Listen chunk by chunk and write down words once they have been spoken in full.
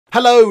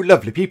Hello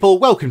lovely people,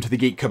 welcome to the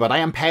Geek Cupboard. I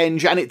am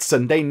Penge and it's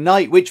Sunday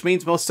night, which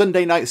means more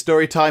Sunday night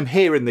story time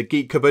here in the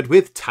Geek Cupboard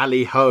with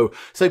Tally Ho.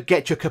 So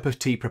get your cup of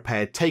tea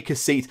prepared, take a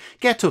seat,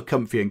 get all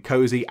comfy and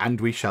cosy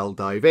and we shall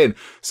dive in.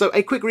 So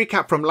a quick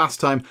recap from last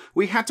time,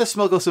 we had to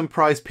smuggle some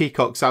prize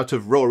peacocks out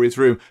of Rory's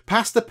room,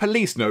 past the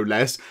police no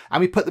less,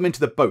 and we put them into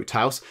the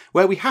boathouse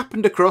where we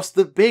happened across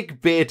the Big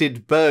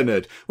Bearded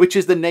Bernard, which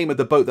is the name of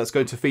the boat that's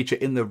going to feature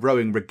in the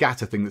rowing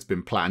regatta thing that's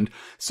been planned.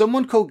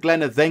 Someone called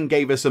Glenna then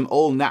gave us some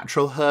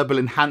all-natural herbal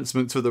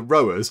enhancements for the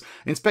rowers.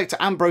 Inspector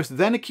Ambrose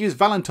then accused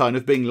Valentine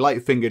of being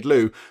light-fingered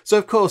Lou, so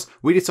of course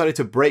we decided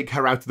to break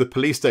her out of the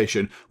police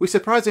station. We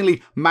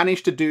surprisingly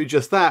managed to do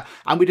just that,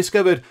 and we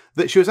discovered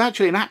that she was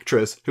actually an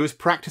actress who was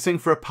practicing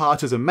for a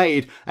part as a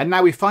maid, and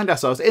now we find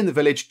ourselves in the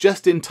village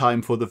just in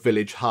time for the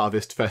village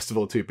harvest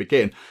festival to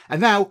begin.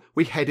 And now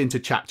we head into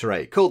chapter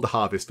 8, called the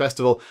Harvest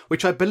Festival,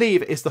 which I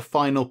believe is the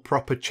final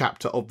proper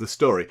chapter of the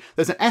story.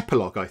 There's an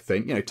epilogue, I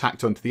think,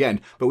 tacked onto the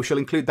end, but we shall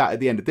include that at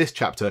the end of this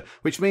chapter,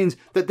 which means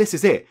that this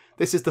is it.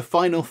 This is the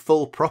final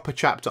full proper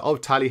chapter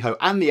of Tally Ho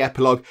and the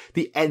epilogue,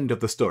 the end of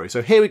the story.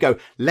 So here we go.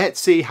 Let's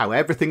see how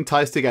everything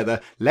ties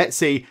together. Let's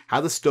see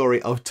how the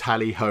story of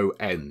Tally Ho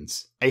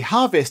ends. A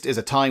harvest is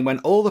a time when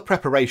all the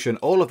preparation,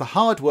 all of the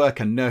hard work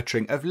and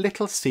nurturing of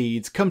little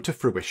seeds come to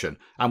fruition,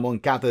 and one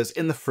gathers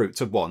in the fruits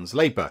of one's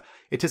labour.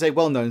 It is a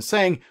well-known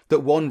saying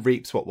that one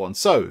reaps what one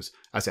sows.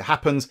 As it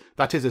happens,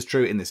 that is as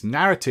true in this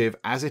narrative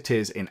as it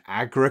is in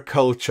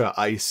agriculture.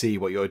 I see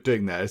what you're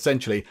doing there.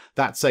 Essentially,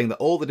 that's saying that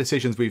all the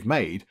decisions we've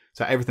made,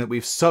 so everything that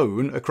we've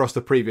sown across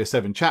the previous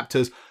 7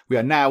 chapters, we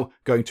are now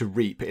going to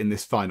reap in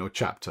this final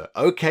chapter.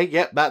 Okay,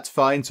 yep, that's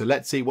fine. So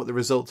let's see what the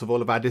results of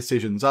all of our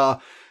decisions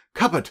are.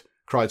 Cupboard,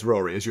 cries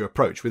Rory as you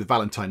approach with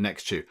Valentine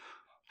next to you.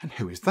 And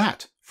who is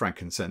that?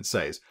 Frankincense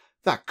says.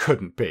 That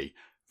couldn't be.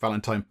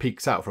 Valentine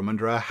peeks out from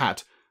under her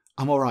hat.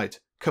 I'm all right.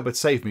 Cupboard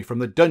saved me from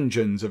the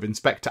dungeons of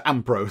Inspector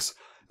Ambrose.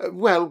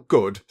 Well,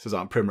 good, says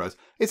Aunt Primrose.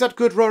 Is that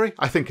good, Rory?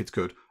 I think it's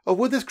good. Or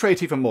would this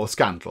create even more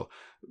scandal?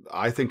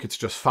 I think it's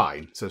just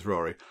fine, says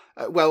Rory.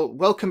 Well,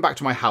 welcome back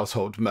to my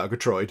household,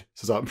 Murgatroyd,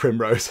 says Aunt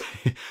Primrose.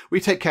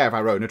 We take care of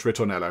our own at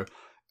Ritornello.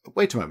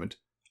 Wait a moment.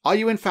 Are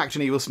you in fact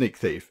an evil sneak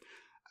thief?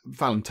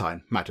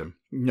 Valentine, madam.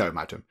 No,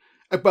 madam.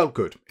 Well,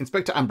 good.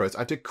 Inspector Ambrose,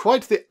 I did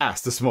quite the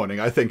ass this morning,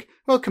 I think.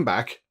 Welcome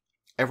back.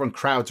 Everyone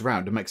crowds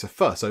round and makes a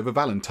fuss over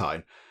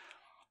Valentine.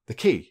 The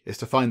key is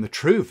to find the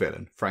true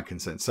villain,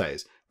 Frankincense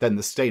says. Then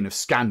the stain of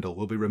scandal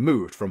will be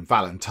removed from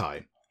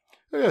Valentine.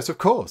 Yes, of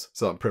course,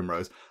 says Aunt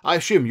Primrose. I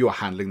assume you are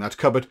handling that,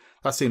 Cupboard.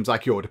 That seems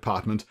like your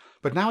department.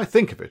 But now I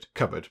think of it,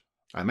 Cupboard,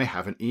 I may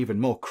have an even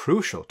more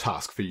crucial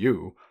task for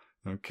you.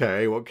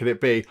 Okay, what can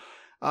it be?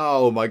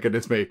 Oh, my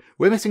goodness me.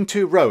 We're missing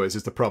 2 rowers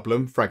is the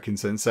problem,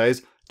 Frankincense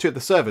says. 2 of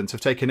the servants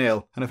have taken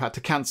ill and have had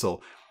to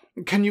cancel.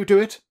 Can you do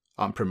it?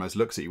 Aunt Primrose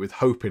looks at you with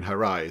hope in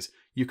her eyes.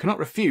 You cannot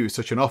refuse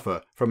such an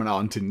offer from an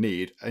aunt in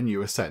need, and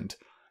you assent.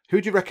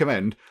 Who do you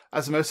recommend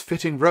as the most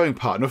fitting rowing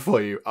partner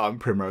for you? Aunt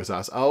Primrose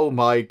asks. Oh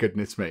my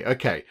goodness me.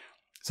 Okay,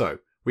 so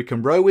we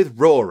can row with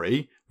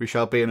Rory. We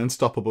shall be an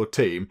unstoppable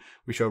team.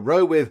 We shall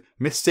row with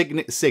Miss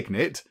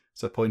Signet,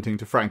 so pointing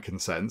to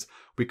Frankincense.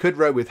 We could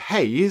row with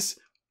Hayes,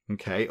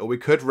 okay, or we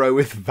could row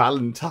with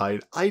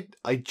Valentine. I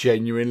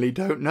genuinely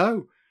don't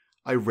know.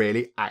 I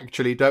really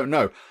actually don't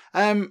know.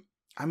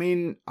 I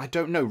mean, I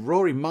don't know.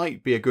 Rory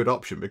might be a good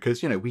option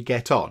because, we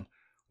get on.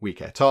 We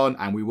get on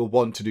and we will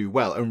want to do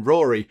well. And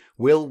Rory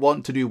will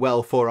want to do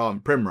well for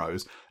Aunt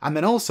Primrose. And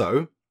then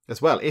also,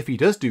 as well, if he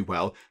does do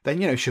well,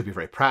 then, she'll be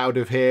very proud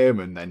of him.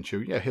 And then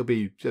he'll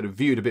be sort of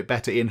viewed a bit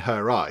better in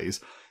her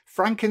eyes.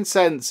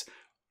 Frankincense,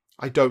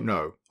 I don't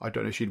know. I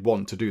don't know if she'd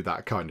want to do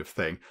that kind of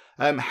thing.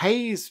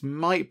 Hayes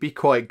might be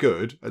quite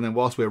good. And then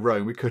whilst we're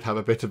rowing, we could have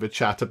a bit of a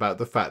chat about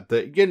the fact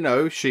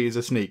that, she's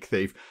a sneak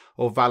thief.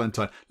 Or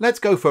Valentine. Let's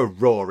go for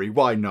Rory.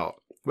 Why not?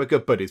 We're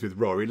good buddies with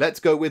Rory. Let's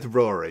go with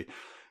Rory.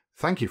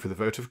 Thank you for the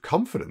vote of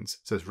confidence,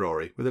 says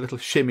Rory, with a little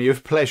shimmy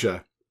of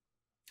pleasure.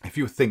 If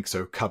you think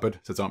so,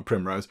 Cupboard, says Aunt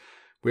Primrose,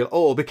 we'll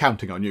all be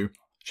counting on you.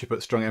 She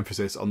puts strong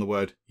emphasis on the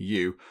word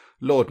you.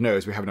 Lord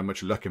knows we haven't had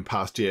much luck in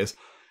past years.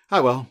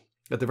 Ah well,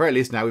 at the very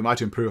least now we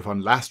might improve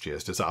on last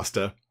year's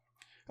disaster.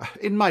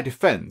 In my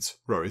defence,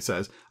 Rory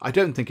says, I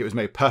don't think it was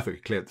made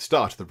perfectly clear at the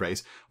start of the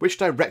race which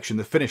direction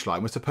the finish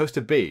line was supposed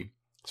to be.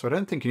 So I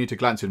don't think you need to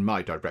glance in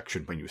my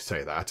direction when you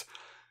say that.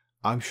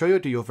 I'm sure you'll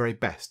do your very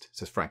best,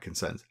 says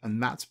Frankincense,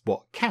 and that's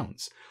what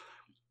counts.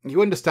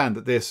 You understand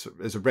that this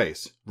is a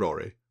race,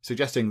 Rory,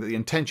 suggesting that the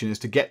intention is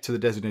to get to the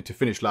designated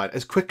finish line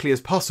as quickly as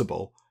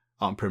possible.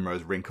 Aunt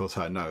Primrose wrinkles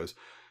her nose.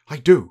 I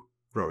do,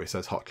 Rory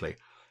says hotly.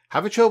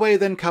 Have it your way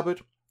then, Cupboard.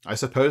 I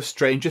suppose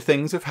stranger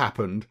things have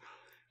happened.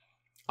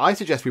 I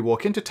suggest we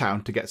walk into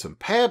town to get some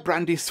pear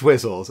brandy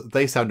swizzles.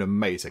 They sound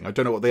amazing. I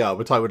don't know what they are,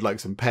 but I would like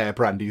some pear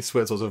brandy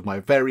swizzles of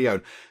my very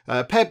own.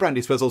 Pear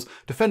brandy swizzles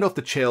to fend off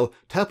the chill,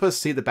 to help us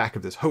see the back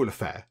of this whole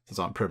affair, says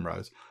Aunt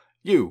Primrose.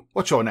 You,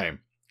 what's your name?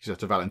 She says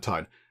to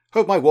Valentine.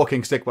 Hold my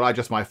walking stick while I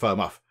adjust my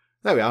firm off.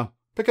 There we are.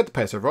 Pick up the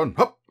pace, everyone.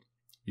 Hop!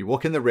 You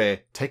walk in the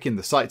rear, taking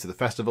the sights of the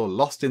festival,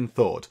 lost in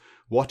thought.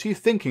 What are you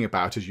thinking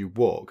about as you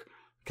walk?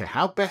 Okay,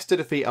 how best to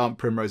defeat Aunt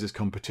Primrose's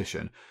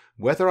competition?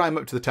 Whether I'm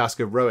up to the task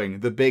of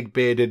rowing the big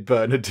bearded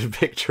Bernard to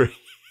victory.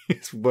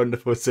 It's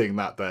wonderful seeing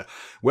that there.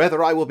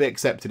 Whether I will be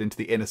accepted into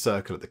the inner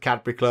circle at the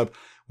Cadbury Club.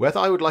 Whether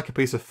I would like a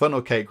piece of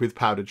funnel cake with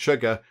powdered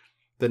sugar.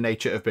 The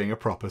nature of being a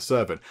proper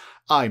servant.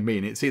 I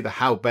mean, it's either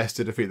how best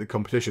to defeat the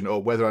competition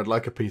or whether I'd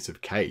like a piece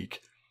of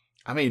cake.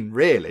 I mean,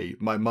 really,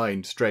 my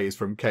mind strays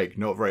from cake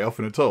not very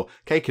often at all.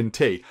 Cake and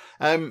tea.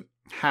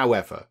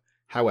 However,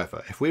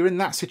 if we're in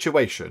that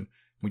situation,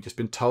 we've just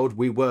been told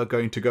we were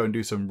going to go and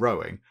do some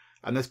rowing,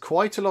 and there's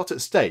quite a lot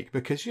at stake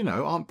because, you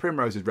know, Aunt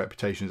Primrose's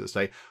reputation is at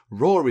stake,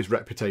 Rory's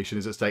reputation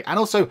is at stake, and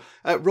also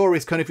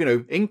Rory's kind of, you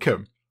know,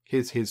 income,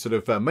 his sort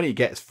of money he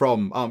gets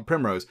from Aunt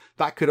Primrose,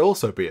 that could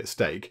also be at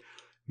stake.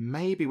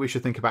 Maybe we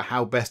should think about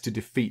how best to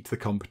defeat the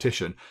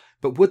competition,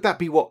 but would that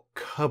be what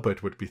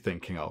Cupboard would be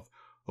thinking of?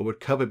 Or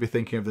would Cupboard be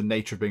thinking of the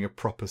nature of being a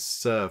proper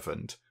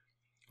servant?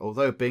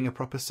 Although being a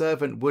proper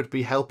servant would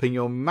be helping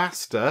your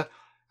master,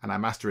 and our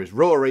master is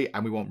Rory,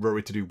 and we want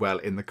Rory to do well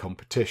in the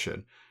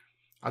competition.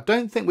 I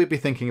don't think we'd be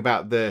thinking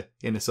about the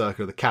inner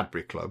circle of the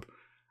Cadbury Club,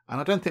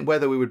 and I don't think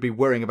whether we would be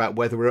worrying about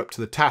whether we're up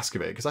to the task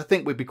of it, because I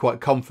think we'd be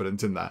quite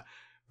confident in that.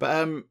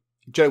 But,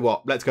 Joe,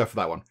 what? Let's go for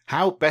that one.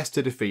 How best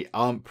to defeat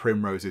Aunt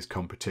Primrose's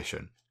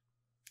competition?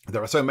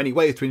 There are so many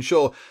ways to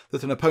ensure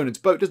that an opponent's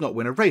boat does not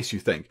win a race, you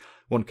think.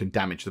 One can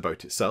damage the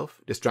boat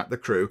itself, distract the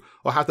crew,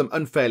 or have them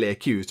unfairly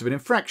accused of an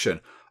infraction.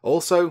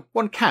 Also,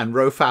 one can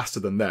row faster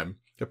than them.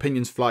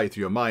 Opinions fly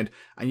through your mind,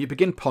 and you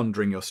begin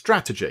pondering your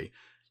strategy.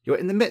 You are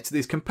in the midst of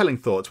these compelling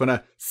thoughts when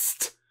a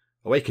 "st"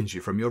 awakens you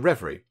from your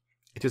reverie.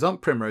 It is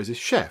Aunt Primrose's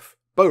chef,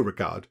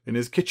 Beauregard, in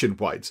his kitchen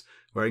whites,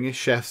 wearing his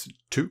chef's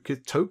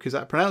toque, is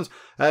that pronounced?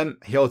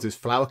 He holds his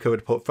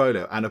flower-covered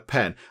portfolio and a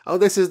pen. Oh,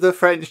 this is the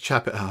French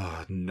chap.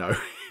 Oh, no.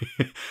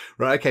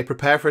 Right, okay,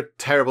 prepare for a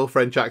terrible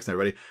French accent,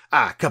 ready?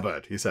 Ah,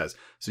 Cupboard, he says.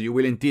 So you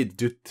will indeed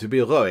do to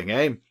be rowing,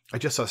 eh? I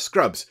just saw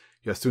Scrubs.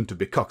 You're soon to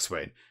be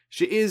coxswain.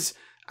 She is,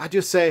 I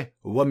just say,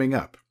 warming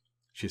up.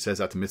 She says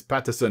that Miss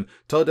Patterson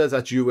told her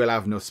that you will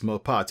have no small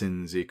part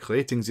in the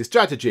creating the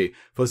strategy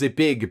for the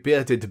big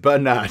bearded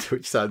Bernard,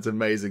 which sounds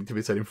amazing to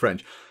be said in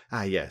French.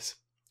 Ah, yes.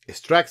 It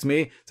strikes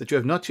me that you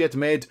have not yet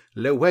made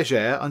le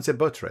wager on the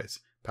boat race.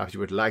 Perhaps you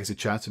would like the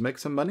chance to make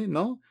some money,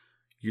 no?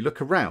 You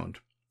look around.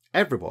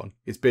 Everyone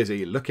is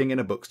busy looking in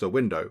a bookstore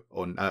window,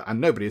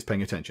 and nobody is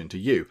paying attention to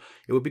you.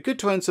 It would be good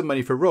to earn some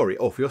money for Rory,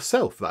 or for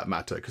yourself, for that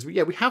matter, because we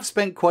have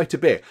spent quite a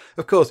bit.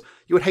 Of course,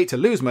 you would hate to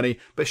lose money,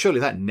 but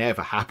surely that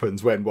never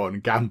happens when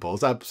one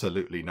gambles.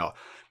 Absolutely not.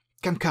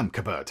 Come,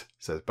 Cupboard,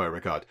 says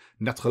Beauregard.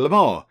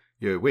 Naturellement,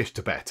 you wish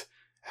to bet.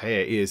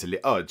 Here is the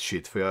odd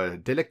sheet for your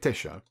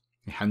delectation.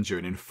 He hands you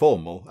an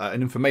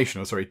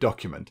informational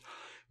document.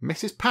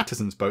 Mrs.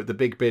 Patterson's boat, the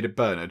Big Bearded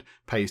Bernard,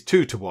 pays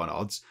 2-to-1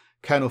 odds.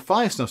 Colonel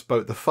Firesnuff's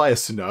boat, the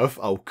Firesnuff,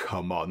 oh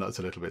come on, that's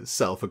a little bit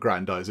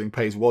self-aggrandizing,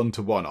 pays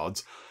 1-to-1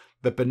 odds.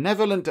 The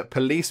Benevolent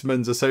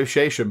Policemen's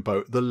Association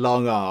boat, the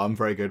Long Arm,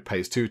 very good,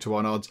 pays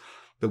 2-to-1 odds.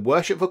 The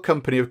Worshipful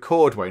Company of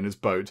Cordwainer's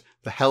boat,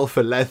 the Hell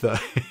for Leather,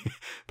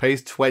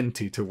 pays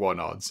 20-to-1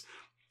 odds.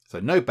 So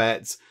no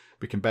bets.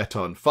 We can bet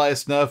on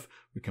Firesnuff.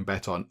 We can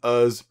bet on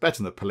us, bet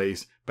on the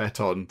police, bet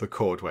on the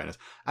Cordwainers.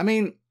 I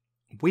mean,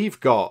 we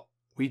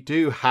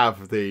do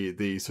have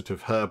the sort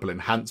of herbal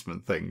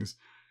enhancement things,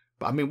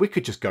 but I mean, we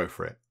could just go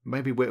for it.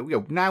 Maybe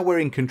now we're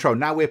in control.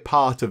 Now we're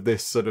part of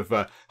this sort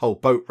of whole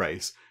boat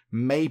race.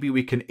 Maybe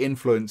we can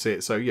influence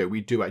it so,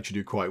 we do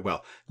actually do quite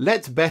well.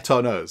 Let's bet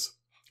on us.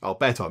 I'll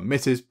bet on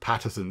Mrs.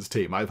 Patterson's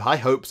team. I have high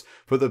hopes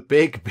for the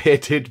Big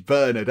Bearded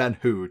Bernard, and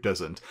who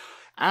doesn't?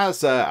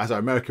 As our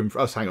American,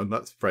 hang on,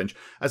 that's French.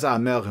 As our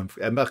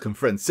American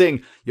friends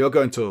sing, you're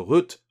going to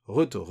root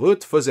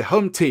for the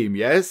home team,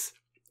 yes?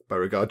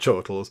 Beauregard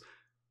chortles.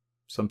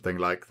 Something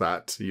like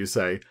that, you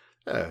say.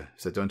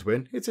 So don't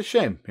win. It's a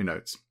shame, he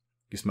notes.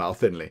 You smile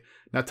thinly.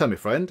 Now tell me,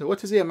 friend,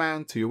 what is the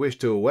amount you wish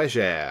to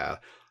wager?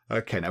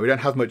 Okay, now we don't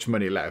have much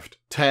money left.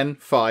 10,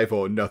 5,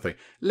 or nothing.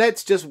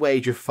 Let's just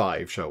wager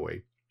 5, shall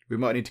we? We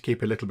might need to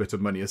keep a little bit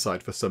of money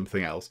aside for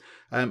something else.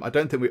 I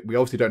don't think we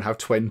obviously don't have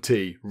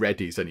 20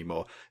 readies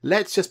anymore.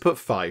 Let's just put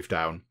 5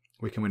 down.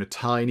 We can win a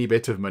tiny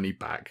bit of money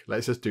back.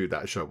 Let's just do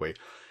that, shall we?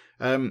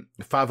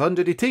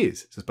 500 it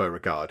is, says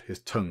Beauregard, his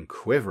tongue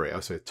quivering.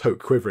 His toe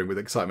quivering with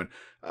excitement.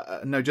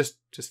 No, just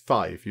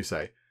 5, you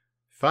say.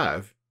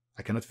 5?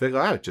 I cannot figure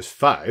out. Just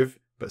 5?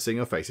 But seeing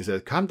your face, he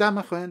says, calm down,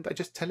 my friend. I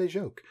just tell a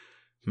joke.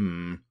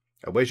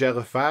 A wager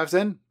of 5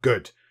 then?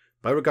 Good.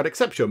 Beauregard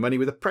accepts your money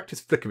with a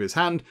practised flick of his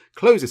hand,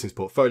 closes his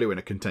portfolio in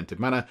a contented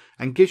manner,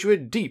 and gives you a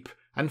deep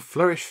and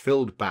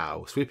flourish-filled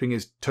bow, sweeping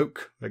his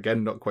toque,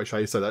 again not quite sure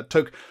how you say that,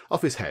 toque,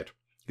 off his head.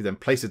 He then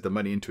places the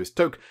money into his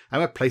toque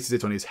and replaces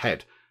it on his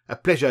head. A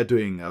pleasure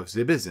doing of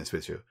the business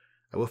with you.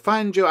 I will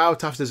find you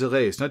out after the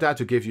race, no doubt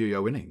to give you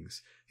your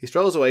winnings. He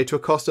strolls away to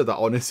accost the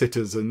honest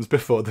citizens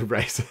before the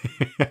race.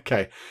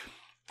 Okay.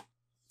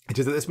 It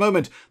is at this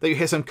moment that you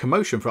hear some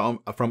commotion from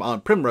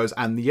Aunt Primrose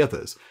and the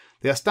others.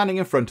 They are standing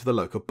in front of the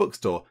local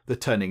bookstore, the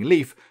Turning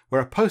Leaf,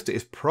 where a poster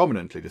is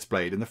prominently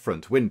displayed in the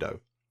front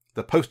window.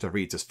 The poster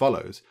reads as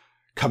follows.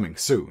 Coming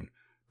soon.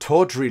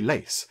 Tawdry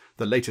Lace,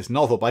 the latest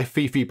novel by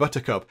Fifi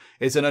Buttercup,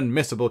 is an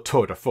unmissable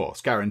tour de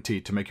force,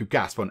 guaranteed to make you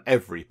gasp on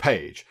every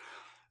page.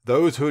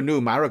 Those who knew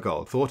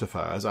Marigold thought of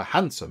her as a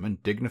handsome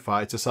and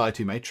dignified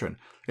society matron,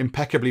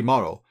 impeccably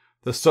moral,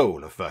 the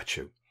soul of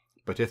virtue.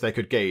 But if they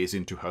could gaze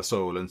into her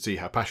soul and see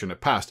her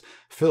passionate past,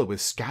 filled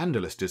with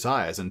scandalous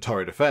desires and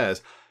torrid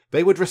affairs,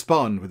 they would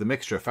respond with a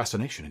mixture of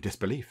fascination and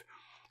disbelief.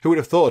 Who would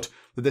have thought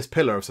that this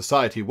pillar of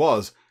society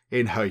was,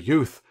 in her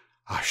youth,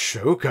 a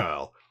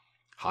showgirl?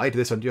 Hide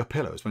this under your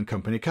pillows when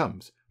company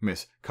comes.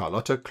 Miss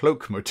Carlotta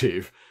Cloak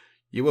motif.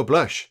 You will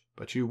blush,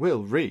 but you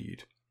will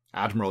read.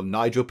 Admiral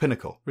Nigel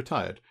Pinnacle,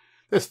 retired.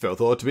 This filth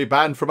ought to be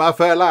banned from our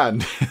fair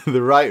land.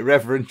 The Right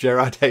Reverend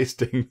Gerard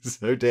Hastings.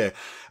 Oh dear.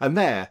 And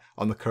there,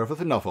 on the cover of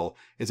the novel,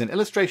 is an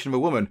illustration of a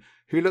woman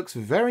who looks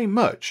very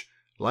much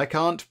like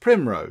Aunt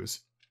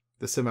Primrose.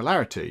 The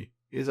similarity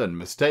is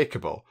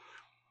unmistakable.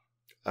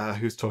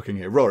 Who's talking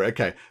here? Rory,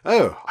 okay.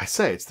 Oh, I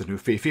say, it's the new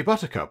Fifi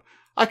Buttercup.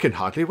 I can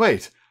hardly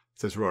wait,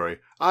 says Rory.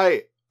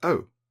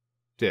 Oh,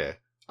 dear.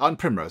 Aunt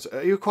Primrose,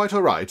 are you quite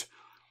all right?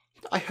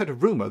 I heard a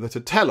rumour that a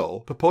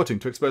tell-all, purporting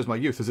to expose my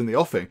youth, is in the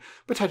offing,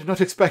 but I did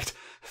not expect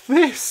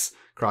this,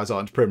 cries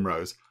Aunt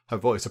Primrose. Her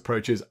voice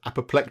approaches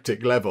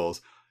apoplectic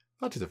levels.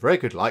 That is a very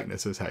good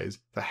likeness, says Hayes.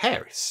 The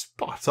hair is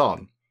spot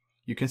on.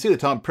 You can see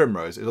that Aunt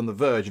Primrose is on the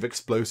verge of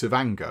explosive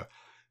anger.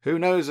 Who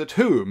knows at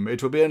whom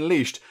it will be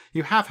unleashed?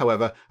 You have,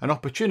 however, an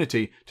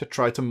opportunity to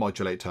try to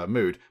modulate her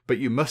mood, but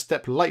you must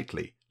step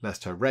lightly,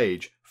 lest her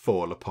rage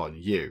fall upon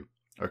you.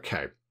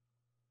 Okay.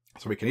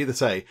 So we can either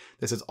say,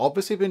 this has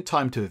obviously been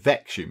time to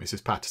vex you,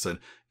 Mrs. Patterson,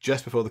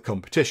 just before the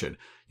competition.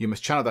 You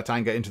must channel that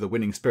anger into the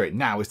winning spirit.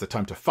 Now is the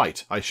time to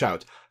fight, I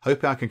shout,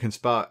 hoping I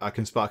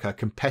can spark her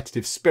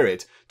competitive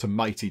spirit to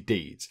mighty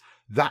deeds.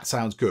 That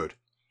sounds good,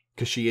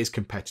 because she is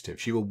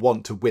competitive. She will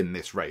want to win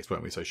this race,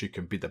 won't we, so she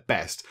can be the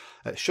best.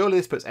 Surely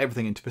this puts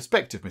everything into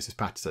perspective, Mrs.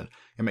 Patterson.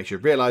 It makes you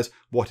realise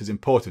what is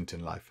important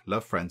in life.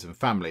 Love, friends and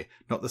family,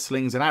 not the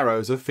slings and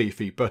arrows of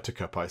Fifi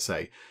Buttercup, I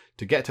say.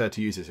 To get her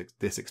to use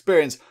this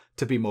experience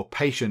to be more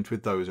patient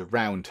with those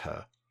around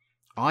her.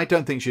 I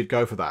don't think she'd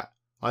go for that.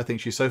 I think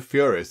she's so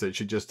furious that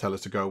she'd just tell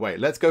us to go away.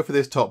 Let's go for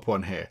this top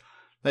one here.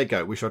 There you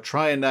go. We shall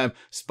try and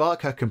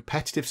spark her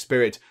competitive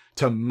spirit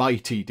to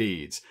mighty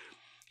deeds.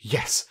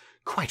 Yes,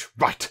 quite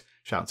right,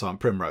 shouts Aunt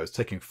Primrose,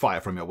 taking fire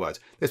from your words.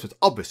 This was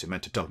obviously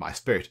meant to dull my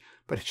spirit,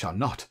 but it shall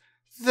not.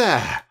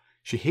 There!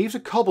 She heaves a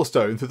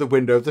cobblestone through the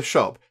window of the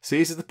shop,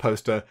 seizes the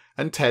poster,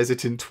 and tears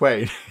it in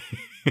twain.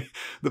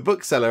 The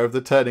bookseller of the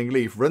Turning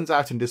Leaf runs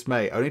out in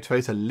dismay, only to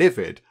face a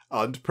livid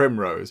Aunt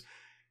Primrose.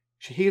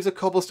 She heaves a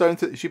cobblestone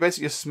through... She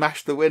basically just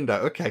smashed the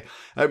window. Okay.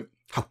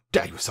 How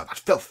dare you sell that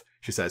filth,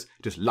 she says.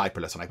 It is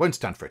libellous, and I won't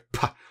stand for it.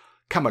 Pah!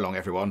 Come along,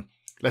 everyone.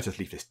 Let us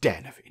leave this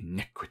den of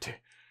iniquity.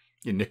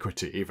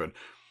 Iniquity, even.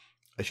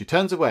 As she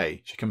turns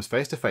away, she comes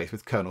face to face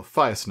with Colonel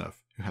Firesnuff,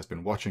 who has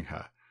been watching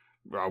her.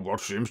 What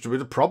seems to be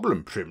the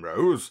problem,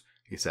 Primrose?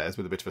 He says,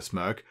 with a bit of a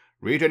smirk.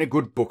 Read any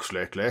good books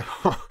lately?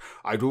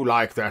 I do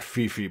like that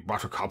Fifi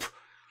Buttercup.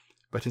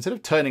 But instead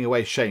of turning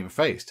away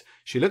shamefaced,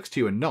 she looks to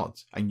you and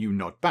nods, and you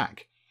nod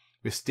back.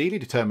 With steely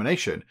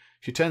determination,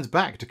 she turns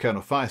back to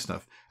Colonel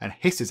Firesnuff and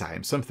hisses at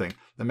him something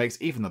that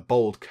makes even the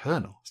bold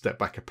Colonel step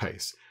back a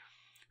pace.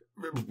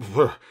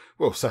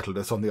 We'll settle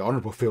this on the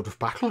honourable field of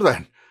battle,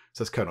 then,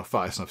 says Colonel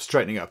Firesnuff,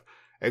 straightening up.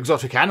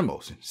 Exotic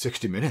animals in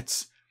 60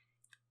 minutes.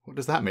 What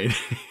does that mean?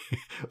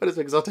 What does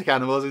exotic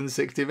animals in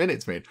 60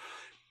 minutes mean?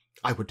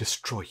 I would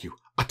destroy you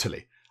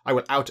utterly. I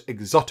will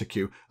out-exotic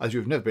you as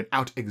you have never been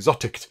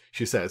out-exoticed,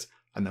 she says,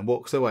 and then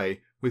walks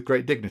away with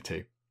great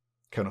dignity.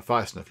 Colonel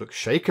Firesnuff looks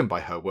shaken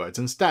by her words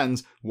and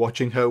stands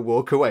watching her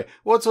walk away.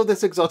 What's all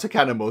this exotic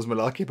animals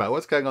malarkey about?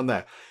 What's going on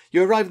there?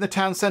 You arrive in the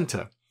town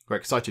centre, where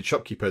excited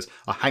shopkeepers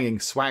are hanging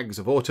swags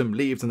of autumn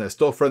leaves in their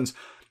storefronts,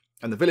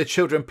 and the village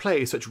children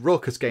play such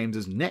raucous games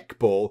as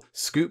neckball,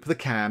 scoop the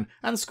can,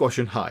 and squash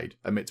and hide,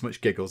 amidst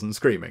much giggles and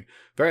screaming.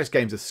 Various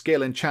games of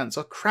skill and chance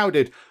are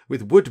crowded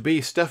with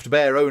would-be stuffed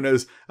bear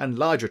owners, and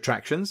large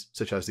attractions,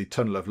 such as the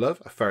Tunnel of Love,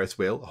 a Ferris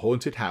wheel, a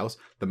haunted house,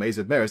 the Maze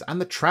of Mirrors,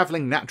 and the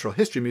Travelling Natural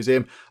History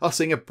Museum are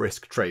seeing a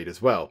brisk trade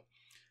as well.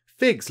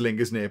 Figs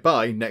lingers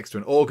nearby, next to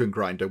an organ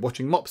grinder,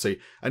 watching Mopsy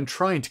and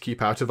trying to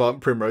keep out of Aunt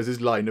Primrose's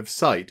line of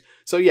sight.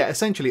 So yeah,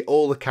 essentially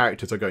all the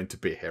characters are going to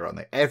be here, aren't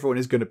they? Everyone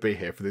is going to be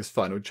here for this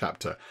final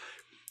chapter.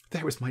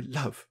 There is my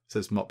love,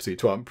 says Mopsy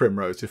to Aunt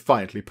Primrose,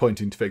 defiantly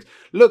pointing to Figs.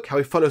 Look how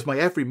he follows my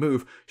every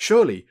move.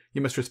 Surely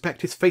you must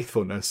respect his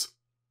faithfulness.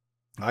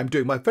 I'm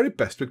doing my very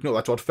best to ignore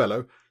that odd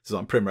fellow, says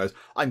Aunt Primrose.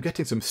 I'm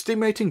getting some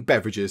stimulating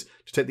beverages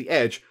to take the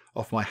edge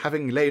off my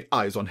having laid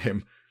eyes on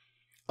him.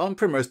 Aunt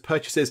Primrose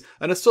purchases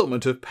an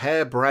assortment of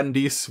pear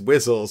brandy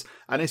swizzles,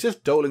 and is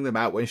just doling them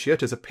out when she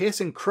utters a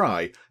piercing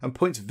cry and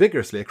points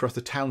vigorously across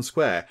the town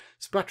square,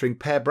 splattering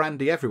pear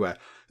brandy everywhere.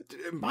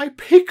 My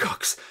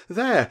peacocks!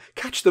 There!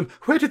 Catch them!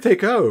 Where did they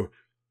go?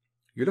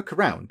 You look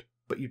around,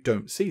 but you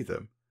don't see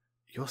them.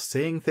 You're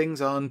seeing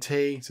things,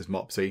 Auntie, says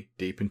Mopsy,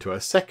 deep into her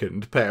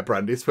second pear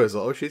brandy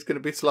swizzle. Oh, she's going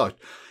to be sloshed.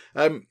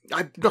 I'm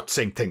not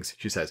seeing things,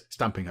 she says,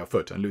 stamping her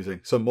foot and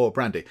losing some more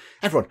brandy.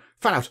 Everyone,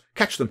 fan out,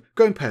 catch them,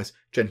 go in pairs,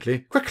 gently,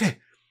 quickly.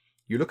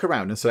 You look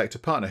around and select a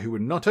partner who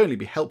would not only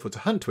be helpful to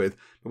hunt with,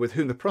 but with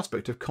whom the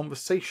prospect of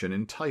conversation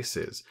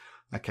entices.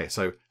 Okay,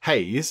 so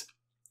Hayes,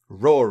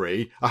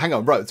 Rory... Oh, hang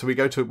on, right, so we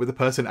go to with a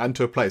person and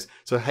to a place.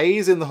 So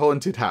Hayes in the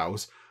haunted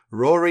house,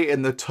 Rory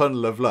in the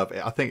tunnel of love.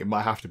 I think it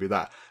might have to be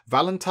that.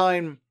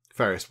 Valentine,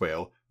 Ferris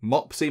wheel.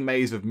 Mopsy,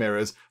 maze of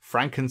mirrors.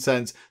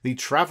 Frankincense, the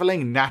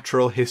travelling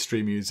natural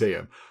history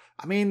museum.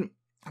 I mean,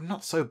 I'm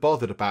not so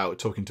bothered about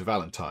talking to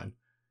Valentine.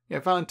 Yeah,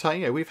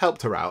 Valentine, we've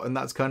helped her out and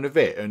that's kind of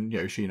it.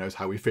 And, she knows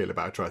how we feel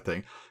about her, I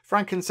think.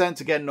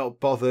 Frankincense, again, not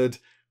bothered.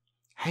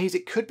 Hayes,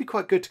 it could be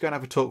quite good to go and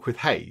have a talk with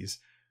Hayes.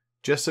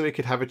 Just so we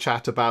could have a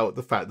chat about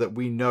the fact that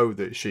we know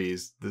that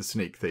she's the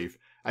sneak thief.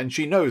 And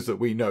she knows that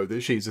we know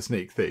that she's a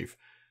sneak thief.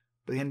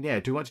 But then,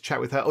 do we want to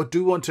chat with her? Or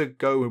do we want to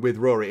go with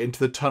Rory into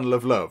the tunnel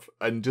of love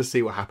and just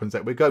see what happens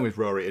there? We're going with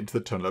Rory into the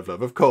tunnel of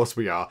love. Of course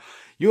we are.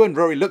 You and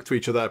Rory look to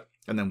each other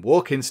and then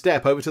walk in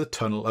step over to the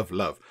tunnel of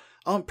love.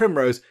 Aunt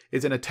Primrose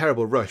is in a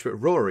terrible rush, but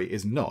Rory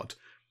is not.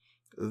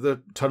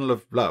 The tunnel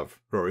of love,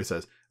 Rory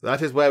says.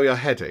 That is where we are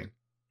heading.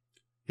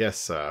 Yes,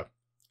 sir.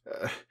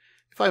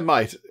 If I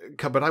might,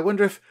 Cupboard, I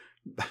wonder if...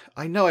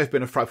 I know I've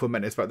been a frightful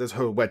menace about this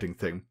whole wedding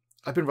thing.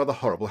 I've been rather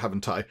horrible,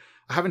 haven't I?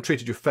 I haven't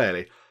treated you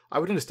fairly. I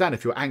would understand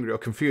if you were angry or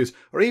confused,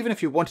 or even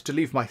if you wanted to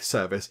leave my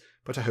service,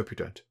 but I hope you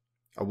don't.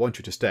 I want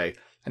you to stay.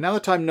 And now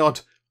that I'm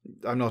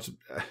not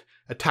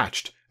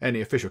attached any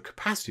official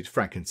capacity to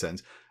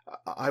Frankincense,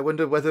 I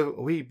wonder whether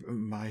we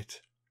might...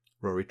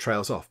 Rory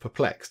trails off,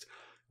 perplexed.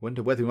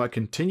 Wonder whether we might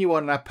continue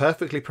on in our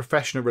perfectly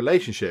professional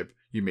relationship,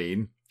 you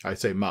mean, I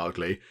say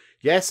mildly.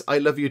 Yes, I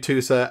love you too,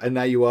 sir, and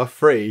now you are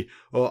free.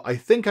 Or I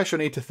think I shall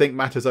need to think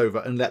matters over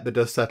and let the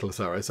dust settle,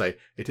 sir, I say.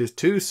 It is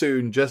too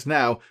soon just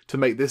now to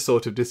make this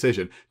sort of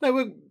decision.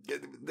 No,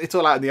 it's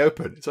all out in the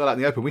open. It's all out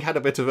in the open. We had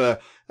a bit of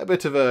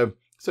a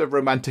sort of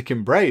romantic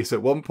embrace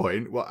at one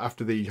point,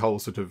 after the whole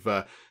sort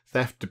of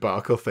theft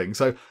debacle thing.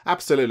 So,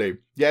 absolutely.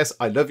 Yes,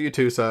 I love you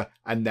too, sir,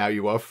 and now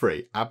you are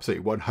free.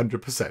 Absolutely,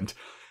 100%.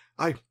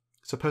 I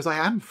suppose I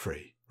am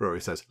free,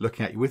 Rory says,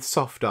 looking at you with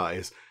soft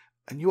eyes.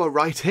 And you are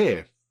right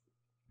here.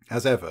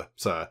 As ever,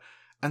 sir.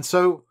 And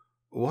so,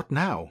 what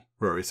now?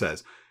 Rory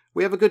says.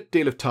 We have a good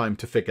deal of time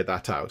to figure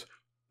that out.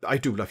 I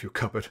do love you,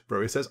 Cupboard,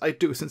 Rory says. I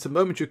do. Since the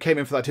moment you came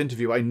in for that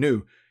interview, I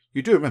knew.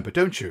 You do remember,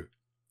 don't you?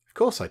 Of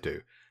course I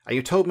do. And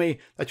you told me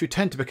that you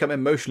tend to become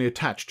emotionally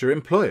attached to your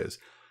employers.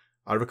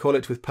 I recall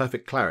it with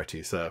perfect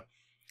clarity, sir.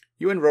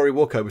 You and Rory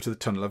walk over to the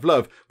Tunnel of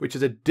Love, which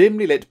is a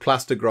dimly lit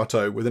plaster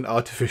grotto with an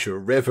artificial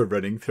river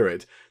running through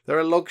it. There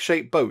are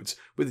log-shaped boats,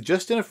 with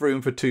just enough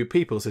room for two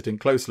people sitting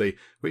closely,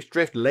 which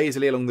drift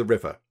lazily along the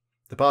river.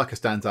 The barker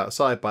stands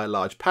outside by a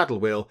large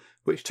paddle wheel,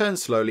 which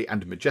turns slowly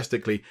and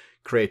majestically,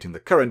 creating the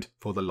current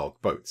for the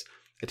log boats.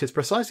 It is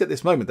precisely at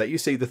this moment that you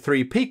see the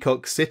three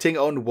peacocks sitting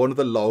on one of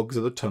the logs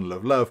of the Tunnel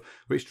of Love,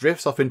 which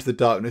drifts off into the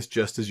darkness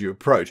just as you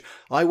approach.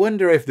 I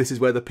wonder if this is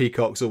where the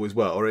peacocks always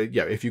were, or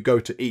if you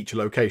go to each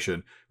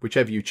location,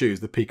 whichever you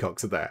choose, the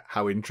peacocks are there.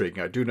 How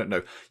intriguing, I do not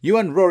know. You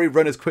and Rory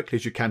run as quickly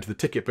as you can to the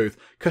ticket booth,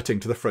 cutting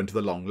to the front of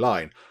the long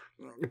line.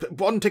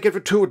 One ticket for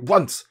two at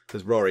once,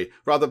 says Rory.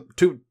 Rather,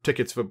 2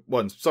 tickets for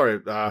once. Sorry,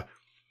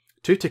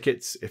 2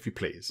 tickets, if you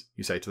please,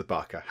 you say to the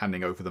barker,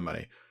 handing over the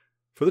money.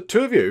 For the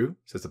 2 of you,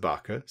 says the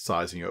barker,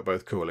 sizing you up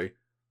both coolly.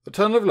 The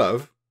Tunnel of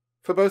Love?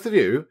 For both of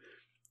you?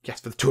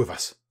 Yes, for the 2 of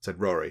us, said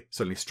Rory,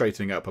 suddenly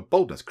straightening up, a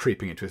boldness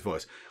creeping into his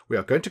voice. We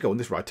are going to go on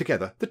this ride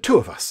together, the 2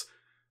 of us.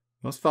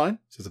 That's fine,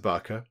 says the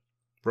barker.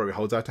 Rory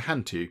holds out a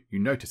hand to you. You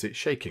notice it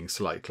shaking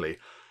slightly.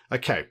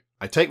 Okay,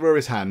 I take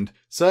Rory's hand.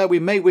 Sir, we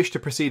may wish to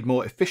proceed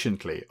more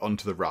efficiently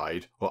onto the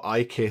ride, or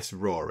I kiss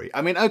Rory.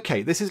 I mean,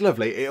 okay, this is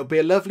lovely. It'll be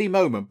a lovely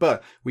moment,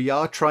 but we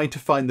are trying to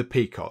find the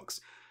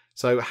peacocks.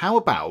 So how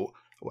about...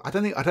 I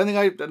don't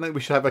think we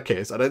should have a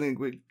kiss. I don't think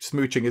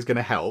smooching is going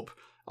to help.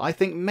 I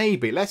think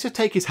maybe let's just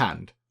take his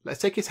hand.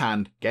 Let's take his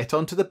hand, get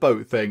onto the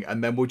boat thing,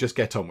 and then we'll just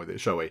get on with it,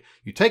 shall we?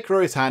 You take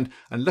Rory's hand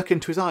and look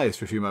into his eyes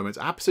for a few moments,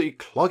 absolutely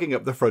clogging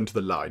up the front of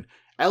the line.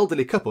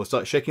 Elderly couples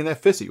start shaking their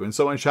fists at you and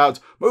someone shouts,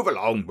 "Move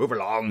along, move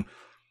along."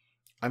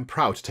 I'm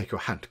proud to take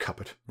your hand,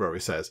 Cupboard,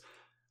 Rory says.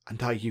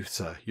 And are you,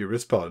 sir? You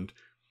respond.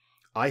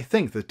 I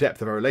think the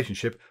depth of our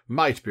relationship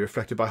might be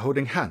reflected by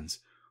holding hands.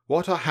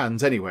 What are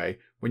hands, anyway,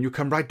 when you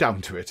come right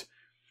down to it?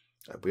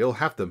 We all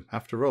have them,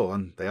 after all,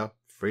 and they are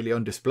freely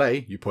on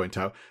display, you point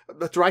out.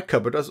 That's right,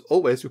 Cupboard, as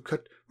always, you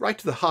cut right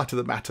to the heart of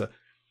the matter.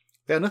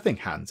 They are nothing,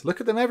 hands.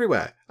 Look at them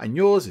everywhere, and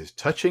yours is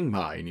touching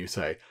mine, you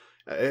say.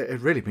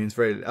 It really means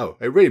very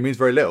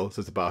little,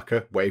 says the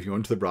barker, waving you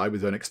onto the ride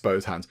with his own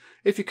exposed hands.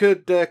 If you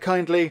could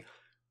kindly...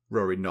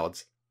 Rory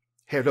nods.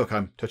 Here, look,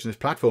 I'm touching this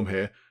platform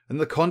here, and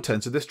the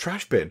contents of this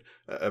trash bin.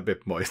 A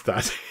bit moist,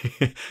 that.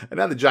 And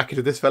now the jacket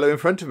of this fellow in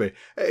front of me.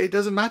 It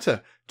doesn't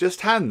matter.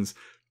 Just hands.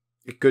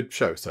 Good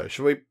show, sir.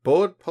 Shall we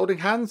board holding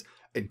hands?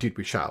 Indeed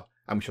we shall,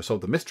 and we shall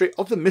solve the mystery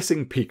of the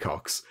missing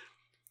peacocks.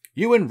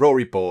 You and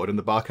Rory board, and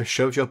the barker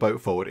shoves your boat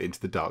forward into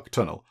the dark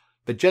tunnel.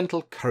 The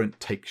gentle current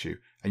takes you,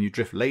 and you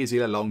drift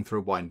lazily along through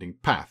a winding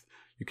path.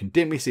 You can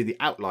dimly see the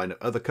outline of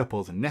other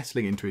couples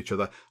nestling into each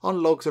other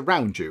on logs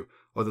around you,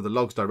 although the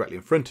logs directly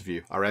in front of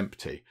you are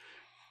empty.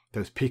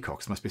 Those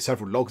peacocks must be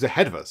several logs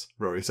ahead of us,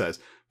 Rory says,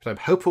 but I'm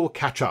hopeful we'll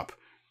catch up.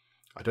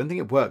 I don't think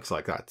it works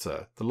like that,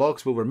 sir. The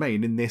logs will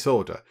remain in this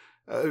order.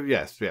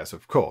 Yes,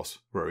 of course,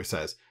 Rory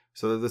says.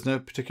 So there's no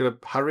particular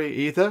hurry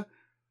either?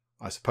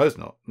 I suppose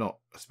not. Not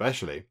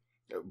especially.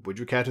 Would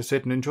you care to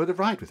sit and enjoy the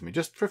ride with me?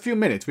 Just for a few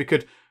minutes. We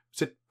could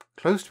sit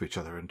close to each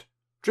other and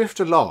drift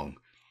along.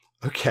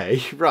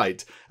 Okay,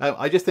 right.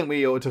 I just think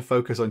we ought to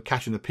focus on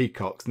catching the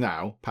peacocks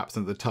now, perhaps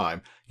another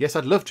time. Yes,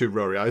 I'd love to,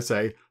 Rory, I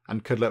say,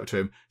 and cuddle up to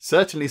him.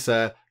 Certainly,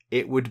 sir,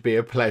 it would be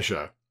a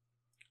pleasure.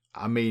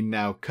 I mean,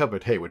 now,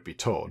 cupboard here would be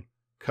torn.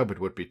 Cupboard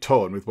would be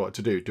torn with what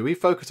to do. Do we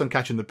focus on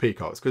catching the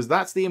peacocks? Because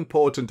that's the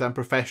important and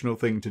professional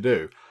thing to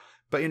do.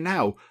 But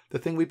now, the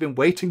thing we've been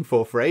waiting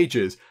for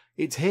ages,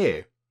 it's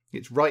here.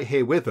 It's right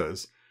here with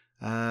us.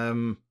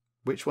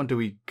 Which one do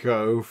we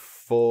go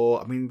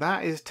for? I mean,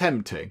 that is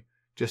tempting.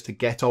 Just to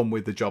get on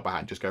with the job at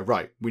hand. Just go,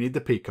 right, we need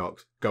the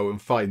peacocks. Go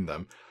and find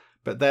them.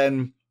 But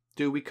then,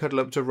 do we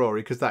cuddle up to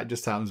Rory? Because that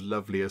just sounds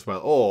lovely as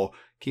well. Or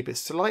keep it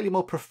slightly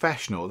more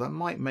professional. That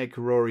might make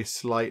Rory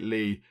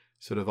slightly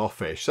sort of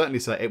offish. Certainly,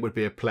 sir, it would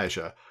be a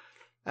pleasure.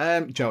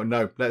 Joe,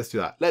 no, let's do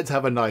that. Let's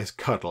have a nice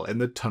cuddle in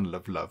the tunnel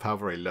of love. How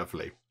very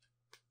lovely.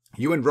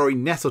 You and Rory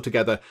nestle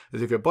together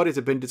as if your bodies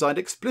have been designed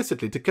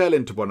explicitly to curl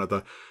into one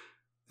another.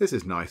 This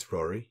is nice,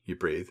 Rory, you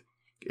breathe.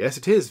 Yes,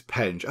 it is,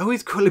 Penge. Oh,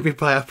 he's calling me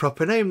by our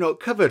proper name, not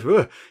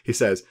covered, he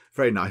says.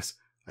 Very nice.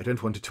 I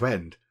don't want it to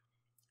end.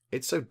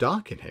 It's so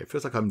dark in here. It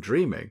feels like I'm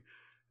dreaming.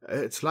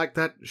 It's like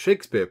that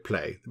Shakespeare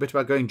play, the bit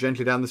about going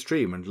gently down the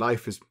stream and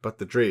life is but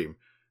the dream.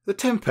 The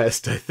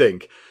Tempest, I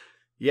think.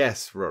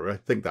 Yes, Rory, I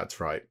think that's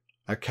right.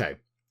 Okay,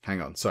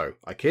 hang on. So,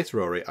 I kiss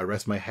Rory, I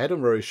rest my head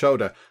on Rory's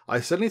shoulder. I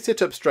suddenly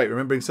sit up straight,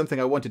 remembering something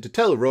I wanted to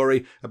tell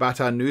Rory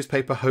about our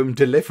newspaper home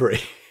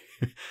delivery.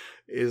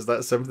 Is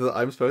that something that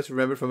I'm supposed to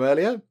remember from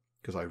earlier?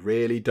 Because I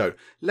really don't.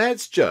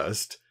 Let's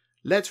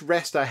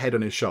rest our head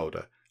on his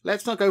shoulder.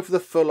 Let's not go for the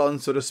full-on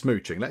sort of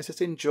smooching. Let's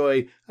just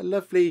enjoy a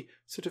lovely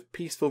sort of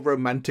peaceful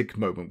romantic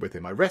moment with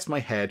him. I rest my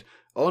head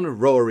on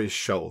Rory's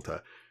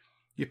shoulder.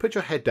 You put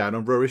your head down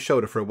on Rory's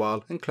shoulder for a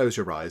while and close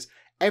your eyes.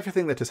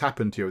 Everything that has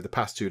happened to you over the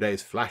past 2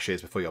 days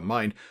flashes before your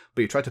mind,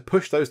 but you try to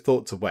push those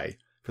thoughts away.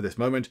 For this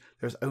moment,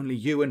 there is only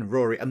you and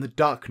Rory and the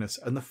darkness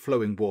and the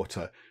flowing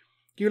water.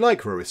 You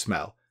like Rory's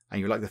smell, and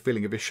you like the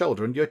feeling of his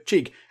shoulder and your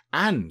cheek,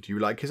 and you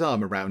like his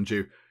arm around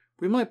you.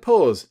 We might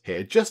pause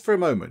here just for a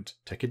moment,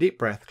 take a deep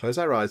breath, close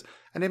our eyes,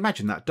 and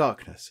imagine that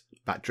darkness,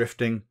 that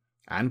drifting,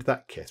 and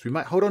that kiss. We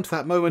might hold on to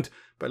that moment,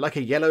 but like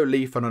a yellow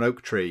leaf on an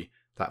oak tree,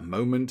 that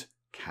moment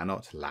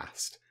cannot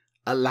last.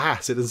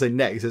 Alas, it doesn't say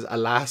next, it says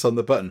alas on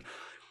the button.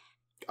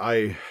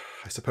 I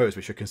suppose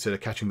we should consider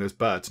catching those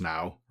birds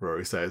now,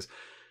 Rory says.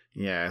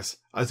 Yes,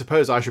 I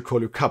suppose I should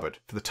call you Cupboard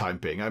for the time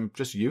being. I'm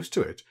just used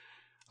to it.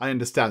 I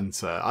understand,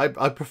 sir.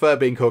 I prefer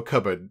being called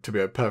Cupboard, to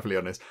be perfectly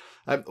honest.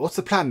 What's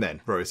the plan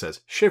then? Rory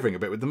says, shivering a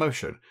bit with the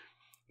motion.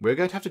 We're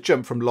going to have to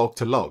jump from log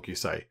to log, you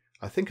say.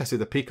 I think I see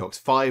the peacocks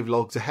 5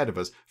 logs ahead of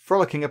us,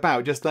 frolicking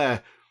about just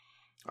there.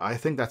 I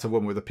think that's a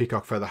woman with a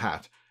peacock feather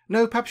hat.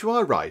 No, perhaps you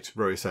are right,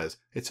 Rory says.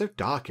 It's so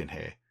dark in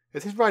here.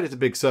 If this ride is a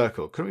big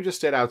circle, couldn't we just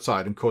stay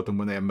outside and caught them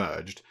when they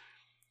emerged?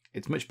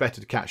 It's much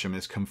better to catch them in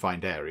this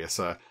confined area,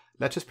 sir.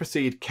 Let us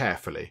proceed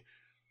carefully.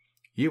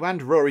 You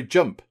and Rory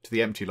jump to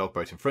the empty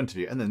logboat in front of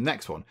you and then the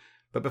next one,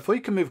 but before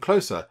you can move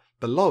closer,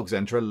 the logs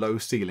enter a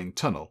low-ceiling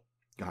tunnel.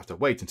 You'll have to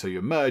wait until you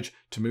emerge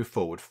to move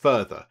forward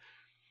further.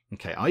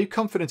 Okay, are you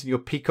confident in your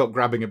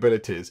peacock-grabbing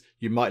abilities?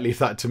 You might leave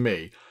that to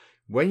me.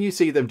 When you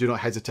see them, do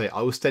not hesitate.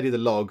 I will steady the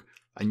log,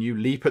 and you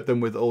leap at them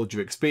with all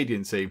due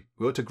expediency.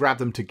 We ought to grab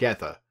them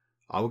together.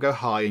 I will go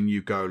high and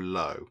you go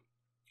low.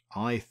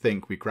 I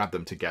think we grab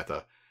them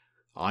together.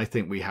 I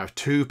think we have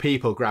 2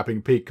 people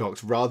grabbing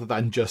peacocks rather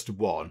than just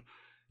one.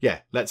 Yeah,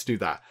 let's do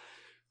that.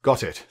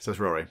 Got it, says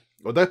Rory.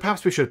 Although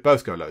perhaps we should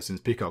both go low, since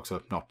peacocks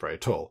are not very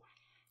tall.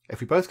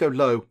 If we both go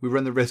low, we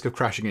run the risk of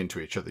crashing into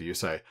each other, you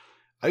say.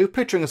 Are you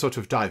picturing a sort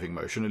of diving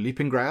motion, a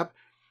leaping grab?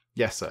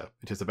 Yes, sir.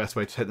 It is the best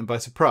way to take them by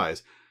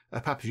surprise.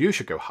 Perhaps you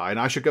should go high and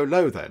I should go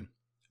low then.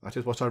 That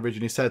is what I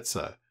originally said,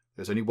 sir.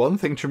 There's only one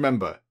thing to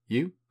remember.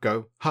 You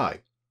go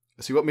high.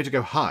 So you want me to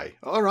go high?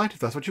 All right, if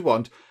that's what you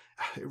want.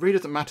 It really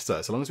doesn't matter,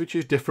 sir, so long as we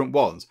choose different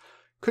ones.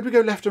 Could we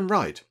go left and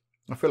right?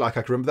 I feel like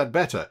I can remember that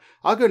better.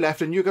 I'll go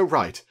left and you go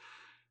right.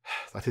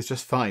 That is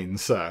just fine,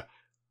 sir.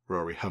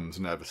 Rory hums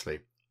nervously.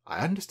 I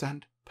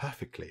understand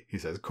perfectly, he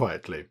says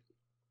quietly.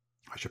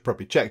 I should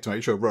probably check to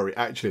make sure Rory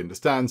actually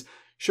understands.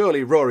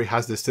 Surely Rory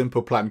has this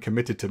simple plan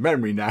committed to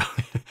memory now.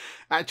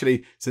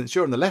 Actually, since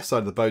you're on the left side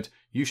of the boat,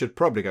 you should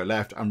probably go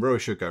left and Rory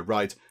should go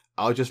right.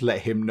 I'll just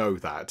let him know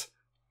that.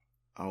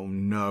 Oh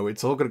no,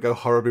 it's all going to go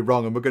horribly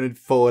wrong and we're going to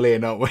fall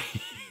in, aren't we?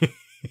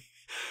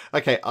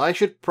 Okay, I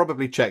should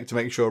probably check to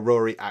make sure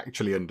Rory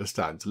actually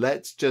understands.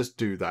 Let's just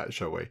do that,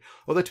 shall we?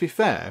 Although, to be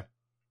fair,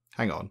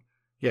 hang on.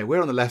 Yeah,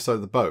 we're on the left side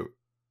of the boat.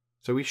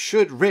 So we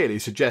should really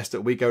suggest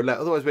that we go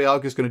left. Otherwise, we are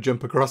just going to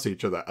jump across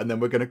each other and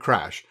then we're going to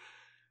crash.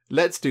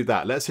 Let's do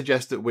that. Let's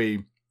suggest that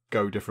we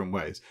go different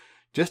ways.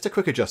 Just a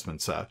quick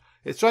adjustment, sir.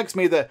 It strikes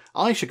me that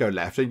I should go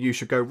left and you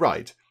should go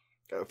right.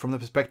 From the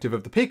perspective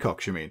of the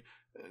peacocks, you mean?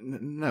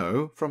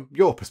 No, from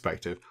your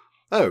perspective.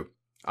 Oh,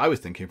 I was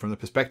thinking from the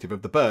perspective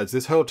of the birds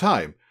this whole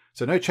time.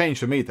 So no change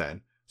for me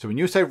then. So when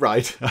you say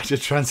right, I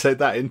just translate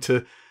that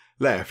into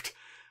left.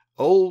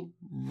 All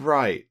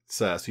right,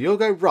 sir. So you'll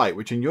go right,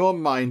 which in your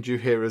mind you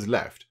hear as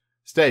left.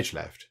 Stage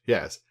left,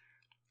 yes.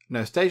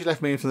 No, stage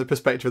left means from the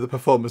perspective of the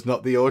performers,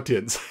 not the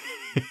audience.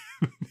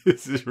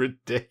 This is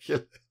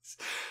ridiculous.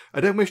 I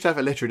don't wish to have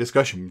a literary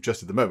discussion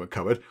just at the moment,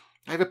 Cupboard.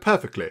 I have it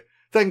perfectly.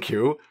 Thank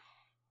you.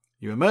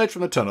 You emerge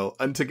from the tunnel,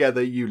 and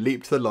together you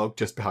leap to the log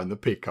just behind the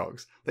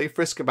peacocks. They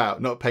frisk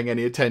about, not paying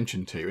any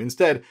attention to you.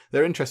 Instead,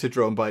 their interest is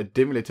drawn by a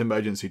dimly lit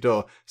emergency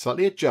door,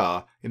 slightly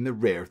ajar in the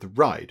rear of the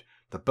ride.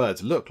 The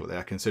birds look like they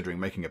are considering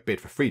making a bid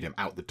for freedom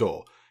out the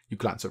door. You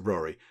glance at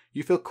Rory.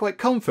 You feel quite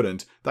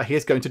confident that he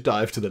is going to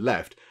dive to the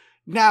left.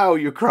 Now,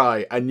 you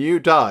cry, and you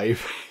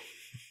dive.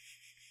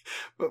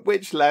 But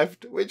which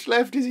left? Which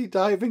left is he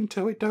diving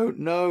to? I don't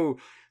know.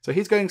 So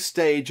he's going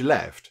stage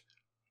left.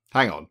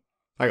 Hang on.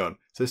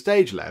 So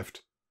stage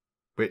left,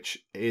 which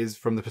is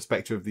from the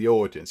perspective of the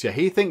audience. Yeah,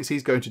 he thinks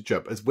he's going to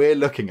jump, as we're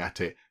looking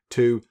at it,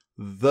 to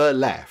the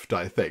left,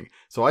 I think.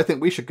 So I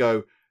think we should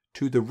go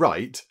to the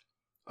right.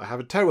 I have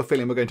a terrible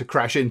feeling we're going to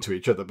crash into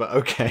each other, but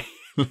okay.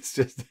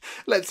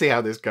 Let's see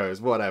how this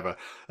goes, whatever.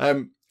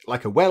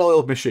 Like a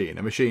well-oiled machine,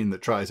 a machine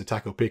that tries to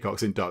tackle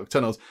peacocks in dark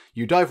tunnels,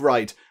 you dive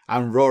right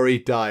and Rory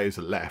dives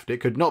left.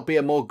 It could not be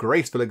a more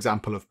graceful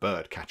example of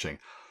bird catching.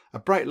 A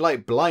bright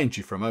light blinds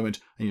you for a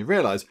moment, and you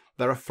realise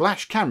there are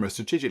flash cameras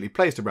strategically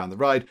placed around the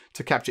ride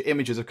to capture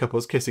images of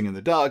couples kissing in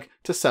the dark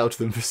to sell to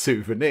them for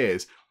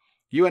souvenirs.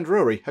 You and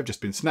Rory have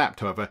just been snapped,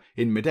 however,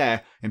 in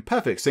midair, in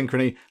perfect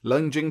synchrony,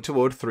 lunging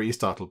toward 3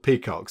 startled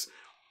peacocks.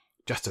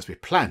 Just as we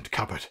planned,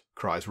 Cupboard,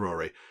 cries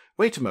Rory.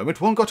 Wait a moment,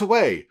 one got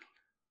away.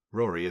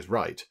 Rory is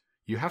right.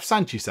 You have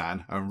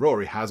Sanchi-san, and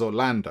Rory has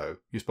Orlando.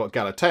 You spot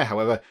Galatea,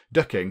 however,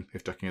 ducking,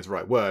 if ducking is the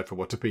right word for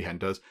what a peahen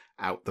does,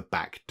 out the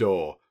back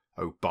door.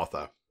 Oh,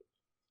 bother.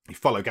 You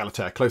follow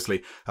Galatea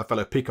closely, her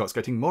fellow peacocks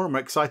getting more and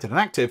more excited and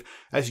active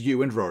as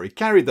you and Rory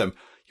carried them.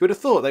 You would have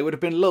thought they would have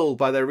been lulled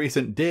by their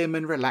recent dim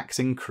and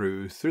relaxing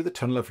cruise through the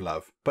tunnel of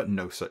love, but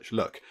no such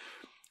luck.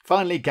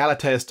 Finally,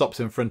 Galatea stops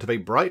in front of a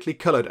brightly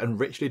coloured and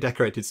richly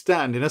decorated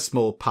stand in a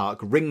small park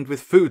ringed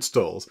with food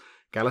stalls.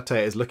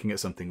 Galatea is looking at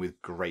something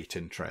with great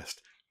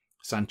interest.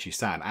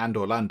 Sanchi-san and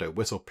Orlando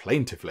whistle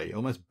plaintively,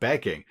 almost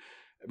begging.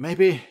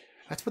 Maybe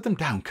let's put them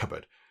down,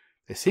 Cupboard.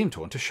 They seem to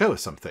want to show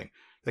us something.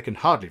 They can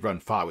hardly run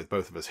far with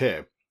both of us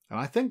here, and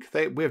I think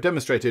we have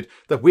demonstrated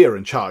that we are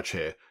in charge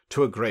here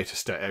to a great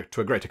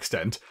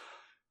extent.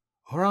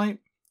 All right.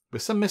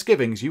 With some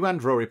misgivings, you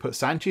and Rory put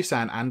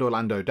Sanchi-san and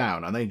Orlando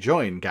down, and they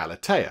join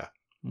Galatea.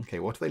 Okay,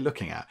 what are they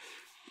looking at?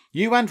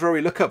 You and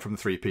Rory look up from the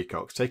 3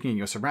 peacocks, taking in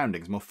your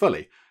surroundings more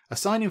fully. A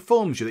sign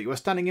informs you that you are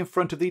standing in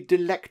front of the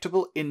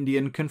delectable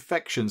Indian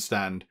confection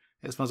stand.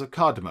 It smells of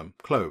cardamom,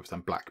 cloves,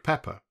 and black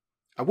pepper.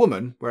 A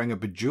woman, wearing a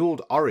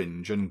bejewelled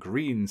orange and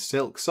green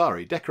silk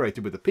sari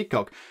decorated with a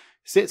peacock,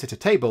 sits at a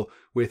table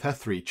with her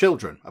 3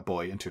 children, a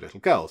boy and 2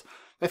 little girls.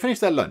 They finish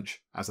their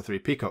lunch, as the 3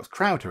 peacocks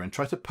crowd her and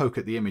try to poke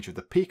at the image of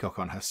the peacock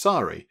on her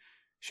sari.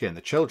 She and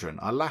the children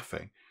are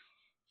laughing.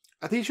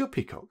 Are these your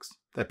peacocks?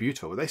 They're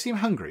beautiful, but they seem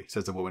hungry,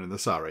 says the woman in the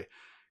sari.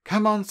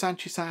 Come on,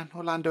 Sanchi-san,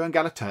 Orlando and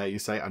Galatea, you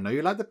say. I know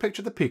you like the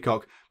picture of the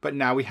peacock, but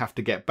now we have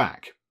to get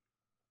back.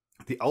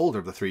 The older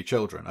of the 3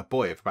 children, a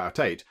boy of about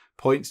 8,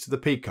 points to the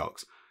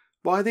peacocks.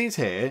 Why are these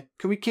here?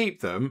 Can we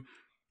keep them?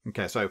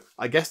 Okay, so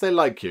I guess they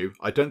like you.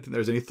 I don't think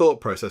there's any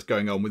thought process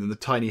going on within the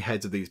tiny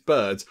heads of these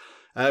birds.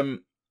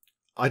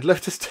 I'd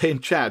love to stay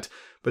and chat,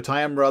 but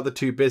I am rather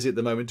too busy at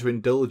the moment to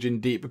indulge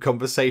in deep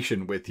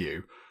conversation with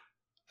you.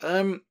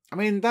 I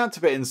mean, that's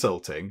a bit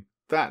insulting.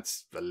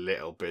 That's a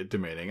little bit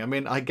demeaning. I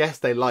mean, I guess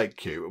they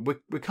like you.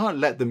 We can't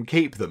let them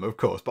keep them, of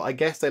course, but I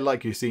guess they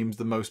like you seems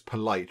the most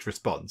polite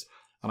response.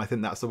 And I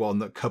think that's the one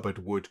that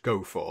Cupboard would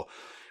go for.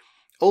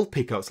 All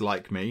peacocks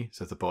like me,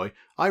 says the boy.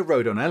 I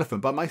rode on an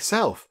elephant by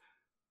myself.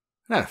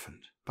 An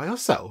elephant? By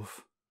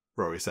yourself?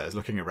 Rory says,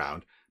 looking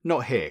around.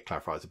 Not here,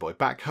 clarifies the boy.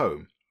 Back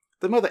home.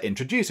 The mother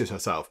introduces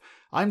herself.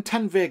 I'm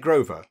Tanveer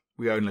Grover.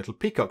 We own a little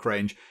peacock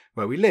range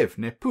where we live,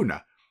 near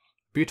Pune.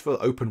 Beautiful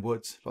open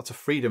woods, lots of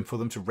freedom for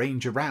them to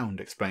range around,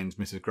 explains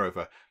Mrs.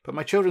 Grover. But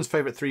my children's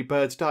favourite 3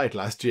 birds died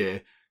last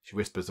year. She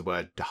whispers the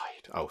word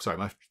died. Oh, sorry,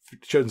 my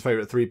children's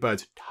favourite 3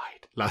 birds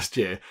died last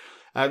year.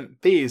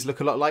 These look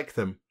a lot like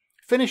them.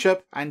 Finish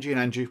up, Angie and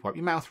Andrew. Wipe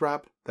your mouth,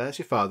 Rab. There's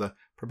your father.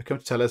 Probably come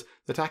to tell us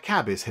that our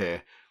cab is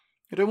here.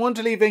 I don't want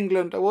to leave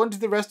England. I wanted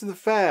the rest of the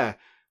fair.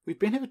 We've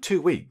been here for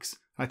 2 weeks.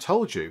 I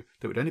told you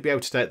that we'd only be able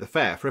to stay at the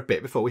fair for a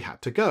bit before we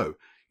had to go.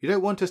 You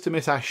don't want us to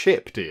miss our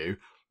ship, do you?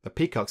 The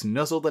peacocks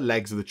nuzzle the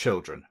legs of the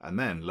children and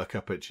then look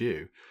up at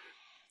you.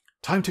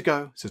 Time to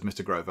go, says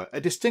Mr. Grover, a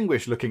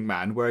distinguished-looking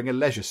man wearing a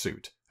leisure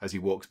suit, as he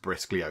walks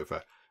briskly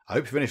over. I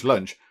hope you finished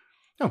lunch.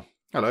 Oh,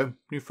 hello,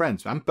 new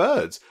friends and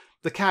birds.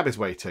 The cab is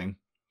waiting.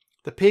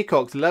 The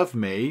peacocks love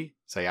me,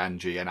 say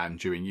Angie and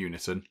Andrew in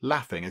unison,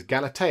 laughing as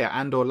Galatea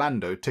and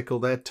Orlando tickle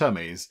their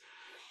tummies.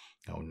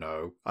 Oh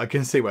no, I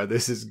can see where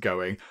this is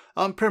going.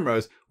 Aunt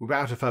Primrose will be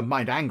out of her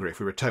mind angry if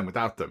we return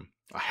without them.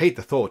 I hate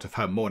the thought of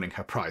her mourning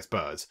her prize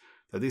birds.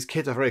 Though these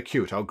kids are very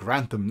cute, I'll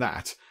grant them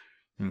that.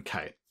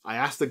 Okay. I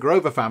asked the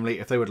Grover family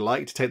if they would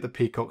like to take the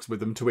peacocks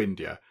with them to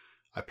India.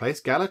 I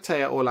placed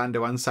Galatea,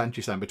 Orlando and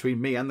Sanchisan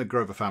between me and the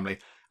Grover family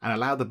and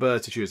allowed the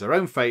birds to choose their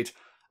own fate.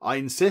 I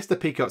insist the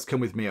peacocks come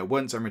with me at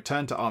once and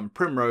return to Aunt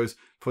Primrose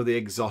for the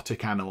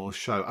exotic animal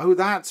show. Oh,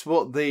 that's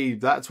what the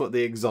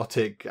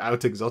exotic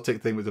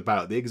thing was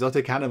about. The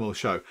exotic animal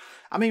show.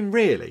 I mean,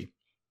 really,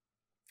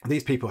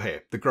 these people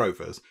here, the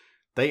Grovers,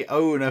 they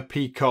own a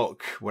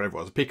peacock, whatever it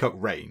was, a peacock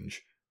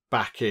range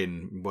back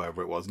in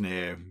wherever it was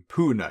near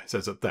Pune, it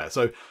says up there.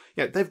 So,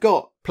 yeah, they've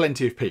got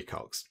plenty of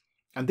peacocks.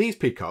 And these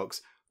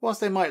peacocks,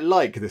 whilst they might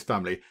like this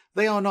family,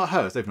 they are not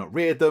hers. They've not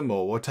reared them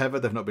or whatever.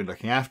 They've not been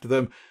looking after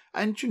them.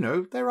 And, you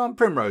know, they're Aunt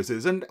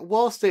Primrose's. And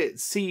whilst it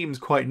seems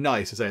quite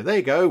nice to say, there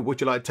you go,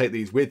 would you like to take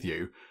these with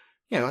you?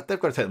 You know, they've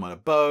got to take them on a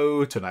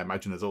boat. And I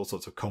imagine there's all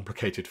sorts of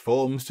complicated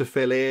forms to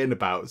fill in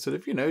about sort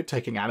of, you know,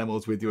 taking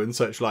animals with you and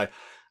such like.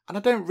 And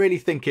I don't really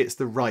think it's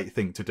the right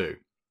thing to do,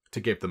 to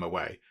give them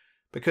away.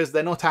 Because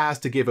they're not ours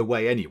to give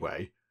away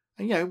anyway.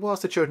 And, you know,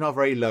 whilst the children are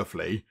very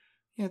lovely,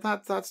 you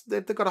know,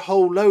 they've got a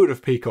whole load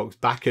of peacocks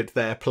back at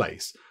their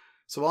place.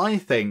 So I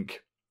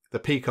think the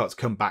peacocks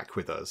come back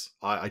with us.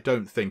 I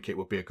don't think it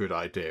would be a good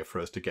idea for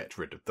us to get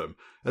rid of them.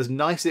 As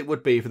nice it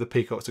would be for the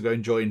peacocks to go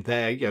and join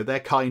their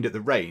kind at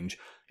the range,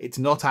 it's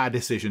not our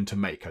decision to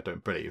make, I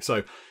don't believe.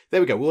 So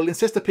there we go. We'll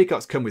insist the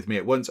peacocks come with me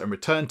at once and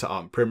return to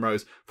Aunt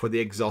Primrose for the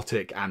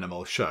exotic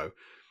animal show.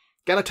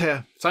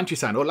 Galatea,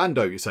 Sanchisan,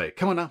 Orlando, you say.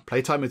 Come on now,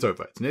 playtime is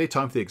over. It's nearly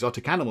time for the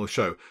exotic animal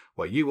show,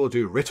 where you will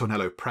do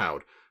Ritornello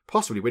proud,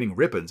 possibly winning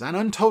ribbons and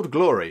untold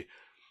glory.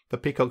 The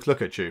peacocks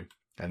look at you,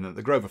 and at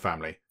the Grover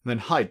family, and then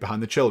hide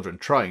behind the children,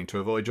 trying to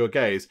avoid your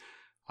gaze.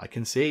 I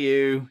can see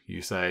you,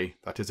 you say.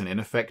 That is an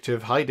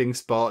ineffective hiding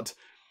spot.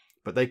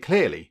 But they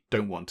clearly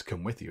don't want to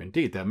come with you.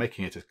 Indeed, they're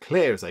making it as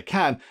clear as they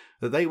can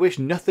that they wish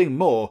nothing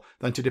more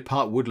than to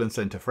depart Woodland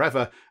Centre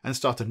forever and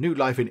start a new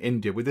life in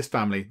India with this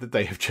family that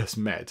they have just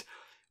met.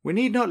 We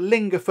need not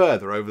linger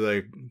further over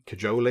the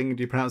cajoling,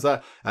 do you pronounce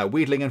that?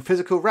 Wheedling and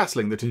physical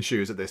wrestling that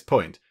ensues at this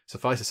point.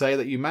 Suffice to say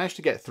that you managed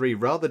to get 3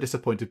 rather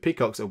disappointed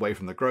peacocks away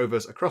from the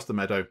Grovers, across the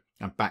meadow,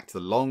 and back to the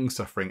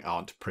long-suffering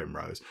Aunt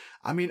Primrose.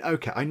 I mean,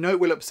 okay, I know it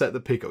will upset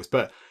the peacocks,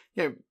 but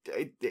you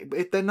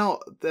know, they're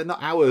not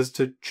ours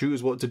to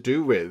choose what to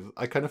do with.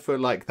 I kind of feel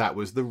like that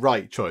was the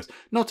right choice.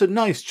 Not a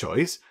nice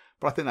choice,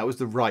 but I think that was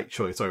the right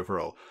choice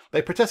overall.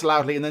 They protest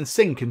loudly and then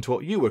sink into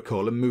what you would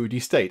call a moody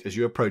state as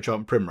you approach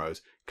Aunt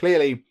Primrose.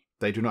 Clearly,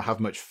 they do not have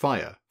much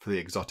fire for the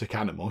exotic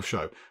animal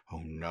show.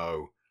 Oh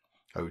no.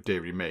 Oh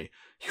dearie me.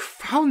 You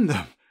found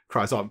them,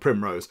 cries Aunt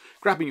Primrose,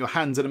 grabbing your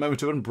hands in a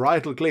moment of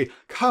unbridled glee.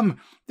 Come,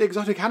 the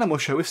exotic animal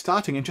show is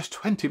starting in just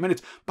 20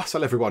 minutes.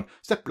 Bustle everyone.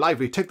 Step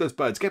lively, take those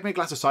birds, get me a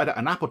glass of cider,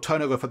 an apple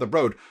turnover for the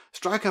road.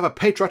 Strike up a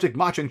patriotic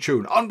marching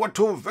tune. Onward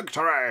to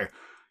victory!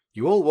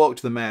 You all walk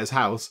to the mayor's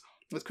house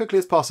as quickly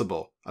as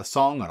possible, a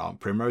song on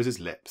Aunt Primrose's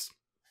lips.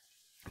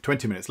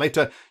 20 minutes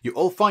later, you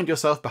all find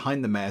yourself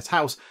behind the mayor's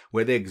house,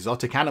 where the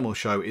exotic animal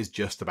show is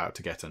just about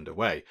to get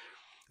underway.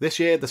 This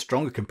year, the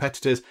stronger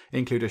competitors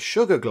include a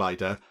sugar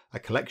glider, a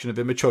collection of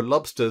immature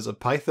lobsters, a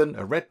python,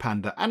 a red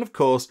panda, and of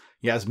course,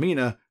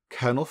 Yasmina,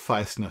 Colonel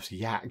Firesnuff's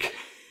yak.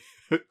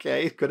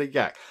 Okay, he's got a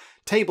yak.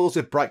 Tables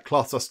with bright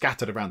cloths are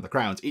scattered around the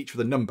grounds, each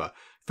with a number.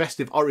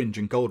 Festive orange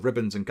and gold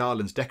ribbons and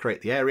garlands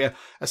decorate the area.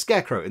 A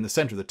scarecrow in the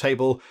centre of the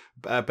table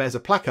bears a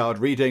placard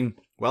reading,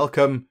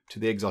 "Welcome to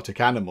the exotic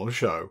animal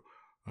show."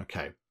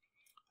 Okay.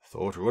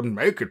 Thought we wouldn't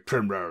make it,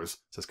 Primrose,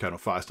 says Colonel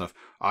Firesnuff.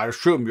 I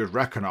assume you'd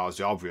recognise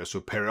the obvious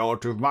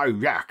superiority of my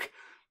yak.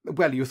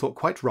 Well, you thought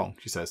quite wrong,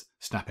 she says,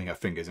 snapping her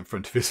fingers in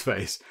front of his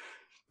face.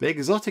 The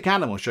exotic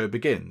animal show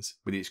begins,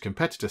 with each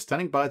competitor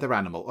standing by their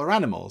animal or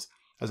animals,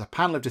 as a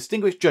panel of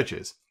distinguished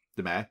judges,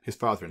 the mayor, his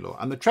father-in-law,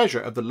 and the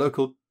treasurer of the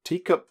local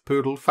Teacup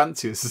Poodle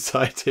Fanciers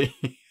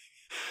Society.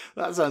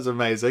 That sounds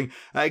amazing.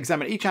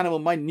 Examine each animal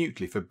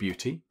minutely for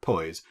beauty,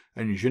 poise,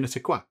 and je ne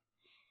sais quoi.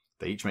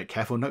 They each make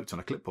careful notes on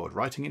a clipboard,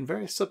 writing in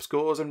various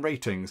subscores and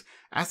ratings.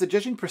 As the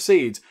judging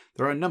proceeds,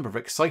 there are a number of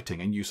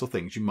exciting and useful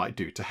things you might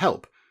do to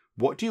help.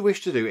 What do you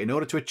wish to do in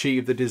order to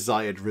achieve the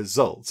desired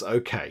results?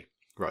 Okay,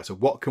 right, so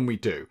what can we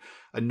do?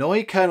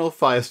 Annoy Colonel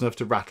Firesnuff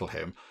to rattle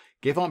him,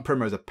 give Aunt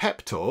Primrose a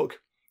pep talk,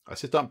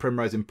 assist Aunt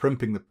Primrose in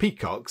primping the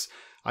peacocks.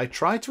 I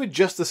try to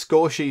adjust the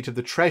score sheet of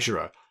the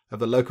treasurer of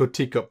the local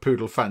Teacup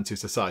Poodle Fancy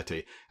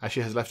Society, as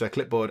she has left her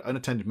clipboard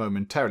unattended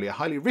momentarily, a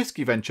highly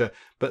risky venture,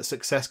 but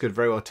success could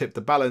very well tip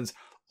the balance,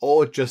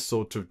 or just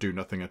sort of do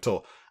nothing at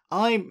all.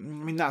 I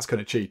mean, that's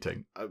kind of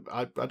cheating.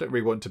 I don't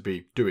really want to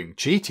be doing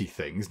cheaty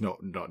things,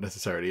 not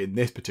necessarily in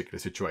this particular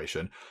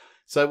situation.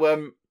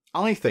 So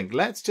I think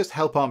let's just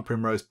help Aunt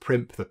Primrose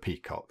primp the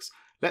peacocks.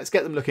 Let's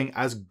get them looking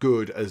as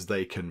good as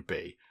they can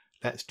be.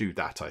 Let's do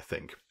that, I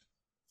think.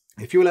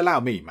 If you will allow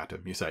me,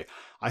 madam, you say,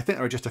 I think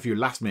there are just a few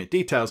last-minute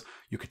details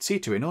you could see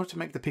to in order to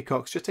make the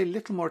peacocks just a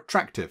little more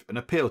attractive and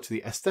appeal to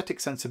the aesthetic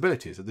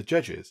sensibilities of the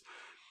judges.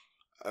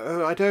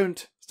 Oh, I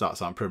don't,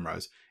 starts Aunt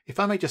Primrose. If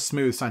I may just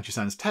smooth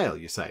Sanchisan's tail,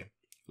 you say,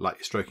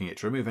 lightly stroking it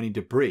to remove any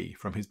debris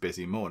from his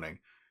busy morning.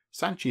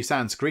 Sanchy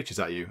San screeches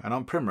at you, and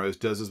Aunt Primrose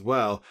does as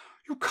well.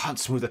 You can't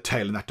smooth a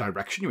tail in that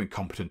direction, you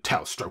incompetent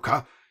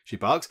tail-stroker, she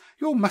barks.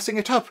 You're messing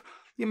it up.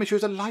 The immature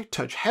is a light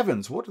touch.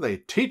 Heavens, what do they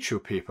teach you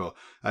people?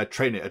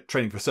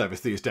 Training for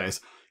service these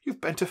days.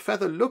 You've bent a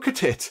feather, look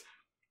at it.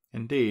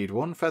 Indeed,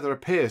 one feather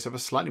appears to have a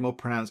slightly more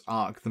pronounced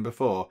arc than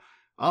before.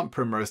 Aunt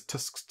Primrose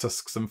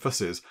tusks and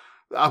fusses.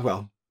 Ah,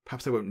 well,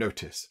 perhaps they won't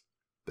notice.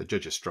 The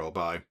judges stroll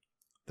by.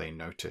 They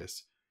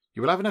notice.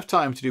 You will have enough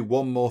time to do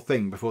one more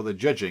thing before the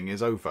judging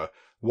is over.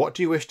 What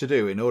do you wish to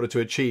do in order to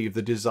achieve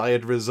the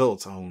desired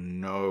result? Oh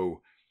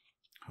no.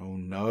 Oh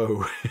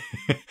no.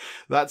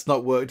 That's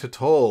not worked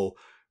at all.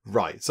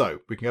 Right, so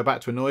we can go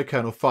back to annoy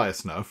Colonel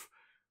Firesnuff,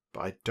 but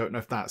I don't know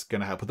if that's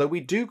going to help. Although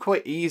we do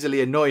quite easily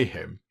annoy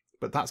him,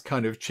 but that's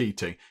kind of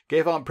cheating.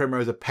 Give Aunt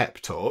Primrose a pep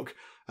talk.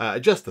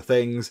 Adjust the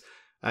things.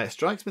 It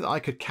strikes me that I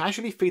could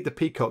casually feed the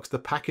peacocks the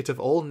packet of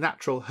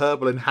all-natural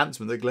herbal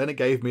enhancement that Glenna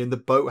gave me in the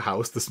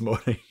boathouse this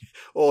morning.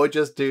 Or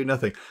just do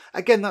nothing.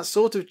 Again, that's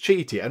sort of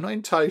cheaty. I'm not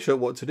entirely sure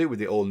what to do with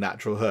the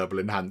all-natural herbal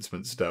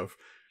enhancement stuff.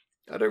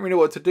 I don't really know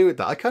what to do with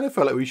that. I kind of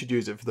felt like we should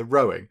use it for the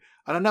rowing.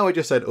 And I know I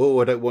just said, oh,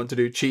 I don't want to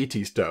do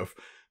cheaty stuff.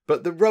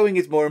 But the rowing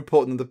is more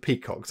important than the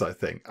peacocks, I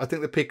think. I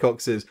think the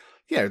peacocks is,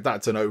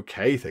 that's an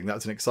okay thing.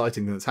 That's an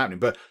exciting thing that's happening.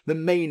 But the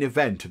main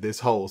event of this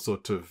whole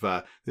sort of,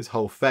 this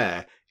whole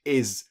fair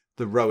is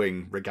the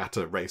rowing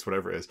regatta race,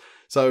 whatever it is.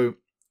 So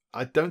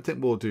I don't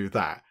think we'll do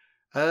that.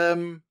 I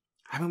mean,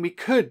 we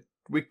could,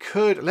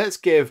 let's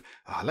go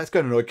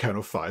and annoy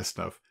Colonel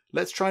Firesnuff.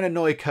 Let's try and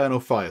annoy Colonel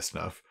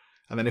Firesnuff.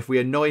 And then if we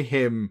annoy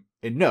him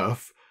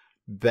enough,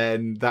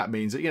 then that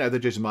means that, the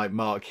judge might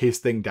mark his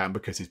thing down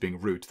because he's being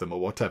rude to them or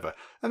whatever.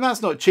 And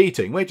that's not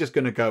cheating. We're just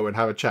going to go and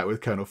have a chat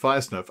with Colonel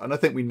Firesnuff. And I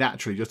think we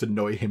naturally just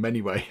annoy him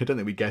anyway. I don't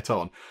think we get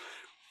on.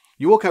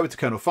 You walk over to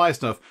Colonel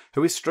Firesnuff,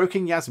 who is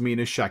stroking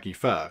Yasmina's shaggy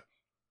fur.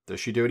 Does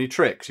she do any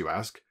tricks, you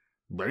ask?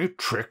 Any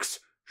tricks?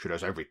 She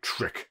does every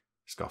trick,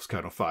 scoffs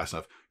Colonel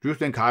Firesnuff. Do you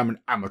think I'm an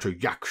amateur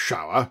yak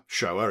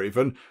shower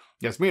even?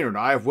 Yasmina and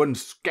I have won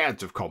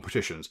scads of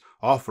competitions,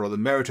 often on the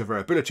merit of her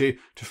ability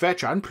to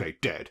fetch and play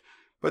dead.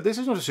 But this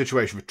is not a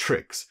situation for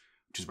tricks.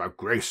 It is about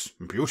grace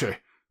and beauty,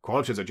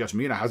 qualities that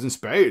Yasmina has in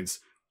spades.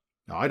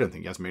 Now, I don't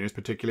think Yasmina is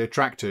particularly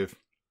attractive.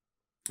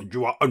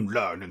 You are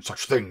unlearned in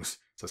such things,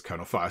 says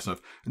Colonel Firesnuff,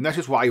 and that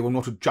is why you are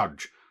not a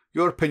judge.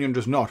 Your opinion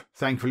does not,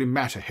 thankfully,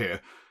 matter here.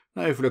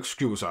 Now, if you'll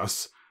excuse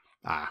us.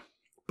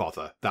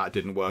 Bother. That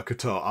didn't work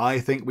at all. I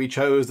think we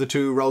chose the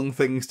two wrong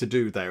things to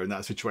do there in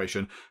that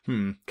situation.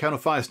 Colonel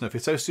Firesnuff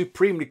is so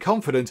supremely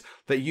confident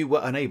that you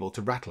were unable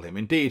to rattle him.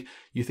 Indeed,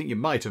 you think you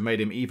might have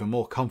made him even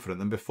more confident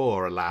than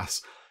before,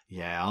 alas.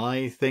 Yeah,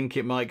 I think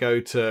it might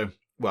go to...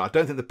 Well, I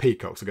don't think the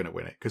peacocks are going to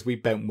win it, because we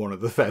bent one of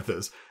the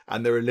feathers,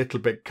 and they're a little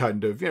bit a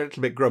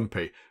little bit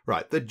grumpy.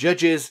 Right, the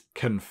judges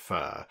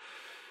confer.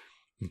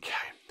 Okay.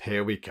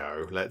 Here we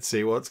go. Let's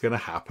see what's going to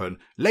happen.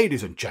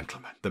 Ladies and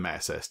gentlemen, the mayor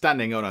says,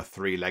 standing on a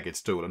three-legged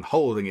stool and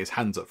holding his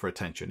hands up for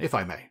attention, if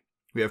I may,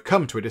 we have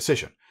come to a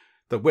decision.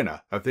 The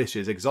winner of this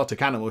year's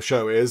exotic animal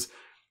show is...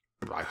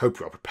 I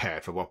hope you are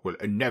prepared for what will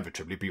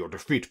inevitably be your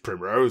defeat,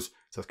 Primrose,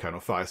 says Colonel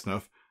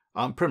Firesnuff.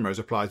 Aunt Primrose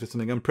replies with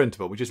something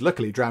unprintable, which is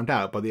luckily drowned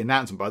out by the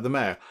announcement by the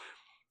mayor.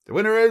 The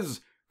winner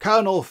is...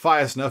 Colonel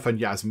Firesnuff and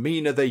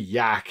Yasmina the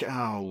Yak.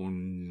 Oh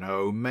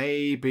no,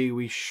 maybe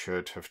we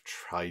should have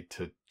tried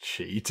to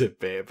cheat a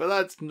bit, but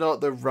that's not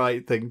the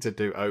right thing to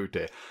do. Oh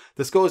dear.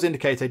 The scores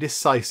indicate a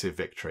decisive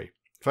victory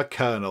for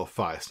Colonel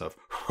Firesnuff.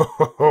 Ho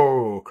ho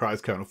ho,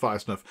 cries Colonel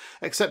Firesnuff,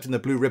 accepting the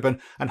blue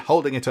ribbon and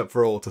holding it up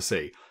for all to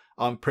see.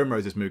 Aunt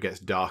Primrose's mood gets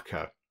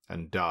darker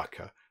and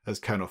darker as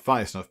Colonel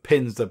Firesnuff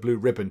pins the blue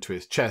ribbon to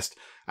his chest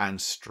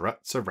and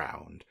struts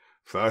around.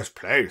 First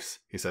place,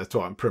 he says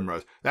to Aunt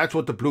Primrose. That's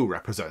what the blue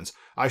represents.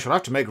 I shall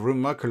have to make room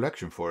in my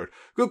collection for it.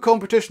 Good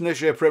competition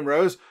this year,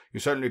 Primrose. You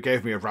certainly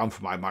gave me a run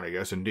for my money,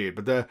 yes indeed,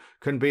 but there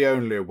can be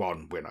only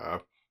one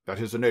winner.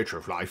 That is the nature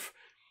of life.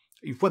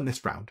 You've won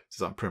this round,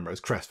 says Aunt Primrose,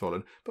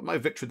 crestfallen, but my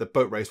victory at the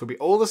boat race will be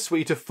all the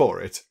sweeter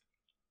for it.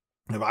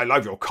 I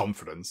love your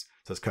confidence,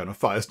 says Colonel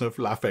Firesnuff,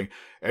 laughing.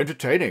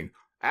 Entertaining,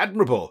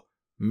 admirable,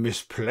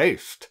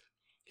 misplaced.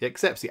 He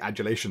accepts the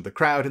adulation of the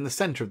crowd in the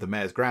centre of the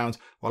mayor's grounds,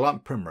 while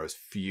Aunt Primrose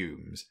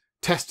fumes.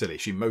 Testily,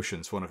 she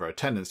motions for one of her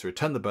attendants to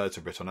return the birds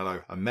of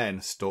Ritornello, and then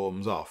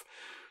storms off.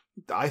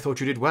 I thought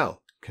you did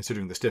well,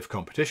 considering the stiff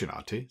competition,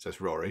 Auntie,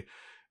 says Rory.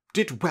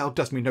 Did well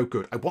does me no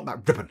good. I want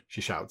that ribbon, she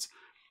shouts.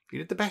 You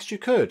did the best you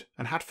could,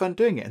 and had fun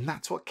doing it, and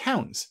that's what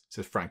counts,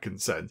 says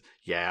Frankincense.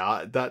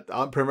 Yeah, that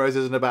Aunt Primrose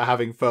isn't about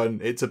having fun.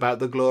 It's about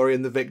the glory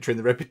and the victory and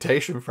the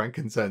reputation,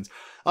 Frankincense.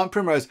 Aunt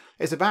Primrose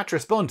is about to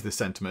respond to this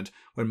sentiment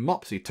when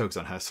Mopsy tugs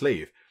on her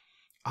sleeve.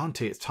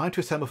 Auntie, it's time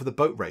to assemble for the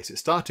boat race. It's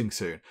starting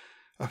soon.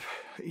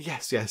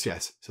 Yes,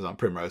 says Aunt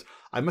Primrose.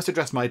 I must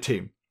address my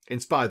team.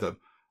 Inspire them.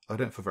 I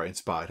don't feel very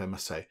inspired, I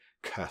must say.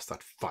 Curse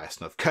that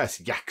Firesnuff.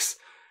 Curse yaks.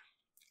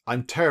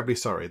 I'm terribly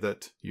sorry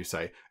that, you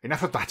say.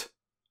 Enough of that,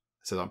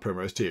 says Aunt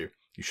Primrose to you.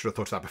 You should have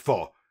thought of that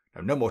before.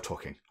 Now, no more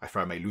talking. I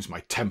fear I may lose my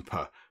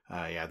temper.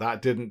 Yeah,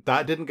 that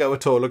didn't go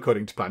at all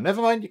according to plan.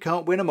 Never mind, you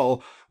can't win them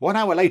all. 1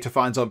 hour later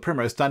finds Aunt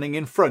Primrose standing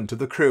in front of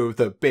the crew of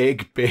the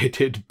big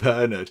bearded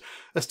Bernard.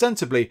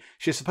 Ostensibly,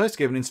 she's supposed to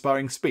give an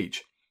inspiring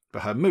speech,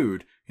 but her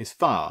mood is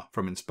far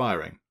from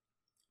inspiring.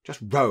 Just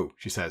row,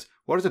 she says.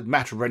 What does it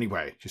matter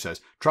anyway? She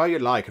says. Try your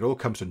like, it all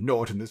comes to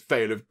naught in this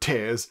vale of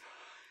tears.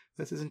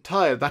 That is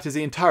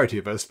the entirety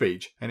of her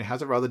speech, and it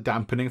has a rather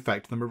dampening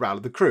effect on the morale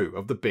of the crew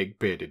of the big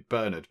bearded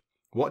Bernard.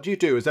 What do you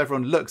do as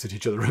everyone looks at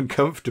each other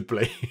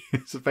uncomfortably?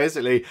 So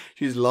basically,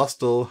 she's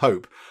lost all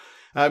hope.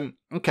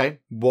 Okay,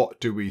 what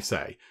do we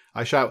say?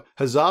 I shout,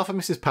 huzzah for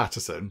Mrs.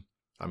 Patterson.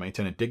 I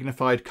maintain a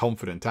dignified,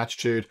 confident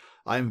attitude.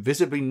 I am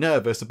visibly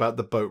nervous about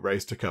the boat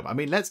race to come. I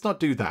mean, let's not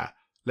do that.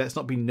 Let's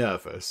not be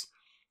nervous.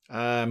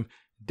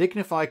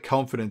 Dignified,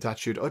 confident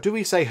attitude. Or do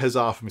we say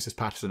huzzah for Mrs.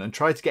 Patterson and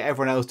try to get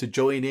everyone else to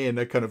join in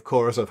a kind of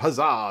chorus of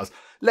huzzahs?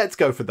 Let's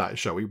go for that,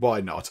 shall we?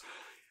 Why not?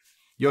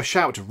 Your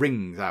shout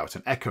rings out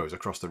and echoes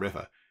across the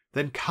river.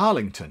 Then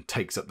Carlington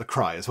takes up the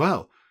cry as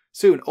well.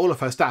 Soon all of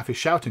her staff is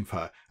shouting for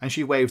her, and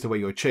she waves away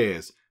your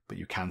cheers, but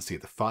you can see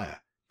the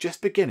fire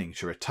just beginning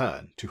to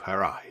return to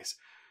her eyes.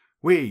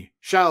 We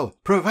shall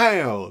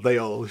prevail, they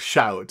all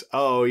shout.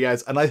 Oh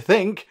yes, and I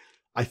think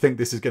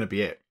this is going to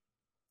be it.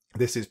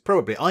 This is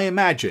probably, I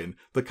imagine,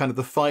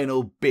 the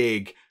final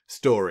big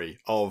story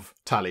of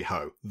Tally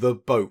Ho, the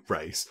boat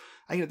race.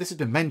 And this has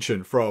been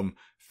mentioned from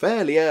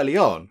fairly early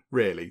on,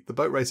 really. The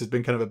boat race has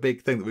been kind of a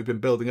big thing that we've been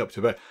building up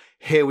to, but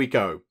here we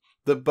go.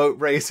 The boat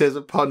race is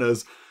upon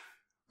us.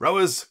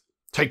 Rowers,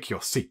 take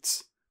your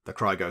seats. The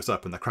cry goes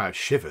up and the crowd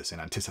shivers in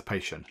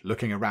anticipation,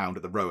 looking around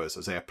at the rowers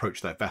as they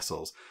approach their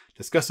vessels,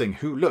 discussing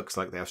who looks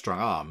like they have strong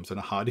arms and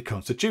a hardy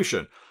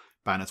constitution.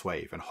 Banners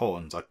wave and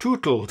horns are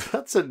tootled.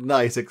 That's a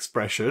nice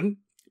expression.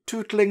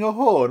 Tootling a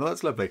horn.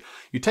 That's lovely.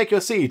 You take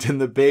your seat in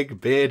the big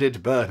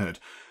bearded Bernard.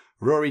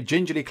 Rory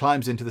gingerly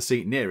climbs into the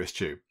seat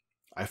nearest you.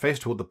 I face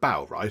toward the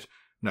bow, right?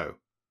 No.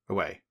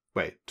 Away.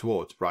 Wait.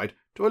 Towards, right?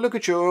 Do I look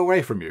at you or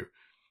away from you?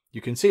 You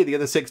can see the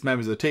other 6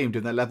 members of the team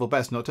doing their level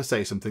best not to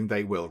say something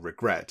they will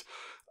regret.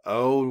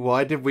 Oh,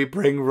 why did we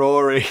bring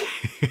Rory?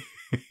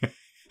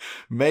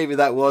 Maybe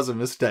that was a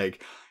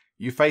mistake.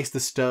 You face the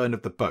stern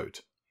of the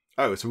boat.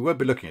 Oh, so we won't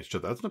be looking at each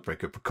other. That's not very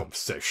good for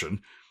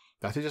conversation.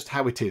 That is just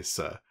how it is,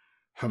 sir.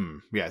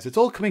 Yes, it's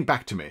all coming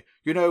back to me.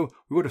 You know,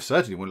 we would have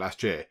certainly won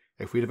last year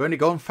if we'd have only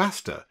gone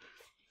faster.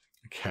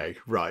 Okay,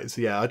 right.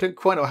 So yeah, I don't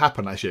quite know what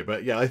happened last year,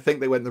 but yeah, I think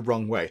they went the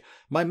wrong way.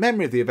 My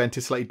memory of the event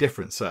is slightly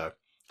different, sir.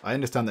 I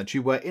understand that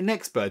you were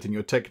inexpert in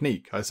your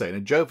technique, I say in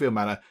a jovial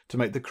manner to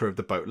make the crew of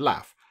the boat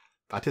laugh.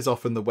 That is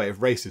often the way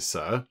of races,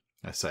 sir,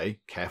 I say,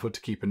 careful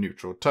to keep a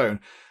neutral tone.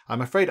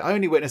 I'm afraid I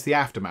only witnessed the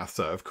aftermath,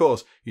 sir. Of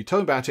course, you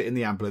told me about it in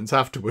the ambulance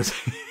afterwards.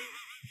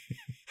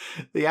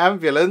 The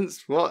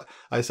ambulance? What?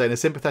 I say in a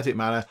sympathetic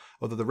manner,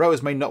 although the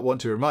rowers may not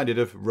want to be reminded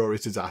of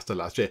Rory's disaster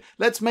last year.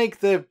 Let's make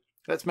the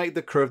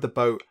crew of the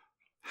boat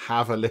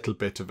have a little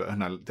bit of it.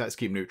 No, let's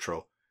keep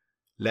neutral.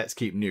 Let's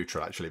keep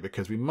neutral, actually,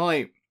 because we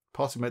might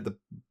possibly make the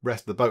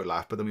rest of the boat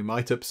laugh, but then we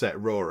might upset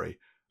Rory.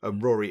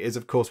 And Rory is,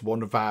 of course,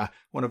 one of our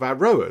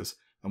rowers,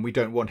 and we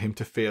don't want him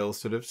to feel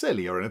sort of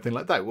silly or anything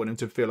like that. We want him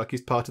to feel like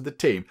he's part of the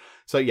team.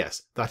 So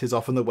yes, that is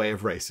often the way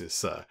of races,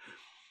 sir.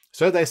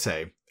 So they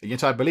say, and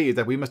yet I believe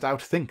that we must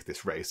outthink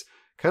this race.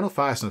 Colonel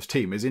Firesnove's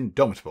team is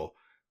indomitable.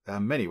 There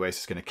are many ways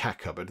to skin a cat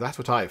cupboard, that's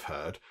what I've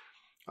heard.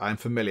 I am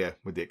familiar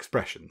with the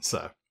expression,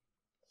 sir.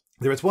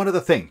 There is one other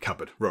thing,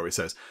 Cupboard, Rory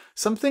says.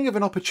 Something of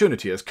an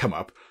opportunity has come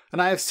up,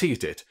 and I have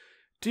seized it.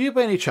 Do you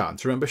by any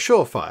chance remember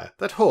Surefire,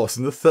 that horse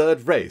in the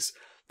 3rd race?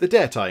 The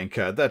debt I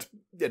incurred that,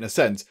 in a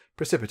sense,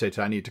 precipitated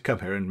I need to come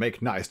here and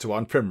make nice to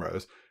Aunt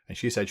Primrose, and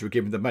she said she would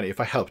give me the money if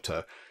I helped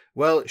her.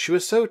 Well, she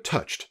was so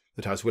touched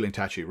that I was willing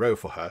to actually row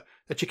for her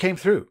that she came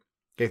through.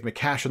 Gave me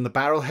cash on the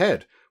barrel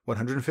head.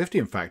 150,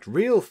 in fact.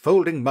 Real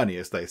folding money,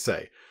 as they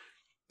say.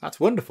 That's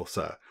wonderful,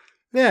 sir.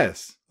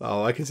 Yes.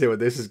 Oh, I can see where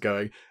this is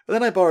going. And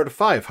then I borrowed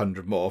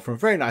 500 more from a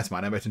very nice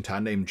man I met in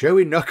town named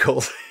Joey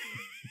Knuckles.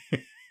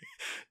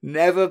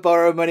 Never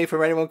borrow money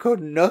from anyone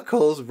called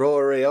Knuckles,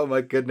 Rory. Oh,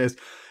 my goodness.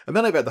 And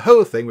then I bet the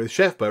whole thing with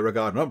Chef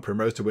Beauregard and Aunt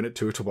Primrose to win at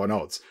 2-to-1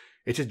 odds.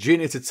 It is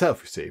genius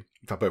itself, you see.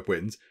 If our boat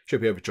wins, she'll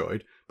be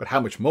overjoyed. But how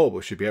much more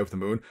will she be over the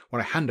moon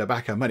when I hand her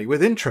back her money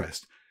with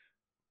interest?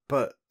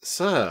 But,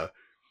 sir,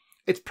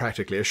 it's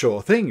practically a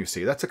sure thing, you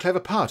see. That's a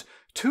clever part.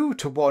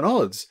 2-to-1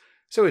 odds.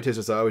 So it is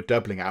as though we're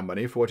doubling our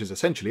money for what is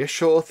essentially a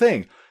sure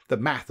thing. The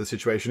math of the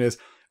situation is,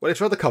 well, it's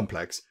rather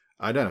complex.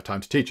 I don't have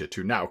time to teach it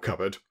to you now,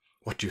 Cupboard.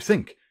 What do you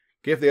think?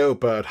 Give the old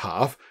bird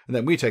half, and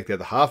then we take the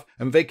other half,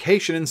 and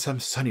vacation in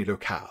some sunny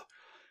locale.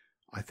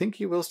 I think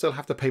you will still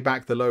have to pay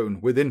back the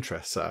loan with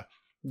interest, sir.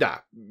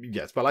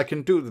 Yes, but I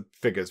can do the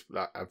figures.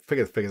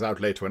 Figure the figures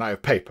out later when I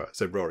have paper,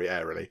 said Rory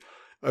airily.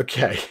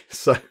 Okay,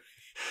 so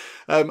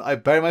I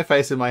bury my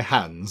face in my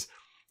hands.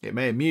 It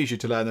may amuse you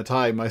to learn that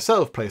I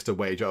myself placed a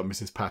wager on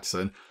Mrs.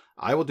 Patterson.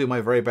 I will do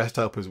my very best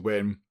to help us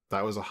win.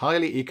 That was a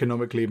highly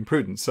economically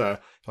imprudent, sir.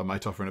 If I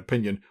might offer an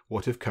opinion,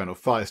 what if Colonel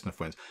Firesnuff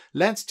wins?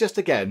 Let's just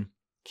again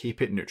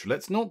keep it neutral.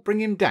 Let's not bring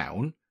him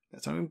down.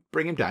 Let's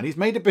bring him down. He's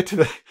made a bit of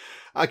a...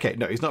 Okay,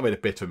 no, he's not made a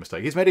bit of a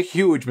mistake. He's made a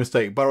huge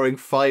mistake borrowing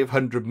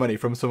 500 money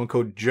from someone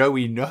called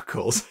Joey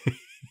Knuckles,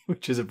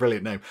 which is a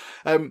brilliant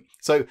name.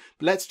 So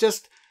let's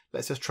just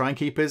try and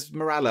keep his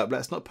morale up.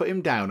 Let's not put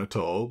him down at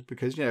all,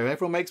 because, you know,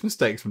 everyone makes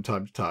mistakes from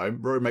time to time.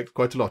 Rory makes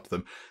quite a lot of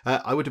them.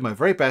 I would do my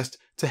very best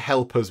to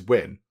help us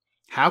win.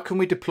 How can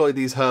we deploy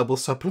these herbal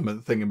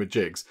supplement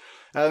thingamajigs?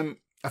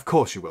 Of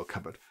course you will,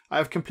 Cupboard. I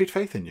have complete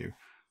faith in you.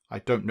 I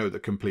don't know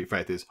that complete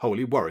faith is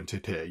wholly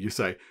warranted here, you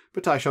say,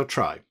 but I shall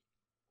try.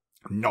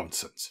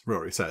 Nonsense,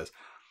 Rory says.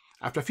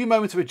 After a few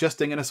moments of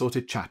adjusting and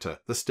assorted chatter,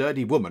 the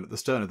sturdy woman at the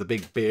stern of the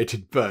big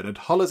bearded Bernard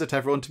hollers at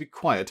everyone to be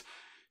quiet.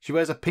 She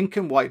wears a pink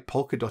and white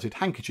polka-dotted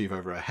handkerchief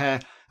over her hair,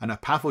 and her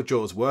powerful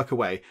jaws work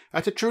away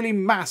at a truly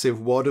massive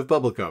wad of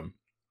bubblegum.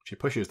 She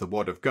pushes the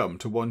wad of gum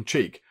to one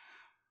cheek.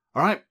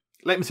 All right,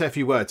 let me say a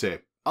few words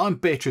here. I'm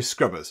Beatrice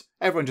Scrubbers.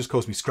 Everyone just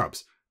calls me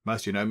Scrubs.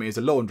 Most of you know me as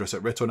a laundress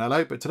at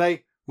Ritornello, but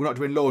today we're not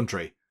doing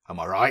laundry. Am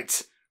I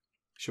right?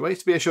 She waits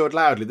to be assured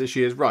loudly that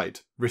she is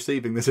right.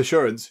 Receiving this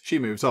assurance, she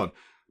moves on.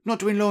 Not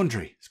doing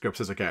laundry, Scrubs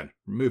says again,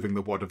 removing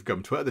the wad of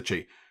gum to her other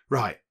cheek.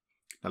 Right.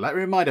 Now let me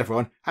remind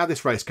everyone how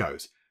this race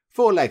goes.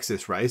 4 legs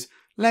this race.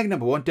 Leg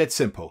number 1, dead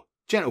simple.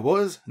 Gentle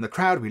waters and the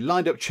crowd will be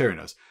lined up cheering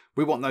us.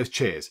 We want those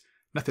cheers.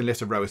 Nothing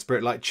lifts a rower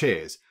spirit like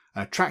cheers.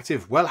 An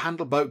attractive,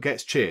 well-handled boat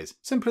gets cheers.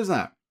 Simple as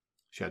that.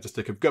 She adds a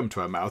stick of gum to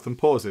her mouth and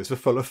pauses for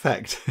full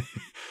effect.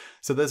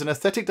 So there's an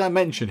aesthetic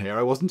dimension here.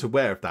 I wasn't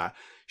aware of that.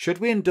 Should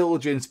we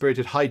indulge in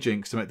spirited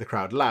hijinks to make the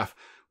crowd laugh,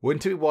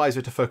 wouldn't it be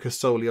wiser to focus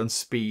solely on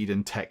speed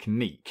and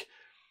technique?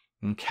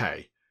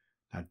 Okay.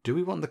 Now, do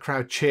we want the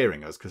crowd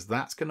cheering us? Because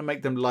that's going to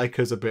make them like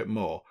us a bit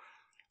more.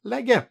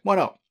 Yeah, why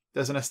not?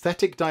 There's an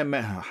aesthetic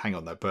dimension. Oh, hang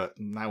on though, but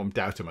now I'm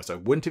doubting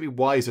myself. Wouldn't it be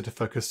wiser to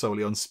focus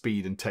solely on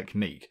speed and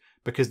technique?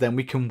 Because then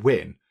we can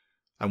win.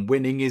 And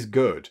winning is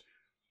good.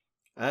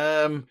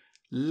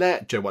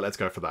 Let's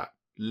go for that.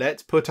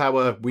 Let's put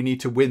our we need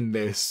to win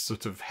this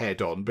sort of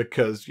head on,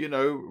 because, you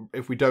know,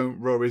 if we don't,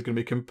 Rory's going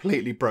to be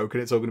completely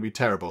broken. It's all going to be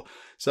terrible.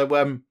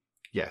 So,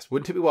 yes,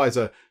 wouldn't it be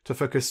wiser to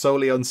focus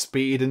solely on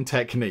speed and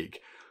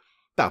technique?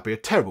 That would be a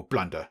terrible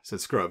blunder,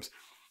 said Scrubs.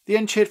 The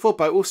uncheered for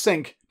boat will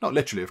sink. Not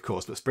literally, of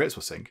course, but spirits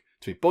will sink.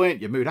 To be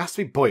buoyant, your mood has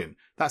to be buoyant.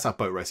 That's how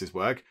boat races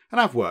work. And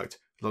I've worked,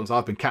 as long as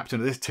I've been captain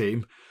of this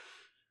team.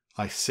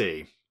 I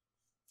see.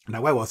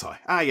 Now, where was I?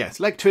 Ah, yes,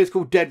 leg 2 is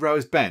called Dead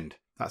Rowers Bend.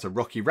 That's a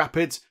rocky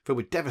rapids filled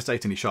with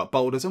devastatingly sharp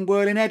boulders and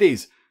whirling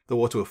eddies. The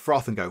water will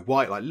froth and go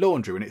white like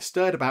laundry when it's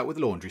stirred about with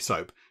laundry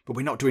soap. But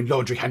we're not doing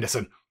laundry,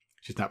 Henderson.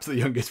 She snaps at the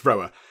youngest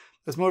rower.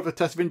 There's more of a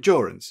test of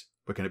endurance.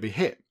 We're going to be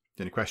hit.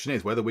 The only question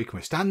is whether we can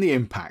withstand the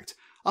impact.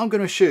 I'm going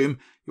to assume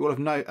you will have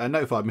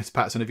notified Miss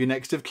Patson of your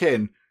next of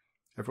kin.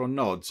 Everyone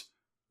nods.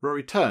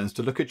 Rory turns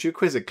to look at you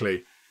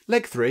quizzically.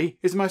 Leg 3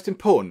 is the most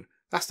important.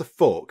 That's the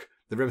fork.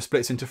 The river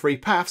splits into 3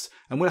 paths,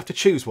 and we'll have to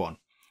choose one.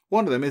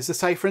 One of them is the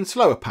safer and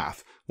slower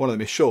path. One of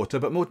them is shorter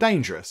but more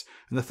dangerous.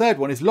 And the third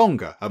one is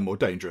longer and more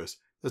dangerous.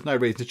 There's no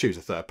reason to choose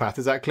a third path,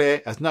 is that clear?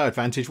 It has no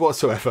advantage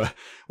whatsoever.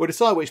 We'll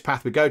decide which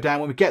path we go down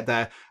when we get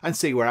there and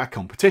see where our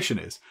competition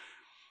is.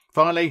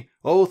 Finally,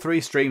 all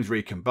 3 streams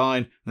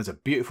recombine, and there's a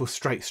beautiful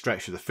straight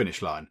stretch to the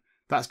finish line.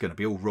 That's going to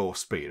be all raw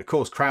speed. Of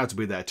course, crowds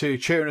will be there too,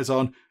 cheering us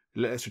on. A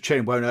little extra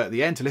cheering won't hurt at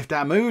the end to lift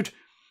our mood.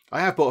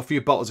 I have bought a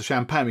few bottles of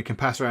champagne we can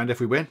pass around if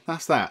we win.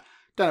 That's that.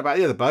 Don't know about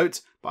the other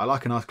boats, but I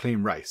like a nice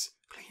clean race.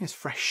 Clean as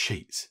fresh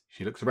sheets.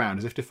 She looks around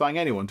as if defying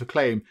anyone to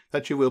claim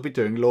that you will be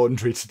doing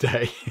laundry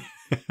today.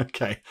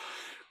 Okay.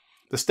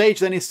 The stage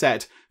then is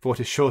set for what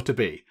is sure to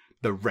be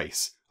the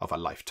race of a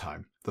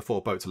lifetime. The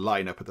 4 boats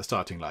line up at the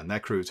starting line, their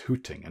crews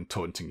hooting and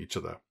taunting each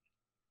other.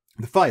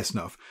 The Fire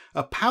Snuff,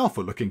 a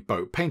powerful-looking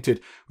boat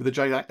painted with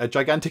a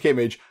gigantic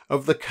image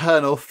of the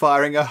Colonel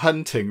firing a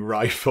hunting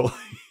rifle.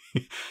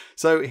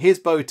 So his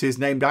boat is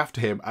named after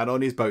him, and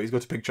on his boat he's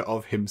got a picture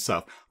of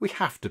himself. We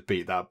have to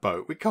beat that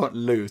boat. We can't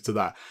lose to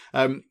that.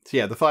 So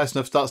yeah, the Fire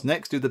Snuff starts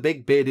next to the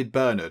big bearded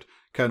Bernard.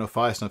 Colonel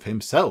Fire Snuff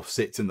himself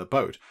sits in the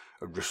boat.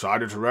 I've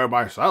decided to row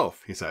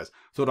myself, he says.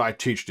 Thought I'd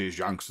teach these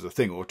youngsters a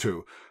thing or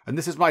two. And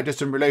this is my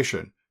distant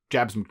relation,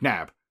 Jabs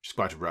McNab. She's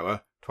quite a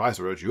rower. Twice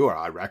as as you are,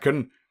 I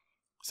reckon.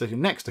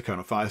 Sitting next to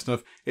Colonel Fire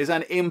Snuff is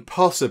an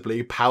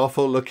impossibly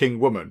powerful-looking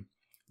woman.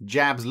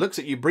 Jabs looks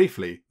at you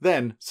briefly,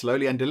 then,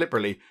 slowly and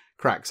deliberately,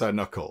 cracks her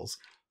knuckles.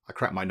 I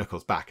crack my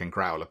knuckles back and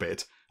growl a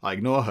bit. I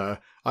ignore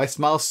her. I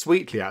smile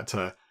sweetly at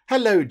her.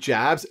 Hello,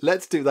 Jabs.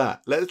 Let's do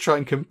that. Let's try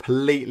and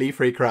completely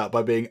freak her out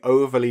by being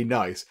overly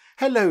nice.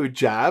 Hello,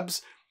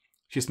 Jabs.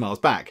 She smiles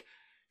back.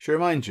 She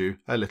reminds you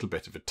a little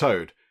bit of a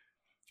toad.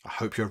 I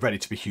hope you're ready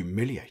to be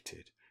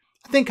humiliated.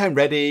 I think I'm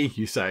ready,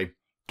 you say.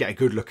 Get a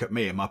good look at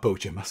me and my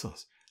bulging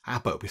muscles. Our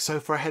boat will be so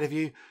far ahead of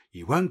you,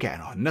 you won't get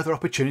another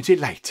opportunity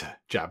later,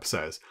 Jab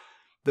says.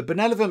 The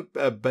benevolent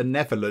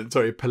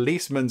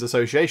Policemen's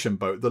Association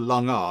boat, the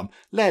Long Arm,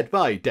 led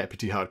by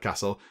Deputy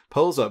Hardcastle,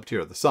 pulls up to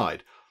your other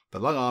side. The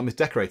Long Arm is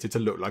decorated to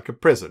look like a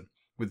prison,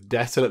 with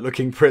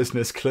desolate-looking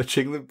prisoners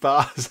clutching the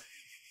bars.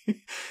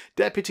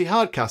 Deputy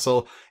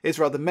Hardcastle is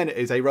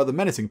a rather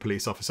menacing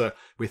police officer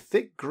with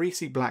thick,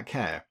 greasy black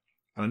hair.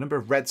 and a number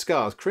of red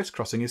scars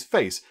crisscrossing his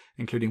face,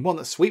 including one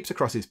that sweeps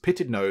across his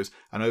pitted nose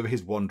and over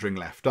his wandering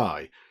left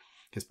eye.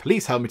 His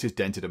police helmet is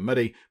dented and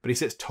muddy, but he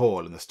sits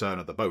tall in the stern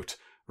of the boat,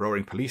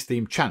 roaring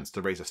police-themed chants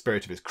to raise the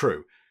spirit of his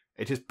crew.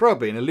 It is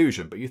probably an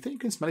illusion, but you think you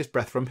can smell his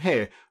breath from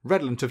here,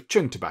 redolent of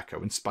chung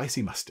tobacco and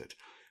spicy mustard.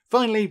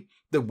 Finally,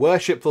 the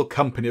worshipful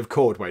company of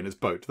Cordwainer's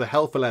boat, the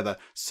Hell for Leather,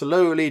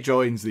 slowly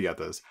joins the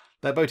others.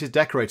 Their boat is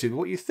decorated with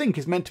what you think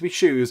is meant to be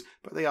shoes,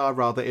 but they are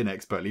rather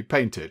inexpertly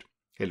painted.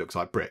 It looks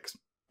like bricks,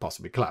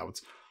 possibly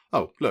clouds.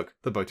 Oh, look,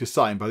 the boat is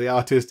signed by the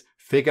artist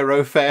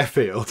Figaro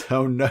Fairfield.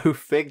 Oh no,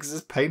 Figs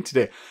has painted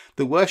it.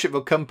 The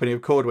worshipful company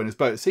of Cordwainer's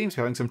boat seems to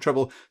be having some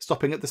trouble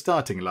stopping at the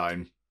starting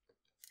line.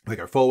 They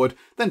go forward,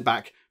 then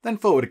back, then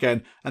forward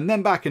again, and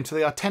then back until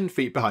they are 10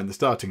 feet behind the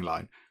starting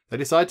line. They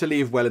decide to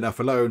leave well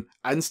enough alone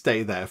and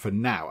stay there for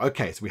now.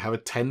 Okay, so we have a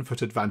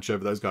 10-foot advantage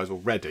over those guys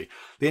already.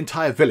 The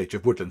entire village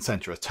of Woodland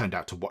Centre has turned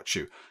out to watch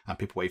you, and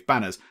people wave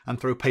banners and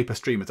throw paper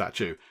streamers at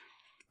you.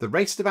 The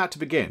race is about to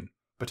begin,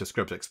 but as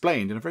Scrubs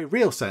explained, in a very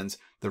real sense,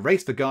 the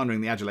race for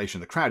garnering the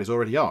adulation of the crowd is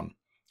already on.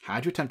 How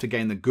do you attempt to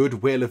gain the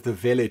goodwill of the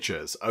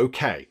villagers?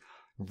 Okay,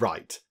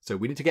 right, so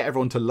we need to get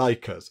everyone to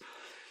like us.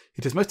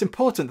 It is most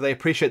important that they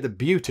appreciate the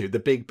beauty of the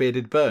big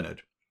bearded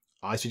Bernard.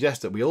 I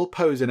suggest that we all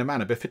pose in a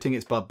manner befitting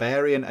its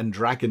barbarian and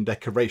dragon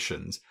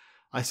decorations.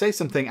 I say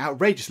something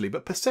outrageously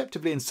but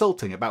perceptibly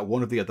insulting about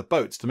one of the other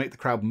boats to make the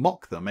crowd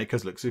mock them, make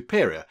us look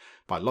superior.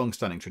 By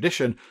long-standing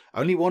tradition,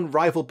 only one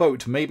rival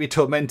boat may be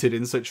tormented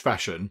in such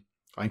fashion.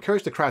 I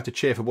encourage the crowd to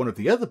cheer for one of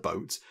the other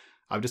boats.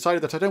 I've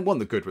decided that I don't want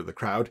the goodwill of the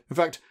crowd. In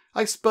fact,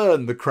 I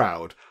spurn the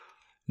crowd.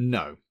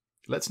 No,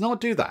 let's not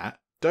do that.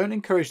 Don't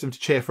encourage them to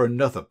cheer for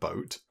another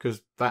boat,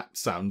 because that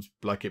sounds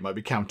like it might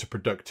be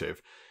counterproductive.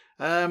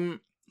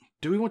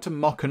 Do we want to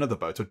mock another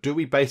boat, or do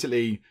we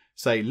basically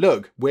say,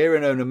 look, we're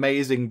in an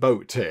amazing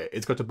boat here.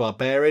 It's got a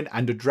barbarian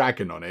and a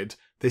dragon on it.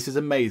 This is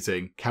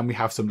amazing. Can we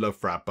have some love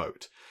for our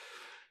boat?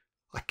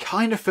 I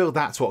kind of feel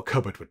that's what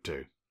Cupboard would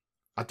do.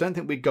 I don't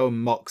think we'd go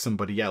and mock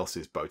somebody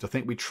else's boat. I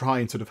think we try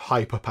and sort of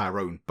hype up our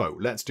own boat.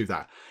 Let's do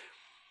that.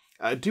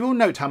 Do you all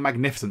note how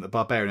magnificent the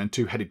barbarian and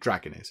two-headed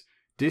dragon is?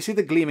 Do you see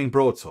the gleaming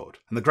broadsword,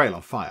 and the grail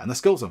on fire, and the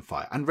skulls on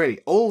fire, and really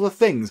all the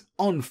things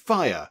on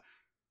fire?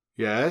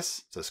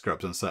 Yes, says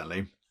Scrubs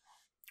uncertainly.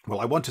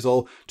 Well, I want us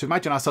all to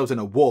imagine ourselves in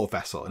a war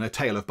vessel in a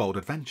tale of bold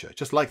adventure,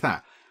 just like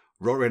that.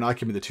 Rory and I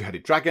can be the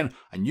two-headed dragon,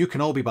 and you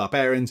can all be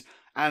barbarians,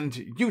 and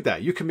you there,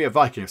 you can be a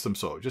Viking of some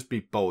sort. Just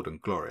be bold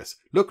and glorious.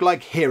 Look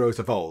like heroes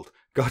of old.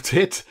 Got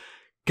it?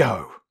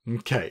 Go.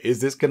 Okay, is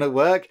this going to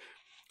work?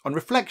 On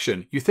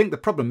reflection, you think the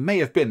problem may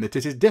have been that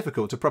it is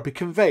difficult to properly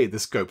convey the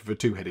scope of a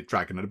two-headed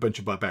dragon and a bunch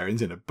of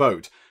barbarians in a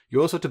boat.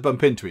 You also have to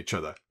bump into each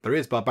other. There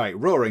is barbaric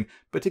roaring,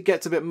 but it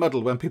gets a bit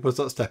muddled when people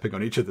start stepping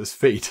on each other's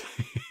feet.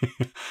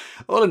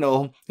 All in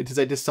all, it is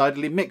a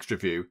decidedly mixed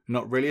review,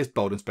 not really as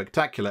bold and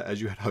spectacular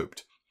as you had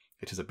hoped.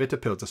 It is a bitter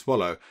pill to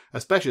swallow,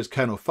 especially as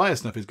Colonel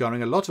Firesnuff is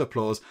garnering a lot of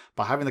applause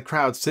by having the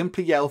crowd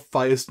simply yell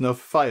 "Fire Snuff,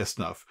 Fire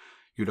Snuff."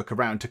 You look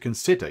around to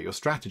consider your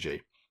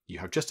strategy. You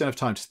have just enough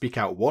time to speak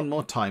out one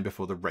more time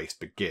before the race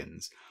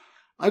begins.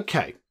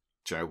 Okay,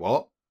 do you know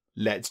what?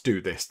 Let's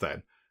do this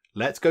then.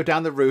 Let's go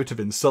down the route of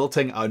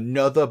insulting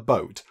another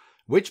boat.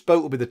 Which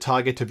boat will be the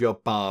target of your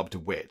barbed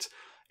wit?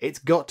 It's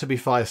got to be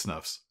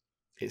Firesnuff's.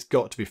 It's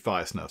got to be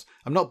Firesnuff's.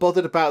 I'm not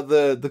bothered about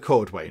the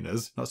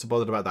Cordwainers. Not so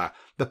bothered about that.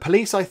 The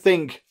police, I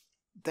think,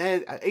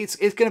 it's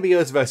going to be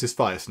us versus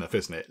Firesnuff,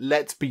 isn't it?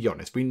 Let's be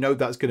honest. We know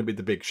that's going to be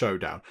the big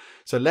showdown.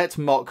 So let's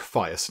mock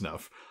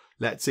Firesnuff.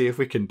 Let's see if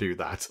we can do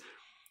that.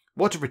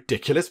 What a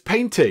ridiculous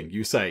painting,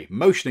 you say,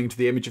 motioning to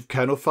the image of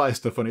Colonel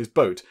Firesnuff on his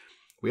boat.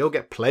 We all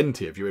get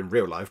plenty of you in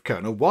real life,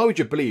 Colonel. Why would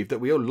you believe that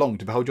we all long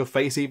to behold your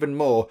face even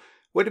more?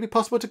 Would it be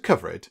possible to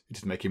cover it? It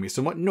is making me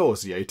somewhat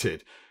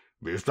nauseated.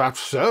 Is that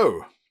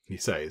so? He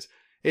says.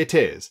 It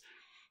is.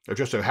 It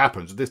just so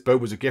happens that this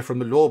boat was a gift from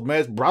the Lord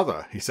Mayor's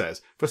brother, he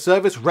says, for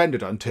service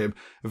rendered unto him.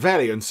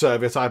 Valiant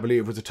service, I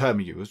believe, was the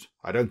term used.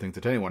 I don't think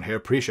that anyone here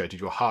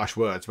appreciated your harsh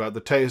words about the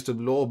taste of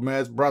the Lord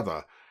Mayor's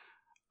brother.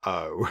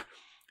 Oh.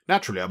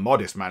 Naturally, a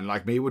modest man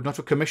like me would not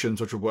have commissioned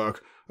such a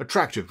work,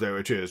 attractive though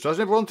it is.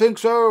 Doesn't everyone think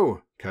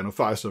so? Colonel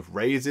Firesnuff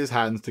raised his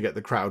hands to get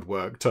the crowd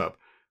worked up.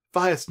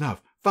 Firesnuff!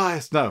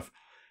 Firesnuff!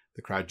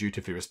 The crowd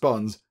dutifully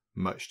responds,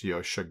 much to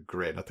your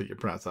chagrin. I think you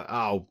pronounced that.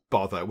 Oh,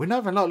 bother. We're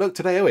never not look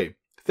today, are we?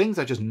 Things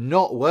are just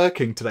not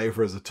working today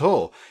for us at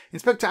all.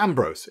 Inspector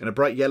Ambrose, in a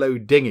bright yellow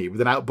dinghy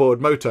with an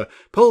outboard motor,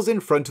 pulls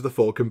in front of the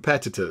four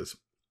competitors.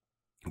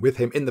 With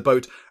him in the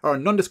boat are a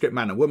nondescript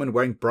man and woman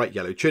wearing bright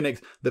yellow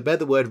tunics that bear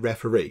the word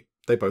referee.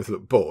 They both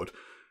look bored.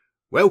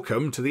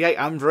 Welcome to the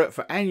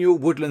 800th Annual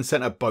Woodland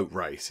Centre Boat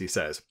Race, he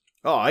says.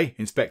 I,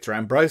 Inspector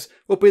Ambrose,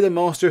 will be the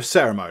Master of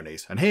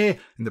Ceremonies, and here,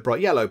 in the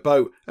bright yellow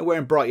boat, and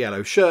wearing bright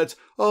yellow shirts,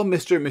 are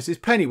Mr. and Mrs.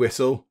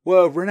 Pennywhistle,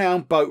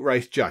 world-renowned boat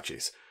race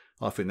judges.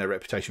 I think their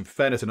reputation for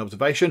fairness and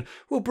observation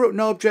will brook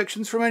no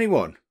objections from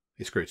anyone.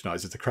 He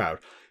scrutinises the crowd.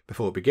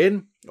 Before we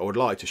begin, I would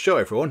like to show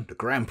everyone the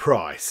grand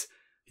prize.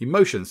 He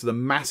motions to the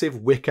massive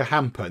wicker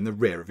hamper in the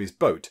rear of his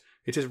boat.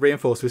 It is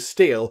reinforced with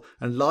steel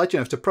and large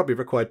enough to probably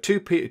require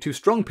two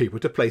strong people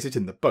to place it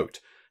in the boat.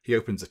 He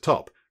opens the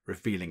top,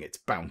 revealing its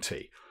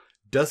bounty.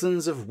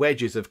 Dozens of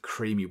wedges of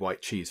creamy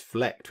white cheese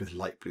flecked with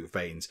light blue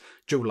veins,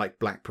 jewel-like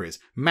blackberries,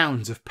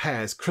 mounds of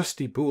pears,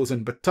 crusty boules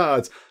and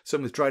batards,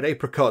 some with dried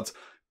apricots,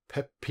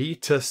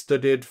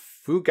 pepita-studded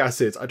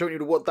fougasses, I don't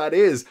even know what that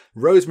is,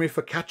 rosemary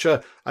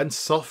focaccia, and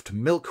soft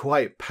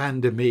milk-white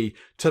pain de mie,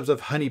 tubs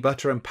of honey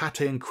butter and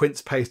pâté and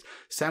quince paste,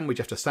 sandwich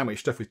after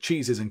sandwich stuffed with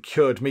cheeses and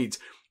cured meats,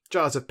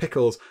 jars of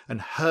pickles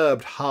and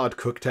herbed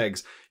hard-cooked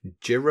eggs,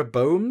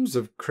 jeroboams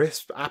of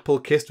crisp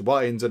apple-kissed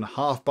wines and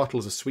half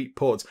bottles of sweet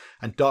ports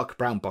and dark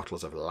brown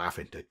bottles of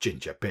lavender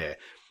ginger beer.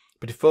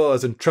 Petit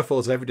fours and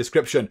truffles of every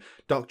description,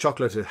 dark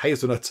chocolate with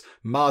hazelnuts,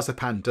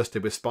 marzipan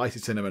dusted with spicy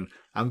cinnamon,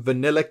 and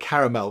vanilla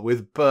caramel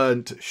with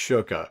burnt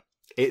sugar.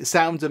 It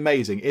sounds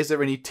amazing. Is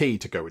there any tea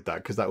to go with that?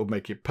 Because that would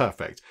make it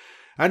perfect.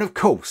 And of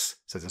course,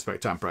 says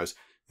Inspector Ambrose,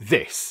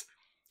 this.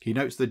 He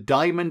notes the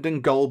diamond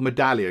and gold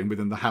medallion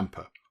within the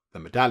hamper. The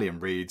medallion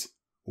reads,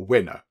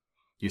 Winner.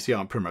 You see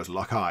Aunt Primrose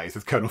lock eyes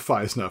with Colonel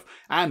Firesnuff,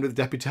 and with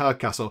Deputy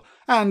Hardcastle,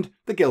 and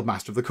the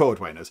Guildmaster of the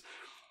Cordwainers.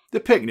 The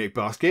picnic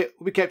basket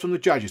will be kept on the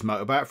judge's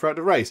motorbike throughout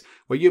the race,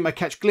 where you may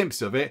catch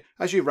glimpses of it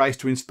as you race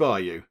to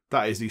inspire you.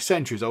 That is the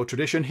centuries-old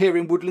tradition here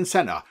in Woodland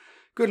Centre.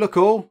 Good luck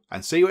all,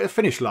 and see you at the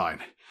finish line.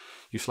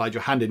 You slide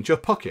your hand into your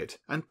pocket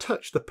and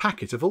touch the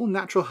packet of all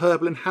natural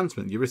herbal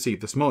enhancement you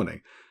received this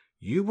morning.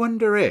 You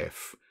wonder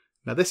if...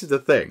 Now this is the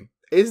thing.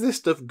 Is this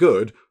stuff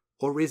good,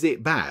 or is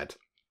it bad?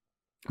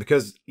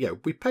 Because,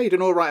 we paid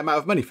an alright amount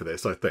of money for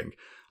this, I think.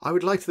 I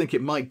would like to think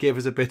it might give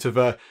us a bit of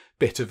a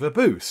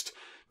boost.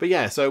 But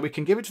yeah, so we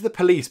can give it to the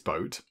police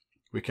boat.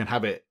 We can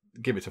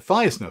give it to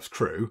Firesnuff's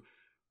crew.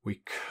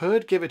 We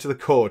could give it to the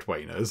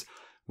Cordwainers.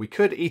 We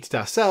could eat it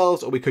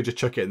ourselves, or we could just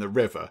chuck it in the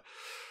river.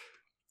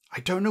 I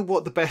don't know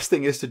what the best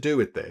thing is to do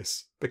with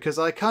this. Because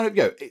I kind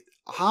of,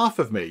 half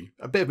of me,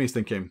 a bit of me is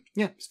thinking,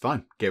 yeah, it's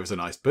fine. Give us a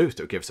nice boost.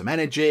 It'll give us some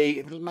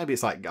energy. Maybe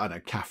it's like, I don't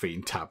know,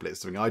 caffeine tablets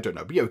or something. I don't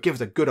know. But, give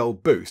us a good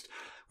old boost.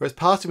 Whereas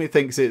part of me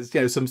thinks it's,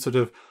 some sort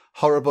of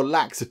horrible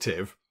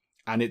laxative.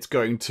 And it's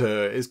going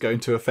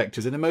to affect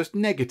us in the most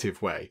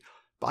negative way.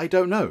 But I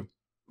don't know.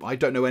 I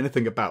don't know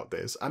anything about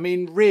this. I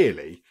mean,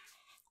 really,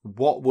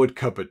 what would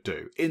Cupboard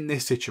do in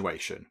this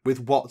situation with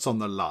what's on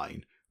the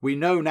line? We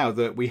know now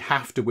that we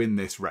have to win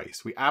this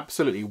race. We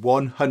absolutely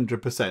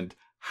 100%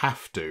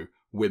 have to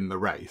win the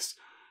race.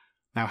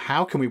 Now,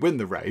 how can we win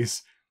the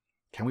race?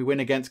 Can we win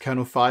against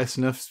Colonel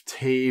Firesnuff's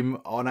team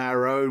on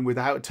our own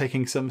without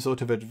taking some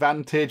sort of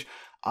advantage?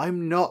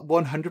 I'm not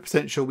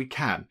 100% sure we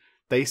can.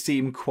 They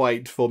seem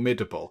quite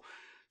formidable.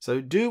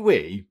 So do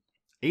we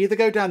either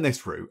go down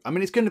this route? I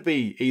mean, it's going to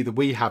be either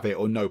we have it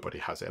or nobody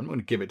has it. I'm not going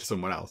to give it to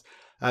someone else.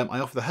 I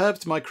offer the herbs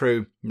to my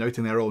crew,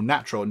 noting they're all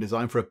natural and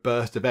designed for a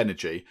burst of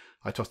energy.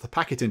 I toss the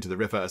packet into the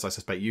river, as I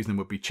suspect using them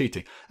would be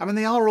cheating. I mean,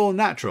 they are all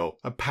natural,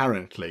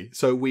 apparently,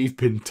 so we've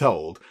been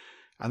told.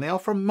 And they are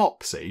from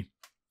Mopsy.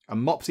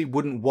 And Mopsy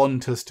wouldn't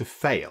want us to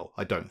fail,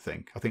 I don't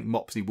think. I think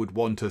Mopsy would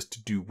want us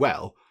to do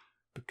well,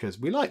 because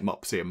we like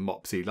Mopsy and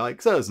Mopsy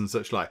likes us and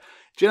such like.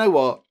 Do you know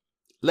what?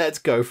 Let's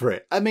go for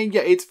it. I mean,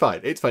 yeah, it's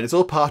fine. It's fine. It's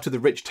all part of the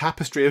rich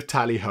tapestry of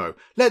Tally-Ho.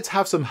 Let's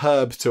have some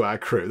herbs to our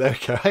crew. There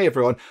we go. Hey,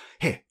 everyone.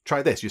 Here,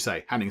 try this, you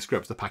say, handing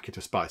Scrubs the packet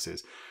of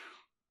spices.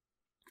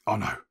 Oh,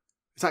 no.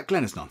 Is that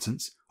Glenna's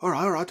nonsense? All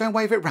right, don't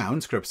wave it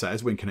round, Scrubs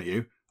says, winking at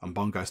you. And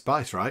bongo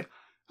spice, right?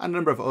 And a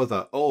number of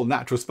other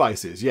all-natural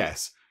spices,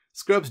 yes.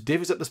 Scrubs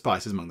divvies up the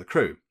spices among the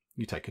crew.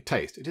 You take a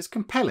taste. It is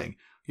compelling.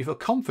 You feel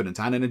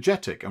confident and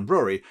energetic, and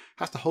Rory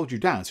has to hold you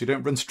down so you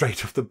don't run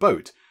straight off the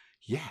boat.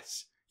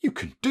 Yes. You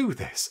can do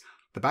this!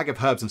 The bag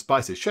of herbs and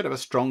spices should have a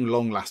strong,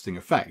 long-lasting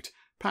effect,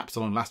 perhaps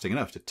long-lasting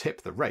enough to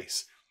tip the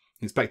race.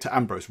 Inspector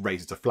Ambrose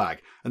raises a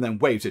flag and then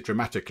waves it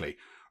dramatically.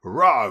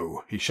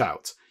 Row! He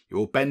shouts. You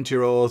all bend to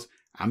your oars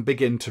and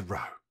begin to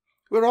row.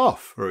 We're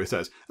off, Rory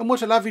says, and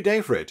what a lovely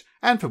day for it,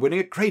 and for winning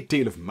a great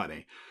deal of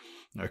money.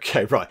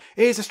 Okay, right,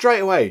 here's a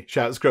straightaway,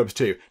 shouts Scrubs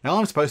too. Now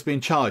I'm supposed to be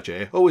in charge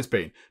here, always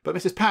been, but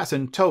Mrs.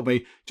 Patterson told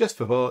me just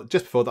before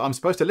that I'm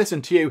supposed to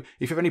listen to you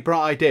if you have any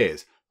bright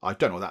ideas. I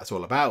don't know what that's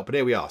all about, but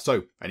here we are.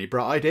 So, any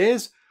bright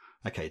ideas?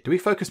 Okay, do we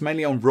focus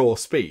mainly on raw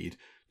speed?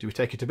 Do we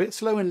take it a bit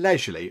slow and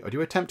leisurely, or do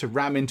we attempt to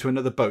ram into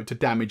another boat to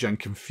damage and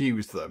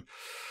confuse them?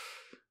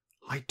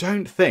 I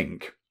don't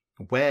think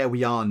where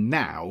we are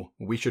now,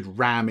 we should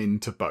ram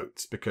into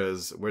boats,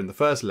 because we're in the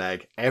first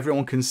leg,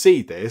 everyone can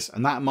see this,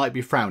 and that might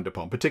be frowned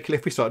upon, particularly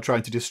if we start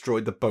trying to destroy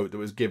the boat that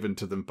was given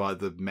to them by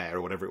the mayor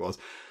or whatever it was.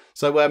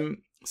 So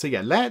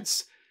yeah,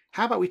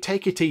 how about we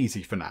take it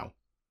easy for now?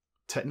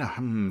 Do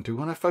we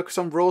want to focus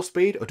on raw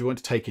speed, or do we want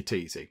to take it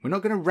easy? We're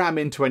not going to ram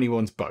into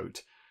anyone's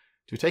boat.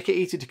 Do we take it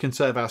easy to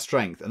conserve our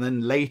strength, and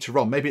then later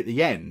on, maybe at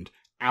the end,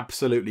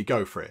 absolutely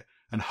go for it,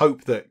 and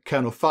hope that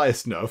Colonel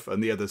Firesnuff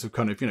and the others have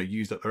kind of,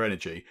 used up their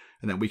energy,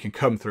 and then we can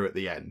come through at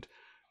the end.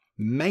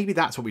 Maybe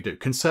that's what we do.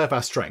 Conserve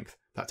our strength.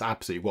 That's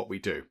absolutely what we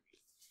do.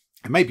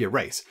 It may be a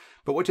race,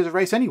 but what is a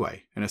race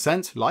anyway? In a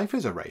sense, life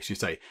is a race, you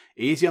say.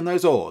 Easy on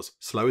those oars.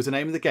 Slow is the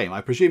name of the game.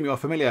 I presume you are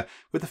familiar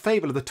with the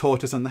fable of the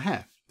tortoise and the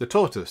hare. The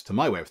tortoise, to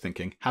my way of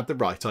thinking, had the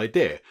right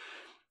idea.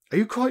 Are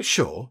you quite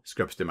sure?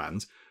 Scrubs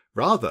demands.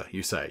 Rather,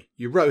 you say,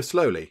 you row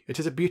slowly. It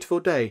is a beautiful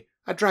day.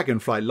 A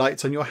dragonfly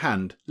lights on your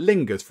hand,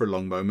 lingers for a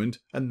long moment,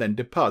 and then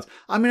departs.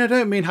 I mean, I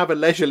don't mean have a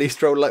leisurely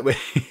stroll like we're,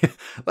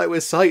 like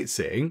we're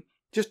sightseeing.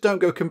 Just don't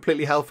go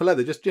completely hell for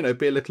leather. Just, be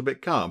a little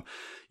bit calm.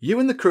 You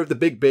and the crew of the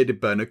big bearded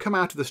burner come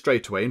out of the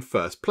straightaway in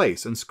first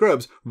place, and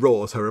Scrubs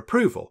roars her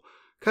approval.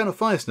 Colonel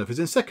Firesnuff is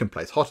in second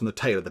place, hot on the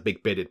tail of the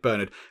big bearded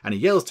Bernard, and he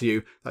yells to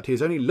you that he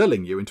is only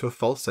lulling you into a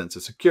false sense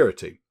of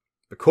security.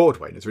 The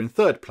Cordwainers are in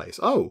third place.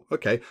 Oh,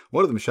 okay.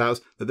 One of them shouts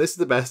that this is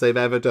the best they've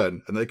ever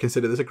done, and they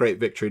consider this a great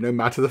victory no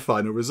matter the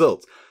final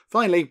result.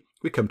 Finally,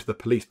 we come to the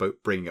police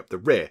boat bringing up the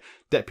rear.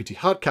 Deputy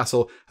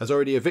Hardcastle has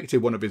already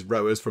evicted one of his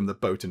rowers from the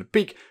boat in a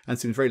peak, and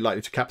seems very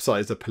likely to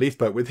capsize the police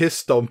boat with his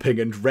stomping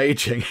and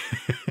raging.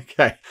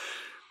 Okay.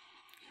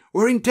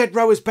 We're in Dead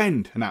Rowers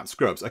Bend, announced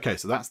Scrubs. Okay,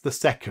 so that's the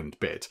second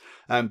bit.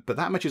 But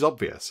that much is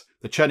obvious.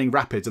 The churning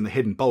rapids and the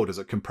hidden boulders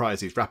that comprise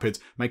these rapids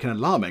make an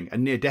alarming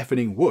and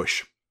near-deafening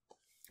whoosh.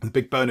 The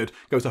big Bernard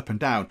goes up and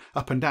down,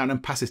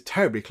 and passes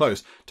terribly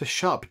close to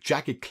sharp,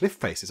 jagged cliff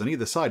faces on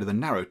either side of the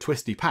narrow,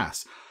 twisty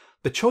pass.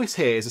 The choice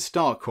here is a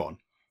stark one.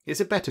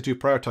 Is it better to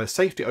prioritise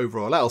safety over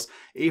all else,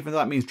 even though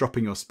that means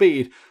dropping your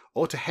speed,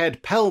 or to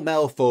head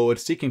pell-mell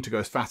forward, seeking to go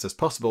as fast as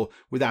possible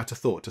without a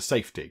thought to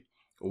safety?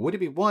 Or would it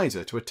be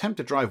wiser to attempt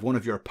to drive one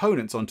of your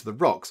opponents onto the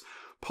rocks,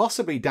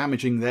 possibly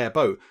damaging their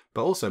boat,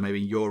 but also maybe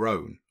your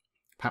own?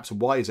 Perhaps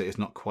wiser is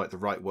not quite the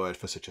right word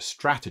for such a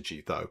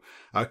strategy, though.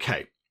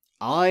 Okay.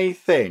 I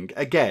think,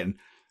 again,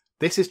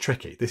 this is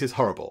tricky, this is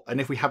horrible,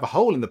 and if we have a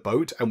hole in the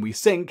boat and we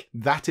sink,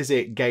 that is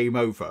it, game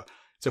over.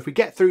 So if we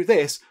get through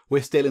this,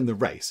 we're still in the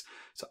race.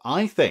 So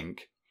I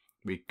think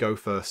we go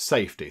for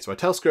safety. So I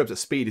tell Scrubs that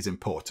speed is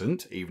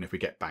important, even if we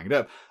get banged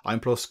up. I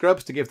implore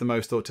Scrubs to give the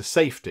most thought to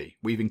safety,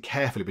 weaving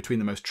carefully between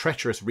the most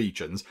treacherous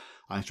regions.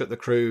 I instruct the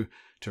crew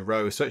to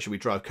row such that we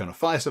drive Colonel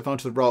Firestuff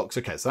onto the rocks.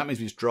 Okay, so that means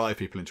we just drive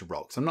people into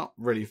rocks. I'm not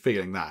really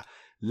feeling that.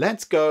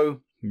 Let's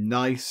go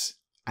nice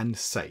and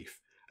safe.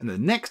 And the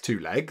next two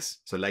legs,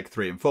 so leg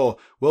 3 and 4,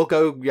 we'll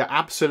go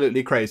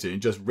absolutely crazy and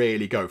just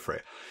really go for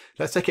it.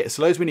 Let's take it as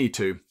slow as we need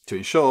to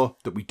ensure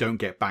that we don't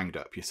get banged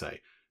up, you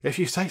say. If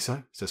you say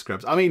so, says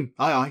Scrubs. I mean,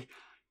 aye.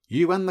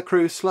 You and the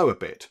crew slow a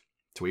bit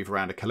to weave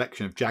around a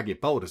collection of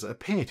jagged boulders that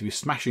appear to be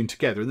smashing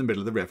together in the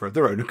middle of the river of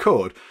their own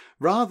accord.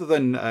 Rather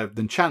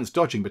than chance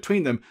dodging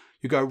between them,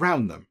 you go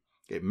around them.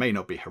 It may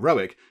not be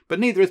heroic, but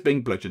neither is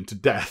being bludgeoned to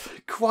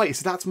death. Quite,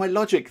 so that's my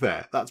logic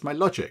there. That's my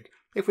logic.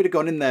 If we'd have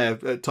gone in there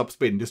at top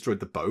speed and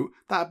destroyed the boat,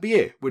 that'd be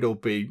it. We'd all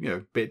be, a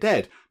bit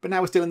dead. But now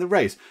we're still in the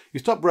race.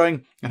 You stop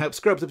rowing and help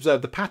Scrubs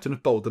observe the pattern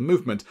of boulder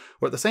movement,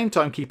 while at the same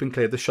time keeping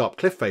clear of the sharp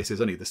cliff faces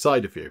on either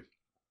side of you.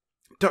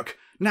 Duck!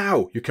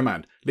 Now! You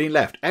command. Lean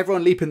left.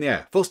 Everyone leap in the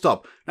air. Full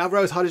stop. Now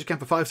row as hard as you can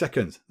for 5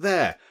 seconds.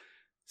 There!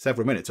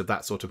 Several minutes of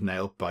that sort of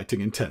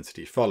nail-biting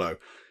intensity follow.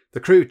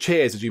 The crew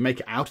cheers as you make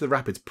it out of the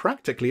rapids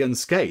practically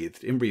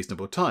unscathed in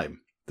reasonable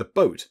time. The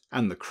boat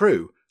and the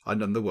crew are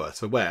none the worse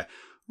for wear.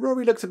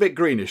 Rory looks a bit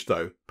greenish,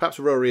 though. Perhaps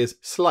Rory is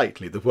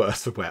slightly the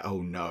worse for wear.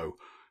 Oh no,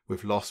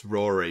 we've lost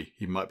Rory.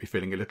 He might be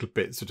feeling a little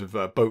bit sort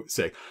of boat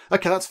sick.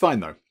 Okay, that's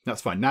fine, though.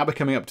 That's fine. Now we're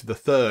coming up to the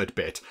third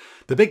bit.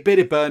 The big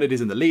bearded Bernard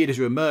is in the lead as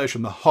you emerge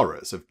from the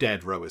horrors of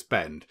Dead Rowers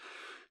Bend.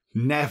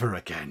 Never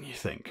again, you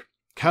think.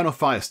 Colonel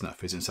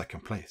Firesnuff is in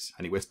second place,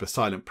 and he whispers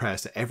silent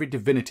prayers to every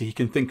divinity he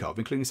can think of,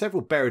 including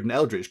several buried and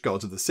eldritch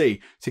gods of the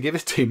sea, to give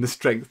his team the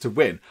strength to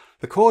win.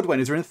 The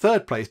Cordwainers are in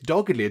third place,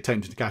 doggedly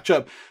attempting to catch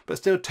up, but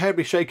still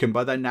terribly shaken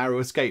by their narrow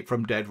escape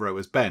from Dead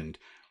Rowers Bend.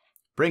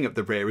 Bring up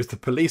the rear is the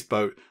police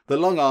boat. The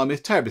long arm is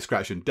terribly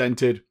scratched and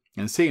dented,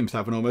 and seems to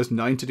have an almost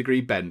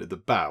 90-degree bend at the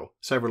bow.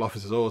 Several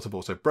officers' oars have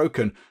also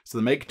broken, so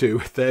they make do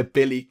with their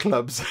billy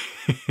clubs.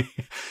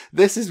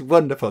 This is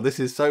wonderful. This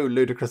is so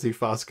ludicrously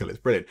farcical. It's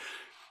brilliant.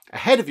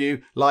 Ahead of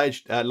you lie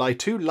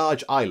 2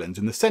 large islands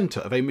in the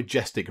centre of a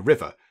majestic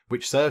river,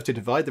 which serves to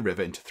divide the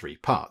river into 3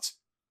 parts.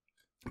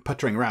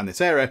 Puttering around this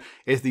area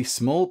is the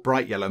small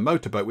bright yellow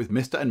motorboat with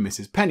Mr. and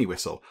Mrs.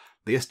 Pennywhistle,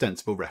 the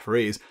ostensible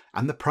referees,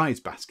 and the prize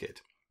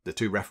basket. The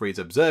 2 referees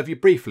observe you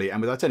briefly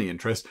and without any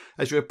interest.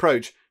 As you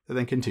approach, they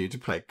then continue to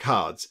play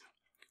cards.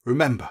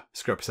 Remember,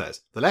 Scrub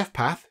says, the left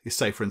path is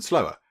safer and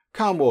slower.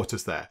 Calm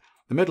waters there.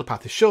 The middle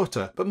path is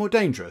shorter, but more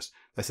dangerous.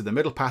 They said the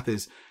middle path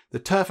is the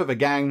turf of a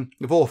gang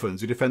of orphans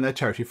who defend their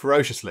territory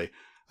ferociously,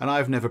 and I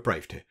have never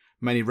braved it.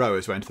 Many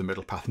rowers who enter the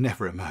middle path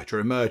never emerge, or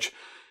emerge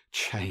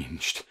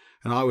changed,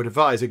 and I would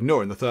advise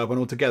ignoring the third one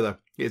altogether.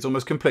 It is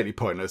almost completely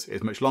pointless, it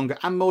is much longer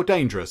and more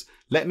dangerous.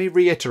 Let me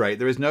reiterate,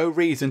 there is no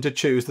reason to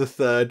choose the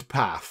third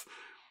path.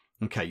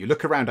 Okay, you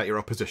look around at your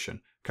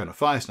opposition. Colonel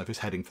Firesnuff is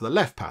heading for the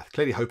left path,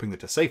 clearly hoping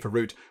that a safer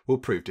route will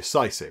prove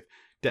decisive.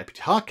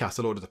 Deputy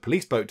Hardcastle orders a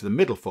police boat to the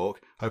middle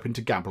fork, hoping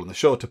to gamble on the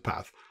shorter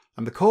path,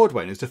 and the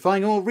Cordwainers,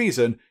 defying all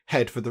reason,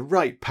 head for the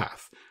right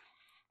path.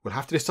 We'll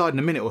have to decide in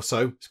a minute or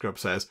so, Scrub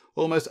says,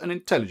 almost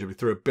unintelligibly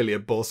through a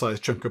billiard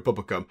ball-sized chunk of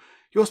bubblegum.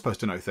 You're supposed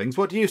to know things.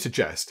 What do you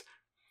suggest?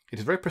 It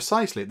is very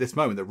precisely at this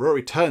moment that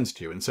Rory turns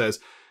to you and says,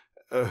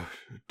 "Oh,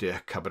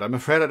 dear cupboard, I'm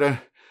afraid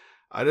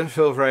I don't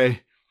feel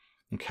very..."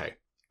 Okay,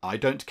 I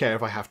don't care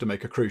if I have to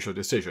make a crucial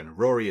decision.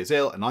 Rory is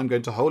ill and I'm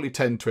going to wholly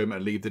tend to him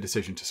and leave the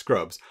decision to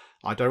Scrubs.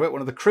 I direct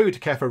one of the crew to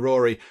care for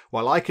Rory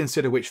while I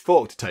consider which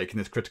fork to take in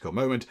this critical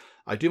moment.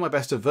 I do my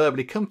best to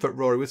verbally comfort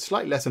Rory with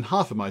slightly less than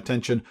half of my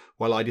attention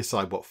while I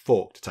decide what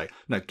fork to take.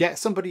 No, get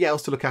somebody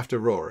else to look after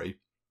Rory.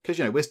 Because,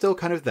 we're still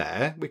kind of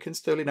there. We can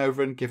still lean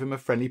over and give him a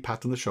friendly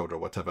pat on the shoulder or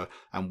whatever,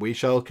 and we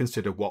shall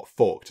consider what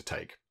fork to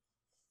take.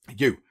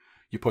 You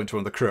point to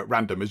one of the crew at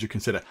random as you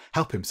consider.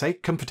 Help him say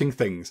comforting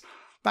things.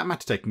 That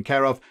matter taken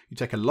care of, you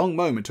take a long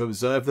moment to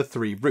observe the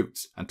 3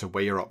 routes and to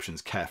weigh your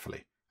options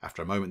carefully.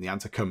 After a moment, the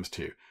answer comes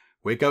to you.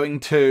 We're going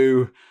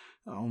to...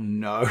 Oh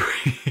no.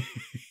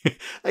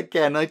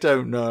 Again, I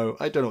don't know.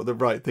 I don't know what the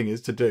right thing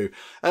is to do.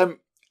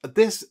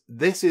 This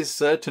is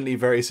certainly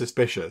very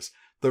suspicious.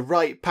 The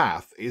right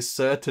path is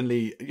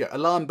certainly...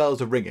 alarm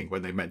bells are ringing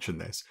when they mention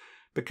this.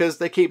 Because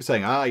they keep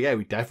saying,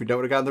 we definitely don't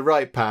want to go down the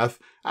right path.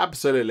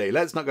 Absolutely.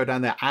 Let's not go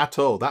down there at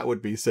all. That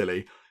would be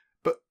silly.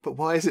 But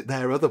why is it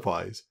there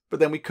otherwise? But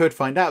then we could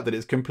find out that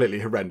it's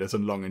completely horrendous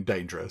and long and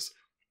dangerous.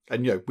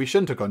 And, we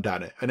shouldn't have gone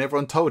down it. And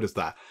everyone told us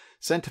that.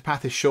 Centre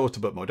path is shorter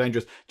but more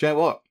dangerous. Do you know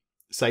what?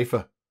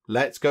 Safer.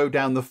 Let's go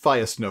down the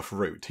fire snuff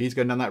route. He's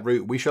going down that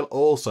route. We shall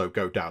also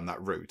go down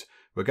that route.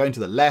 We're going to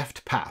the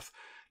left path.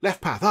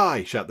 Left path,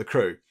 aye, shout the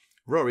crew.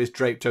 Rory is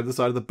draped over the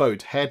side of the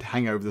boat, head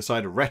hanging over the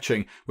side,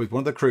 retching, with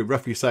one of the crew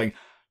roughly saying,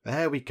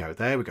 there we go,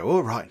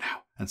 all right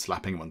now, and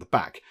slapping him on the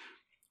back.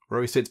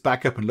 Rory sits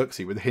back up and looks at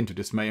you with a hint of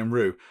dismay and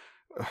rue.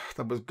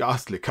 That was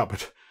ghastly,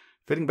 Cupboard.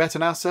 Feeling better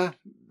now, sir?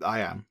 I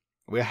am.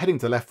 We are heading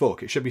to the left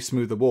fork. It should be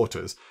smoother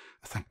waters.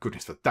 Thank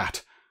goodness for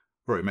that.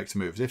 Rory makes a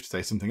move as if to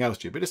say something else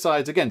to you, but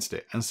decides against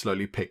it and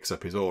slowly picks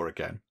up his oar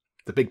again.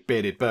 The big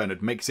bearded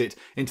Bernard makes it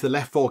into the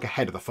left fork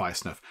ahead of the fire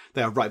snuff.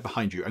 They are right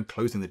behind you and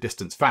closing the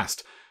distance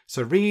fast.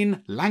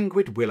 Serene,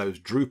 languid willows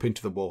droop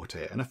into the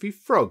water and a few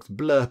frogs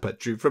blurp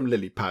at you from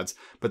lily pads,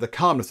 but the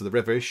calmness of the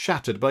river is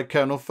shattered by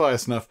Colonel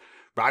Firesnuff.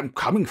 I'm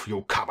coming for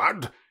you,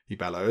 Cupboard, he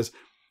bellows.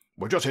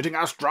 We're just hitting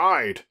our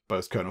stride,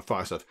 boasts Colonel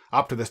Firesnuff.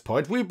 Up to this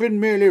point, we've been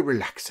merely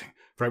relaxing.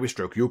 For every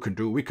stroke you can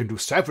do, we can do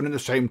 7 in the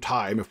same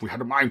time if we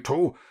had a mind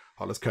to,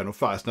 hollers Colonel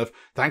Firesnuff,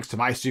 thanks to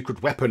my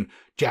secret weapon,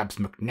 Jabs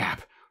McNab.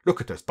 Look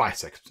at those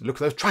biceps, look at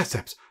those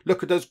triceps,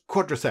 look at those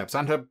quadriceps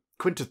and her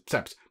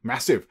quinticeps.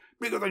 Massive,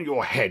 bigger than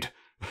your head.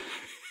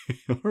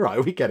 All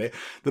right, we get it.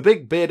 The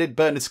big bearded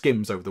Bernard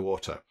skims over the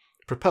water,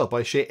 propelled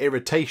by sheer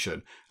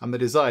irritation and the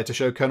desire to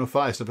show Colonel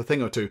Firesnuff a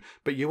thing or two,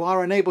 but you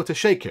are unable to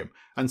shake him,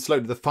 and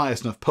slowly the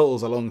Firesnuff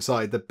pulls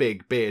alongside the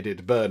big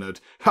bearded Bernard.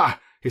 Ha!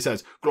 He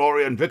says,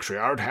 glory and victory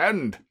are at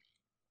hand.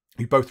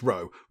 You both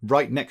row,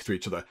 right next to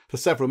each other, for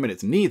several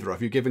minutes, neither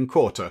of you giving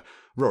quarter.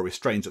 Rory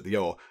strains at the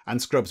oar,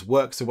 and Scrubs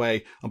works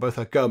away on both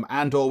her gum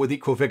and oar with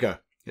equal vigour.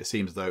 It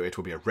seems as though it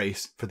will be a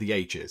race for the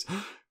ages.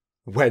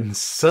 When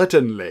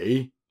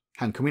suddenly...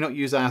 And can we not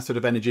use our sort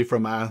of energy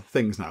from our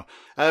things now?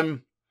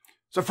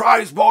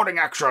 Surprise boarding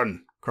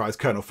action, cries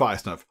Colonel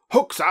Firesnuff.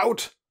 Hooks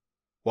out.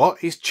 What?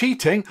 He's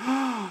cheating?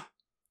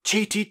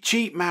 Cheaty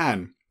cheat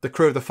man. The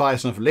crew of the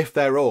Firesnuff lift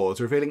their oars,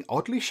 revealing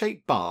oddly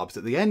shaped barbs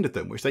at the end of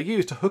them, which they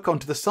use to hook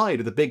onto the side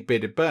of the big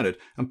bearded Bernard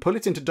and pull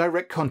it into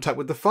direct contact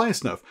with the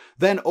Firesnuff.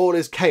 Then all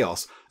is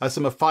chaos, as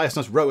some of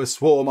Firesnuff's rowers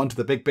swarm onto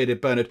the big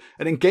bearded Bernard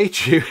and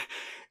engage you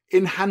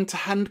in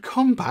hand-to-hand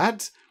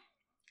combat.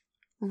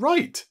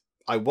 Right.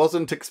 I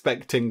wasn't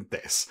expecting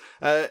this.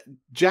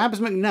 Jabs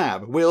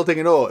McNab wielding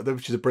an oar,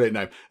 which is a brilliant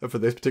name for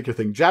this particular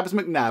thing. Jabs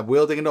McNab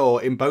wielding an oar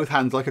in both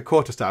hands like a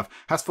quarterstaff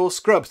has forced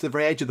Scrubs to the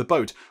very edge of the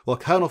boat, while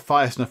Colonel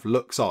Firesnuff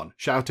looks on,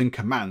 shouting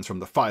commands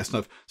from the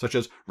Firesnuff, such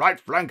as right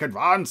flank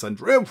advance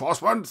and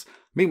reinforcements.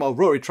 Meanwhile,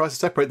 Rory tries to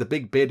separate the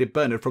big bearded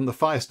Bernard from the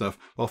Firesnuff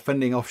while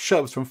fending off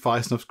shoves from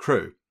Firesnuff's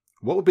crew.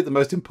 What would be the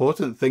most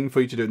important thing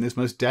for you to do in this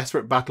most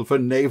desperate battle for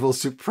naval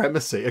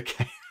supremacy?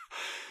 Okay,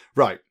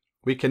 right.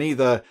 We can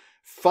either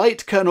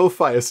fight Colonel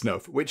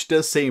Firesnuff, which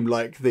does seem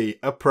like the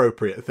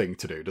appropriate thing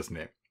to do, doesn't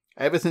it?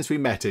 Ever since we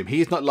met him,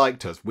 he's not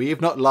liked us. We've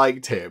not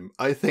liked him.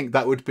 I think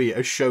that would be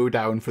a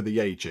showdown for the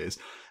ages.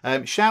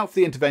 Shout for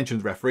the intervention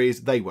of the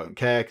referees. They won't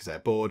care because they're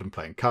bored and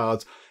playing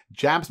cards.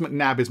 Jabs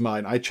McNab is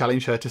mine. I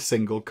challenge her to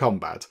single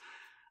combat.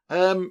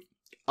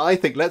 I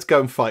think let's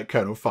go and fight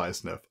Colonel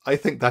Firesnuff. I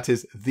think that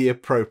is the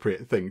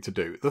appropriate thing to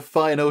do. The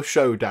final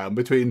showdown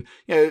between,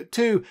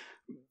 two...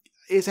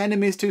 Is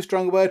enemies too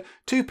strong a word?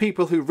 Two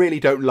people who really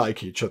don't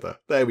like each other.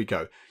 There we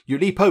go. You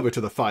leap over to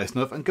the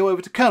Firesnuff and go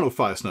over to Colonel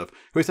Firesnuff,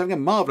 who is having a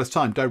marvellous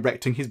time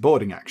directing his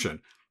boarding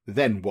action.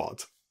 Then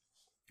what?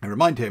 I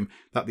remind him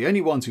that the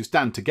only ones who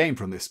stand to gain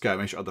from this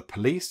skirmish are the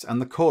police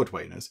and the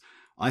cordwainers.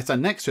 I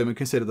stand next to him and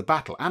consider the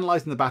battle,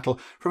 analysing the battle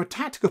from a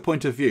tactical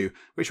point of view,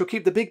 which will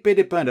keep the big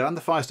bearded Bernard and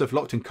the Firesnuff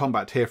locked in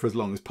combat here for as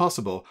long as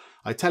possible.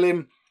 I tell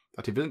him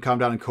that if he doesn't calm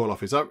down and call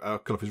off his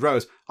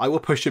rowers, I will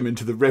push him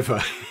into the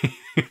river.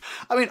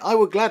 I mean, I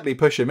would gladly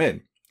push him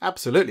in.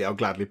 Absolutely, I'll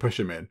gladly push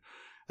him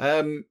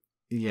in.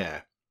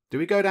 Yeah. Do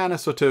we go down a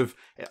sort of...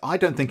 I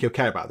don't think he'll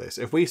care about this.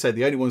 If we say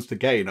the only ones to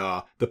gain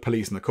are the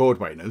police and the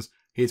cordwainers,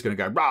 he's going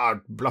to go, rah,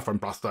 bluff and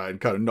bluster,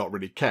 and kind of not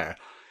really care.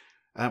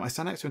 I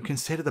stand next to him and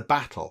consider the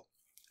battle,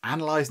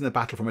 analysing the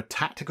battle from a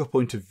tactical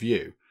point of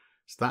view,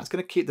 So that's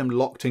going to keep them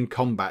locked in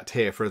combat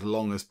here for as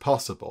long as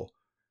possible.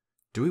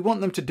 Do we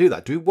want them to do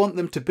that? Do we want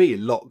them to be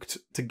locked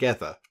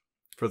together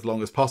for as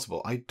long as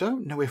possible? I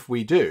don't know if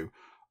we do.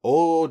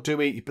 Or do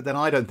we? But then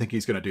I don't think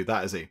he's going to do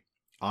that, is he?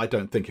 I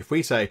don't think if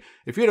we say,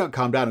 if you don't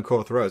calm down and call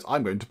off the rows,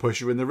 I'm going to push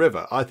you in the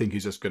river. I think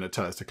he's just going to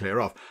tell us to clear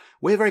off.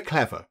 We're very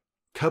clever.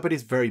 Cupboard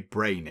is very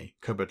brainy.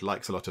 Cupboard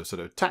likes a lot of sort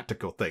of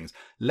tactical things.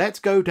 Let's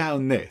go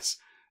down this.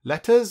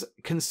 Let us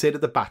consider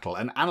the battle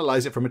and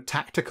analyse it from a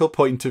tactical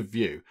point of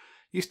view.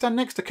 You stand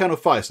next to Colonel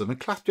Firesnove and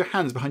clasp your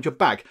hands behind your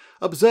back,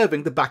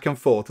 observing the back and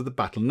forth of the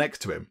battle next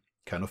to him.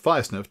 Colonel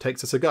Firesnove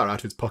takes a cigar out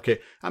of his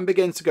pocket and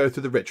begins to go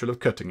through the ritual of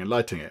cutting and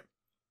lighting it.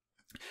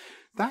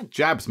 That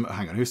Jabs...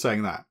 Hang on, who's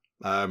saying that?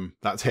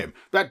 That's him.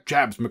 That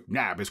Jabs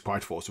McNab is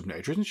quite force of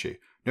nature, isn't she?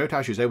 Note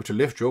how she's able to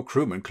lift your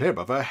crewman clear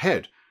above her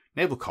head.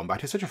 Naval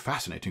combat is such a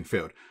fascinating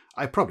field.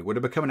 I probably would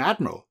have become an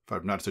admiral if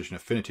I'd not had such an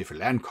affinity for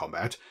land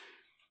combat.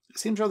 It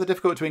seems rather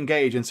difficult to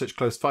engage in such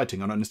close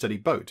fighting on an unsteady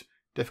boat.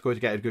 Difficult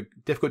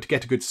to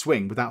get a good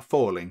swing without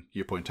falling,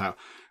 you point out.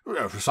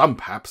 Well, for some,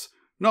 perhaps.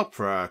 Not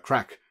for a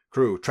crack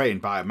crew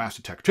trained by a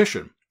master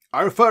tactician.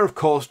 I refer, of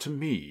course, to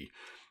me.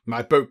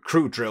 My boat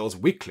crew drills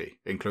weekly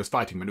in close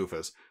fighting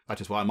manoeuvres.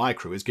 That is why my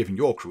crew is giving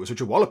your crew such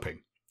a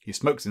walloping. He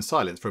smokes in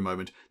silence for a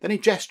moment, then he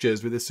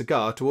gestures with his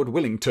cigar toward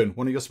Willington,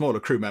 one of your smaller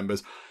crew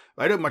members.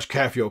 I don't much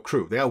care for your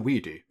crew. They are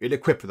weedy,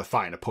 ill-equipped for the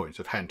finer points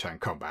of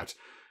hand-to-hand combat.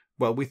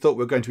 Well, we thought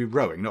we were going to be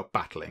rowing, not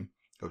battling.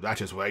 Oh,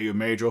 that is where you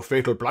made your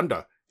fatal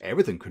blunder.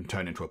 Everything can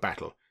turn into a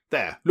battle.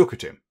 There, look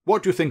at him.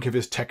 What do you think of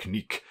his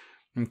technique?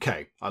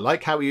 Okay, I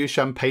like how he used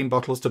champagne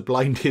bottles to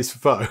blind his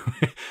foe.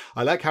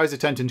 I like how he's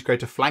attempting to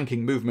create a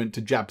flanking movement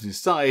to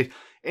Jabs' side.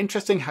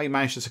 Interesting how he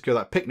managed to secure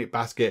that picnic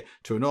basket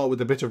to an oar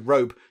with a bit of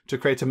rope to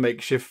create a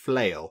makeshift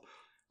flail.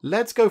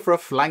 Let's go for a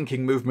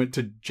flanking movement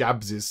to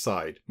Jabs'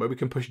 side, where we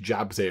can push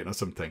Jabs in or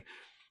something.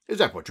 Is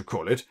that what you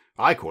call it?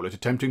 I call it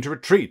attempting to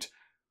retreat.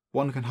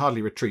 One can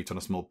hardly retreat on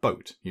a small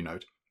boat, you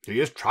note. He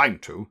is trying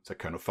to, said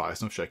Colonel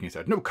Firesnove, shaking his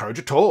head. No courage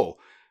at all.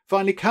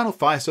 Finally, Colonel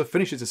Firesnove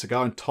finishes his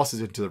cigar and tosses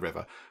it into the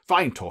river.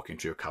 Fine talking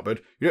to you,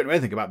 Cupboard. You don't know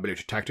anything about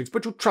military tactics,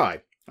 but you'll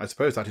try. I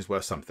suppose that is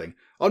worth something.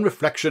 On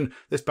reflection,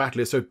 this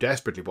battle is so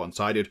desperately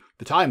one-sided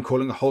that I am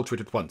calling a halt to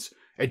it at once.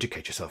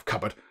 Educate yourself,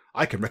 Cupboard.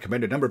 I can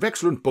recommend a number of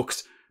excellent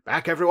books.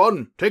 Back,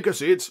 everyone. Take your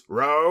seats.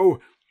 Row.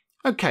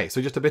 Okay,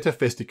 so just a bit of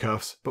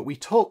fisticuffs, but we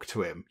talked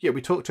to him. Yeah,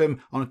 we talked to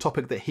him on a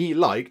topic that he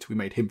liked. We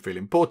made him feel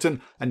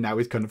important, and now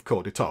he's kind of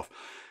called it off.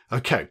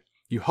 Okay,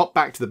 you hop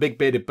back to the big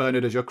bearded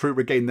Bernard as your crew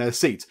regain their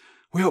seats.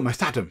 We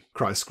almost had him,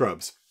 cries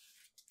Scrubs.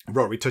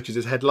 Rory touches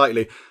his head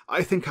lightly.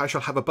 I think I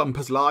shall have a bump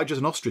as large as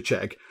an ostrich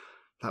egg.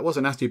 That was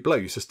a nasty blow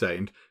you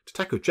sustained. To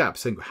tackle Jab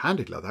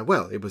single-handedly like that,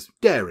 well, it was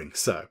daring,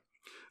 sir.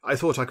 I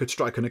thought I could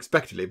strike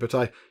unexpectedly, but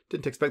I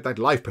didn't expect that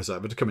life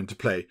preserver to come into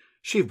play.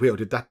 She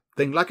wielded that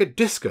thing like a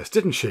discus,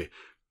 didn't she?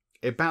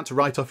 It bounced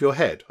right off your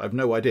head. I've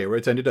no idea where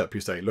it ended up,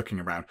 you say, looking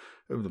around.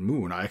 Oh, the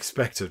moon, I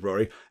expected,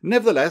 Rory.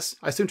 Nevertheless,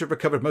 I seem to have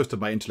recovered most of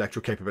my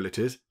intellectual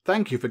capabilities.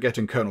 Thank you for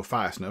getting Colonel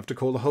Firesnove to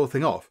call the whole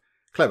thing off.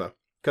 Clever.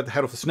 Cut the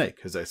head off the snake,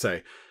 as they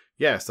say.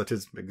 Yes, that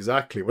is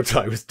exactly what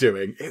I was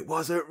doing. It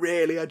wasn't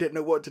really. I didn't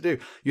know what to do.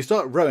 You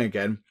start rowing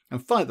again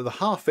and find that the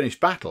half-finished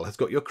battle has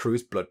got your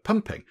crew's blood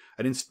pumping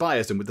and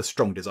inspires them with the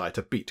strong desire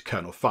to beat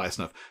Colonel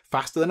Firesnove.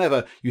 Faster than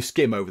ever, you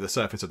skim over the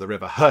surface of the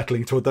river,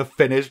 hurtling toward the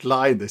finish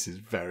line. This is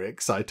very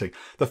exciting.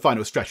 The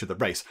final stretch of the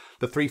race.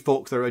 The three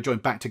forks there are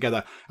joined back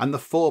together, and the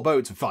four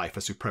boats vie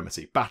for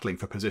supremacy, battling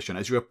for position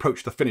as you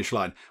approach the finish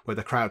line, where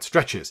the crowd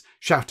stretches,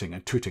 shouting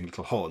and tooting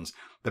little horns.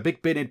 The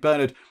big bearded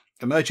Bernard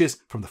emerges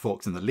from the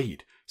forks in the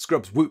lead.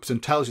 Scrubs whoops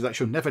and tells you that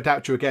she'll never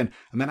doubt you again,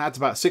 and then adds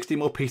about 60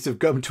 more pieces of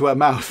gum to her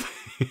mouth.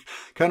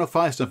 Colonel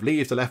Firesnove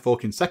leaves the left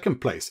fork in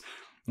second place,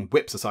 and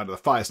whips the side of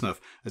the Firesnove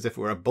as if it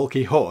were a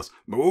bulky horse.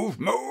 Move,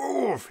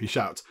 move, he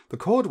shouts. The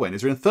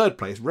Cordwainers are in third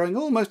place, rowing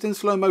almost in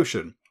slow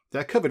motion.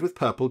 They're covered with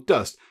purple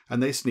dust,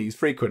 and they sneeze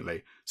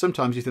frequently.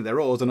 Sometimes you think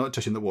their oars are not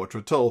touching the water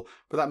at all,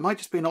 but that might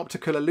just be an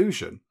optical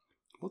illusion.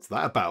 What's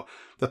that about?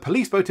 The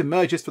police boat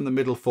emerges from the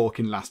middle fork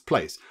in last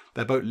place,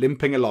 their boat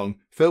limping along,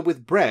 filled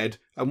with bread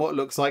and what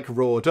looks like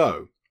raw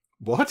dough.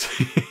 What?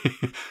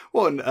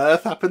 What on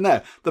earth happened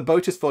there? The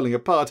boat is falling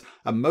apart,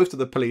 and most of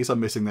the police are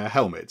missing their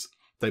helmets.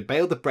 They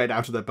bail the bread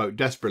out of their boat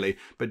desperately,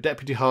 but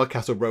Deputy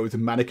Hardcastle rows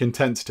in manic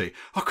intensity.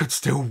 I could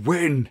still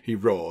win, he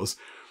roars.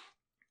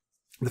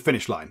 The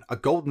finish line, a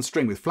golden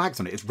string with flags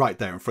on it, is right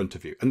there in front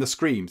of you, and the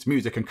screams,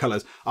 music and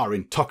colours are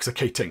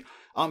intoxicating.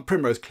 Aunt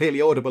Primrose, clearly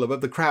audible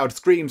above the crowd,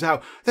 screams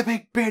out, "The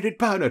big bearded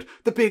Bernard!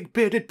 The big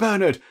bearded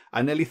Bernard!"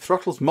 and nearly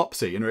throttles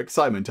Mopsy in her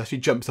excitement as she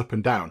jumps up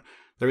and down.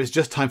 There is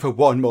just time for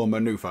one more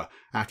manoeuvre.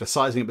 After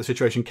sizing up the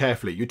situation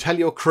carefully, you tell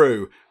your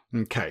crew,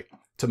 okay,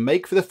 to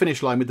make for the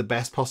finish line with the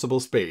best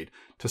possible speed,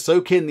 to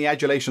soak in the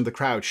adulation of the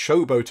crowd,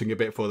 showboating a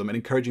bit for them and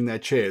encouraging their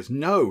cheers.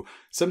 No,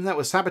 something that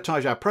will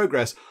sabotage our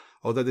progress,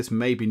 although this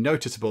may be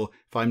noticeable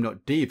if I'm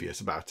not devious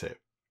about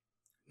it.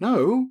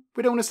 No,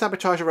 we don't want to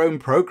sabotage our own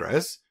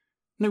progress.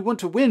 No, we want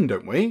to win,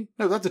 don't we?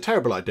 No, that's a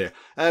terrible idea.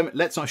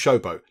 Let's not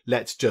showboat.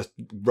 Let's just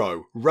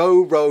row.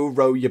 Row, row,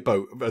 row your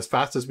boat as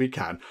fast as we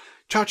can.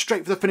 Charge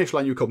straight for the finish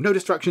line, you call. No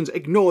distractions,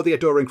 ignore the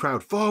adoring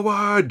crowd.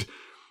 Forward!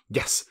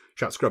 Yes,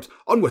 shouts Scrubs.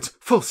 Onwards,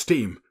 full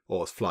steam.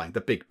 Oars flying. The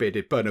big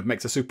bearded Bernard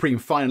makes a supreme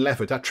final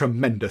effort at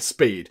tremendous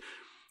speed.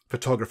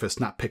 Photographers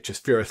snap pictures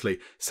furiously,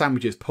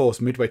 sandwiches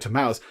pause midway to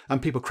mouths,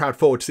 and people crowd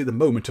forward to see the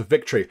moment of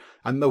victory.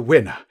 And the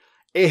winner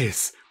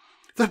is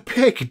the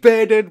big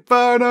bearded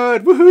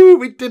Bernard! Woohoo!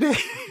 We did it!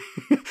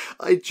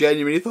 I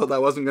genuinely thought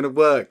that wasn't going to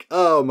work.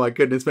 Oh my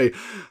goodness me.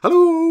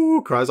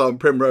 Hello! Cries Aunt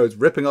Primrose,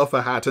 ripping off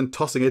her hat and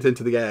tossing it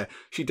into the air.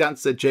 She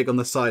dances a jig on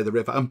the side of the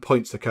river and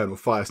points to Colonel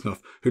Firesnuff,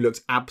 who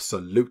looks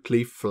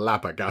absolutely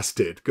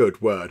flabbergasted.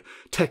 Good word.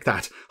 Take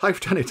that. I've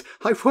done it.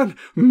 I've won.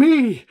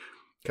 Me!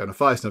 Colonel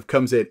Firesnuff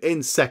comes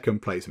in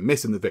second place,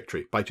 missing the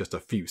victory by just a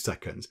few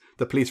seconds.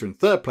 The police are in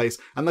third place,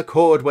 and the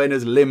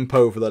Cordwainers limp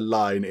over the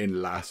line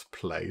in last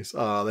place.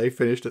 They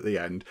finished at the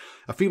end.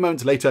 A few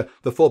moments later,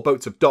 the 4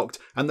 boats have docked,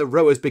 and the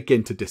rowers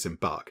begin to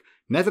disembark.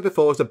 Never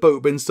before has a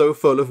boat been so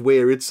full of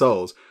wearied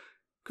souls.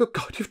 Good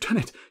God, you've done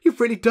it! You've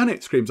really done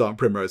it! Screams Aunt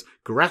Primrose,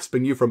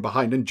 grasping you from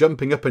behind and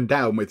jumping up and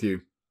down with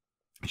you.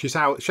 She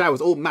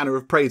showers all manner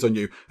of praise on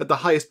you at the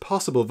highest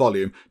possible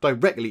volume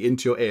directly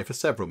into your ear for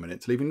several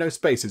minutes, leaving no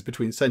spaces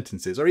between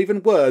sentences or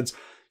even words.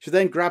 She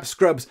then grabs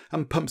Scrubs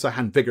and pumps her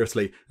hand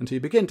vigorously until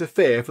you begin to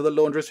fear for the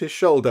laundress's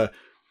shoulder.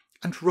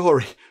 And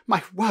Rory,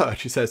 my word,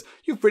 she says,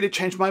 you've really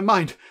changed my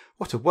mind.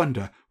 What a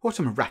wonder, what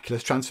a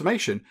miraculous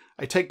transformation.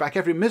 I take back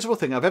every miserable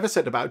thing I've ever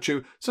said about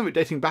you, some of it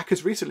dating back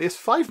as recently as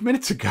 5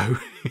 minutes ago.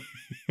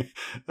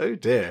 Oh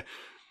dear.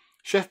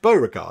 Chef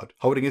Beauregard,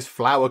 holding his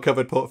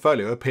flower-covered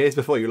portfolio, appears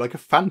before you like a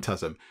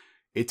phantasm.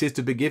 It is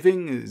to be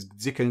giving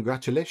the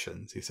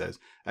congratulations, he says.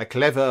 A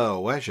clever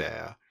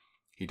wager.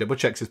 He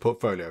double-checks his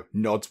portfolio,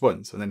 nods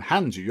once, and then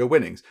hands you your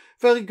winnings.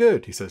 Very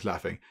good, he says,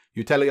 laughing.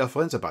 You tell your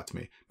friends about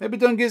me. Maybe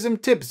don't give them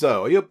tips,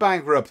 though, or you're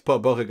bankrupt, poor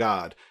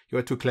Beauregard. You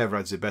are too clever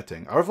at the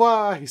betting. Au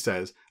revoir, he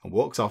says, and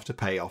walks off to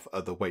pay off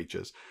other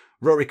wagers.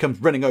 Rory comes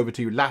running over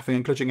to you, laughing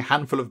and clutching a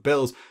handful of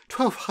bills.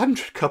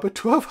 1,200, cupboard,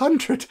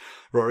 1,200.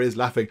 Rory is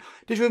laughing.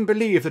 Did you even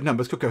believe the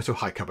numbers could go so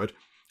high, cupboard?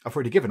 I've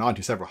already given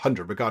Auntie several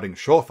hundred regarding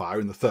Surefire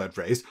in the third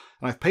race,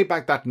 and I've paid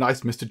back that nice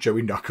Mr.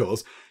 Joey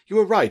Knuckles. You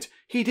were right,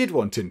 he did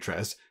want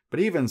interest, but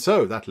even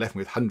so, that left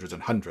me with hundreds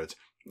and hundreds.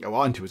 Oh,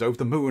 Auntie was over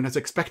the moon as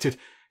expected.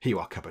 Here you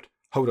are, cupboard.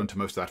 Hold on to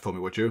most of that for me,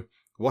 would you?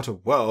 What a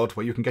world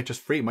where you can get just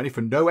free money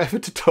for no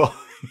effort at all.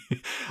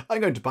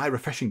 I'm going to buy a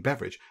refreshing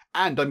beverage,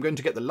 and I'm going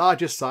to get the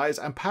largest size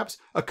and perhaps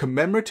a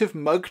commemorative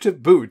mug to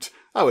boot.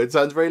 Oh, it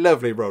sounds very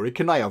lovely, Rory.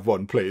 Can I have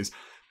one, please?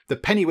 The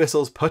penny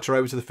whistles putter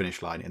over to the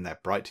finish line in their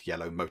bright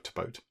yellow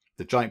motorboat.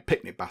 The giant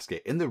picnic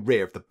basket in the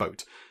rear of the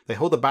boat. They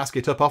haul the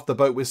basket up off the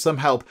boat with some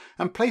help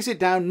and place it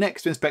down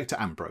next to Inspector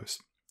Ambrose.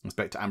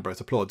 Inspector Ambrose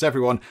applauds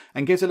everyone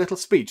and gives a little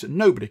speech that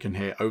nobody can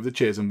hear over the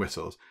cheers and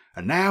whistles.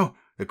 And now,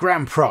 the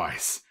grand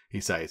prize,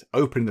 he says,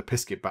 opening the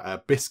picnic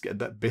basket,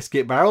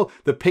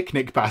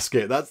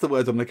 that's the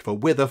word I'm looking for,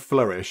 with a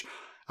flourish.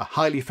 A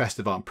highly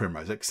festive Aunt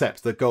Primrose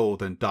accepts the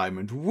gold and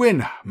diamond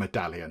winner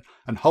medallion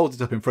and holds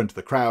it up in front of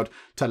the crowd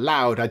to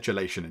loud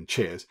adulation and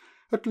cheers.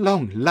 At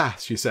long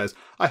last, she says,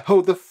 I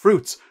hold the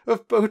fruits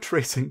of boat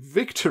racing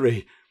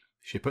victory.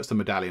 She puts the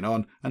medallion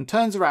on and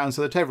turns around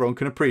so that everyone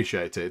can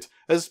appreciate it,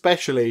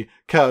 especially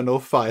Colonel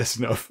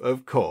Firesnuff,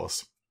 of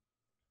course.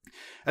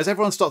 As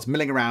everyone starts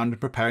milling around and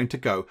preparing to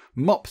go,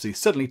 Mopsy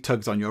suddenly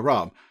tugs on your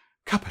arm.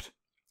 Cupboard,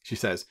 she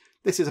says,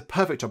 this is a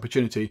perfect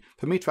opportunity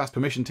for me to ask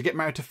permission to get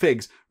married to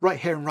Figs right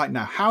here and right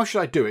now. How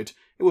should I do it?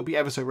 It would be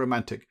ever so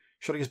romantic.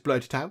 Should I just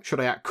blurt it out? Should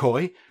I act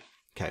coy?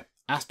 Okay,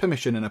 ask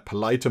permission in a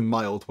polite and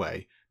mild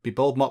way. Be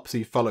bold,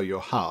 Mopsy, follow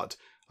your heart.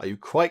 Are you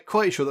quite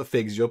sure that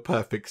Figs is your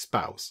perfect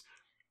spouse?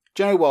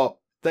 Do you know what?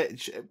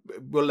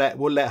 We'll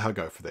let her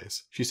go for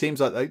this. She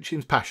seems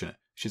passionate.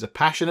 She's a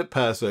passionate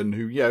person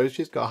who,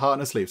 she's got a heart on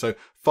her sleeve. So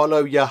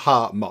follow your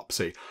heart,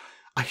 Mopsy.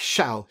 I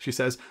shall, she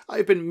says.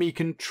 I've been meek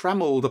and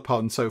trammelled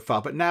upon so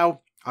far, but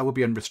now I will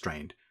be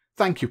unrestrained.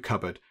 Thank you,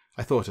 Cupboard.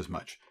 I thought as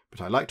much,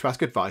 but I like to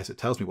ask advice that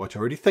tells me what I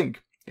already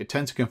think. It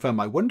tends to confirm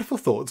my wonderful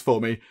thoughts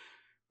for me.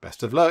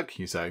 Best of luck,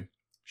 you say.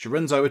 She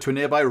runs over to a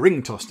nearby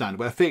ring toss stand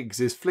where Figs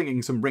is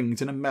flinging some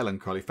rings in a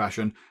melancholy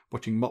fashion,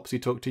 watching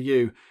Mopsy talk to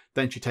you.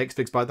 Then she takes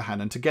Figs by the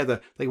hand and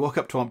together they walk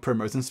up to Aunt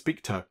Primrose and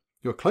speak to her.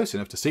 You're close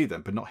enough to see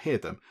them, but not hear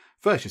them.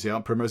 First you see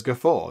Aunt Primrose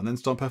guffaw and then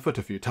stomp her foot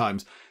a few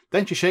times.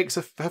 Then she shakes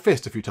her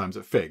fist a few times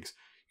at Figs.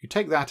 You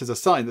take that as a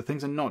sign that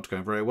things are not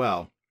going very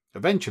well.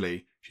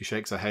 Eventually, she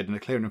shakes her head in a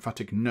clear and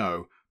emphatic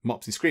no.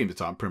 Mopsy screams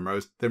at Aunt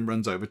Primrose, then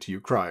runs over to you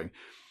crying.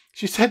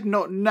 She said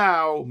not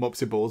now,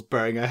 Mopsy bawls,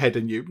 burying her head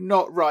in you.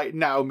 Not right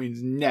now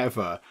means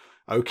never.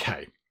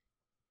 Okay.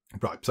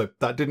 Right, so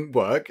that didn't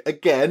work.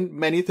 Again,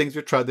 many things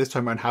we've tried this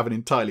time around haven't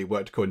entirely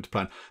worked according to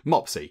plan.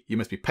 Mopsy, you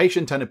must be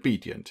patient and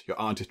obedient. Your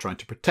aunt is trying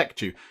to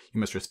protect you. You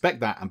must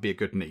respect that and be a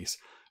good niece.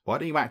 Why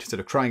don't you act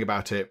instead of crying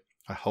about it?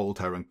 I hold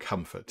her and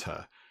comfort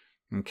her.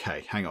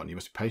 Okay, hang on. You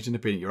must be patient and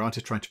obedient. Your aunt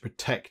is trying to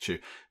protect you.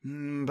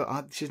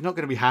 But she's not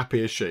going to be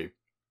happy, is she?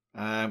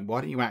 Why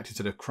don't you act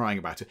instead of crying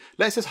about it?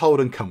 Let's just hold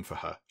and comfort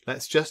her.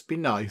 Let's just be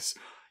nice.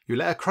 You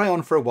let her cry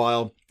on for a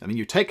while, and then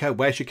you take her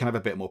where she can have a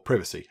bit more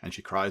privacy, and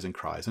she cries and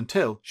cries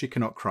until she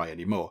cannot cry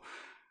anymore.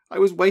 I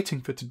was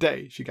waiting for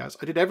today, she goes.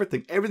 I did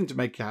everything to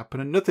make it happen,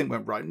 and nothing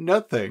went right,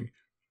 nothing.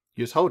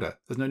 You just hold her.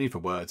 There's no need for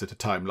words at a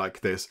time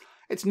like this.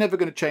 It's never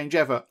going to change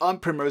ever.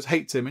 Aunt Primrose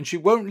hates him, and she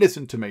won't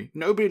listen to me.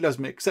 Nobody loves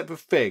me except for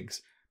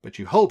Figs. But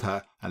you hold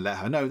her and let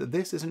her know that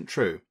this isn't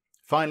true.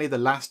 Finally, the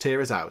last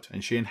tear is out,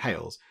 and she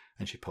inhales,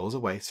 and she pulls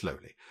away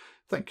slowly.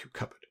 Thank you,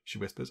 Cupboard, she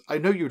whispers. I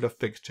know you love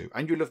Figs too,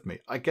 and you love me.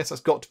 I guess that's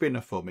got to be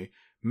enough for me.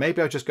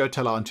 Maybe I'll just go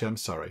tell Auntie I'm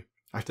sorry.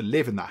 I have to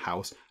live in that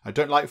house. I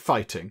don't like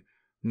fighting.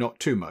 Not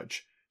too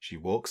much. She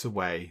walks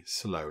away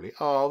slowly.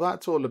 Oh,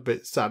 that's all a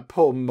bit sad.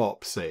 Poor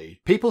Mopsy.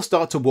 People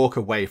start to walk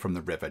away from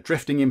the river,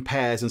 drifting in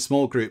pairs and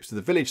small groups to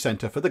the village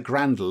centre for the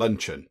grand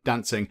luncheon,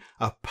 dancing,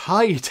 a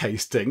pie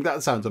tasting,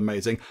 that sounds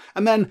amazing,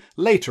 and then,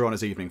 later on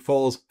as evening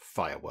falls,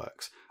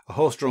 fireworks. A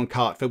horse-drawn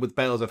cart filled with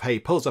bales of hay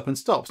pulls up and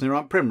stops near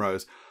Aunt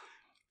Primrose.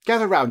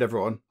 Gather round,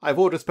 everyone. I've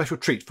ordered a special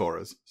treat for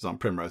us, says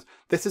Aunt Primrose.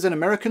 This is an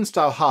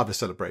American-style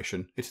harvest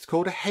celebration. It is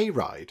called a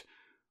hayride.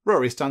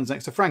 Rory stands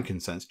next to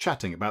Frankincense,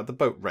 chatting about the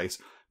boat race.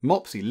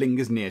 Mopsy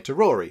lingers near to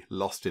Rory,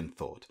 lost in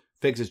thought.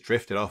 Figs has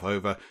drifted off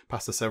over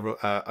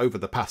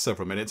the past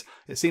several minutes.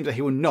 It seems that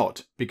he will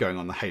not be going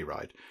on the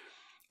hayride.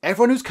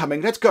 Everyone who's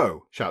coming, let's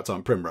go, shouts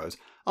Aunt Primrose.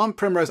 Aunt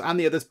Primrose and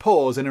the others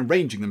pause in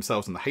arranging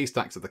themselves on the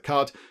haystacks of the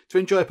cart to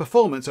enjoy a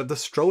performance of the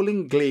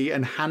strolling glee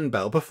and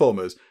handbell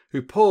performers,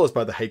 who pause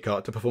by the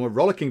haycart to perform a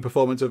rollicking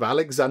performance of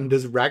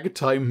Alexander's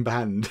ragtime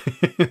band.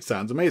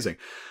 Sounds amazing.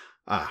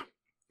 Ah,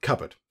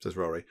 Cupboard, says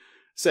Rory.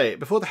 Say,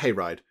 before the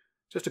hayride,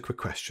 just a quick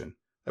question.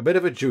 A bit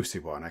of a juicy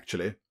one,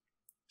 actually.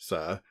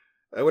 Sir?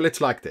 Well, it's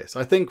like this.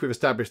 I think we've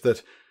established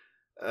that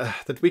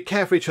we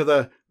care for each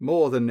other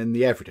more than in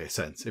the everyday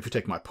sense, if you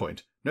take my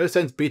point. No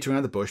sense beating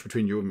around the bush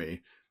between you and me.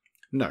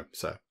 No,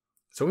 sir.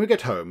 So when we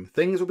get home,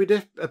 things will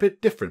be a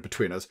bit different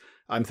between us,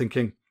 I'm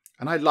thinking,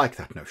 and I like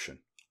that notion.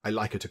 I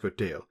like it a good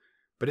deal.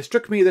 But it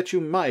struck me that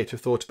you might have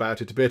thought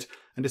about it a bit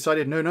and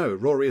decided, no,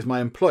 Rory is my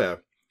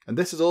employer, and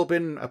this has all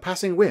been a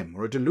passing whim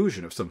or a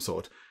delusion of some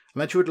sort,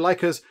 and that you would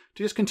like us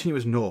to just continue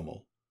as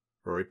normal.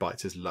 Rory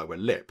bites his lower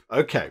lip.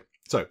 Okay,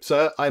 so,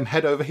 sir, I am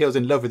head over heels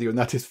in love with you, and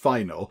that is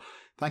final.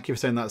 Thank you for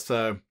saying that,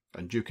 sir.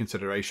 On due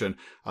consideration,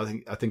 I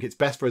think it's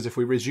best for us if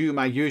we resume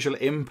our usual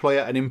employer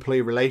and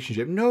employee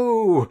relationship.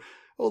 No!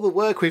 All the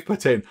work we've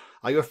put in.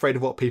 Are you afraid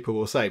of what people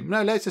will say?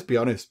 No, let's just be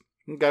honest.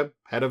 Go,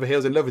 head over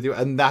heels in love with you,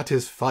 and that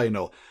is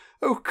final.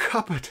 Oh,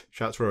 Cupboard,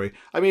 shouts Rory.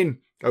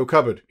 Oh,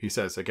 Cupboard, he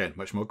says again,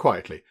 much more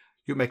quietly.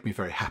 You make me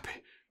very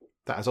happy.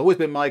 That has always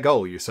been my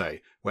goal, you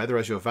say, whether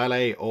as your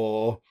valet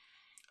or...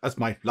 As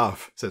my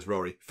love, says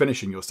Rory,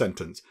 finishing your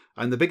sentence.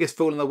 I'm the biggest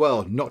fool in the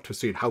world not to have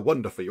seen how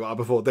wonderful you are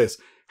before this.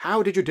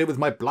 How did you deal with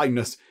my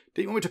blindness?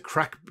 Didn't you want to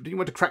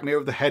crack me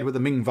over the head with a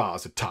Ming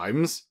vase at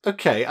times?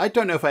 Okay, I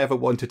don't know if I ever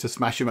wanted to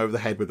smash him over the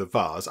head with a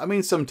vase. I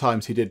mean,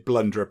 sometimes he did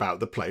blunder about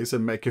the place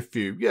and make a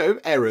few,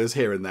 errors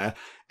here and there.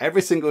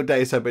 Every single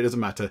day, so it doesn't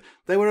matter.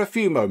 There were a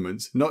few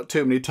moments, not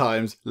too many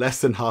times,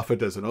 less than half a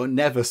dozen, or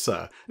never,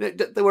 sir.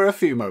 There were a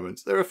few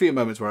moments. There were a few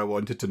moments where I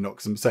wanted to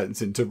knock some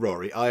sense into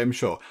Rory, I am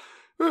sure.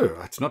 Oh,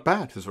 that's not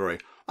bad, says Rory.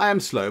 I am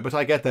slow, but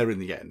I get there in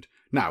the end.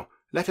 Now,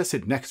 let us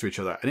sit next to each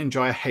other and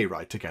enjoy a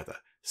hayride together,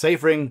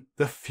 savouring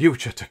the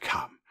future to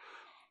come.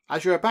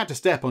 As you're about to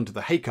step onto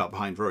the haycart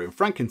behind Rory and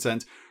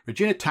Frankincense,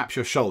 Regina taps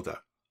your shoulder.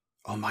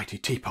 Almighty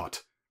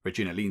teapot.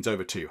 Regina leans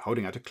over to you,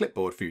 holding out a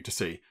clipboard for you to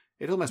see.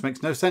 It almost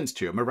makes no sense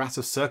to you, a morass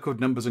of circled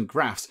numbers and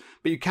graphs,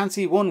 but you can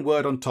see one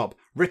word on top,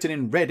 written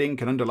in red ink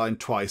and underlined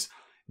twice.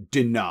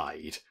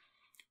 Denied.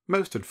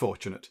 Most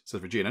unfortunate,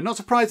 says Regina. Not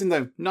surprising,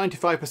 though.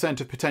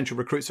 95% of potential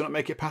recruits do not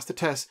make it past the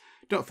test.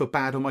 Do not feel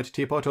bad, Almighty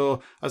Teapot,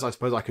 or, as I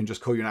suppose I can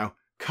just call you now,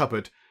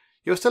 Cupboard.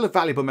 You're still a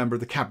valuable member of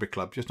the Cadbury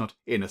Club, just not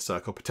inner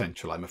circle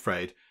potential, I'm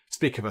afraid.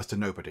 Speak of us to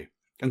nobody.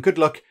 And good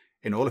luck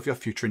in all of your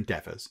future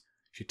endeavours.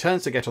 She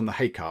turns to get on the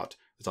haycart,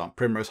 as Aunt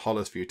Primrose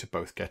hollers for you to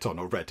both get on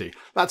already.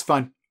 That's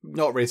fine.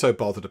 Not really so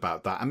bothered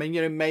about that. I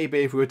mean, maybe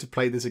if we were to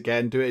play this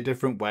again, do it a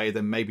different way,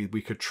 then maybe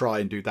we could try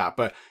and do that.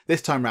 But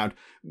this time round,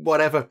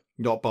 whatever,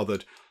 not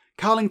bothered.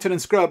 Carlington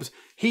and Scrubs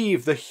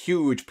heave the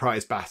huge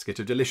prize basket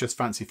of delicious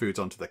fancy foods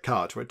onto the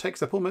cart, where it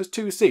takes up almost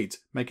 2 seats,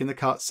 making the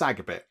cart sag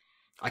a bit.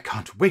 I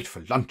can't wait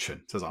for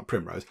luncheon, says Aunt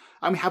Primrose,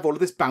 and we have all of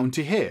this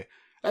bounty here.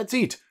 Let's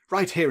eat,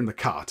 right here in the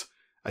cart.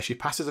 As she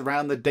passes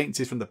around the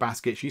dainties from the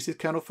basket, she sees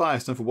Colonel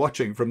Firesnuff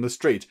watching from the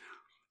street.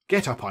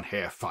 Get up on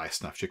here,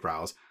 Firesnuff, she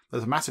growls.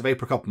 There's a massive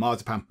apricot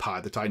marzipan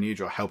pie that I need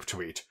your help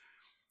to eat.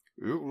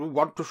 You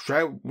want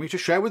me to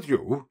share with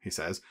you, he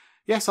says.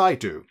 Yes, I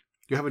do.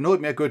 You have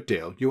annoyed me a good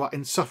deal. You are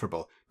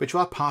insufferable, but you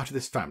are part of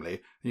this family,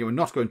 and you are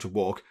not going to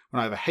walk when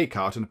I have a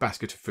haycart and a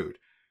basket of food.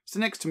 Sit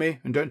next to me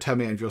and don't tell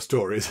me any of your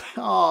stories.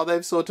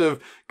 They've sort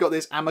of got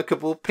this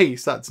amicable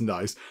peace. That's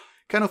nice.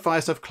 Colonel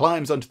Firestuff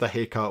climbs onto the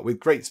haycart with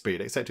great speed,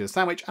 accepting a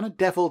sandwich and a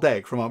deviled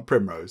egg from Aunt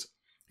Primrose.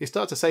 He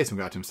starts to say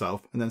something about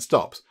himself and then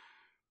stops.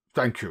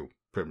 Thank you,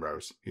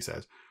 Primrose, he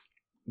says.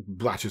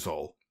 That is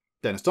all.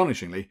 Then,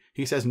 astonishingly,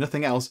 he says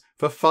nothing else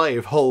for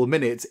 5 whole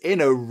minutes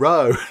in a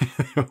row.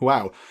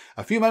 Wow.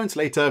 A few moments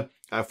later,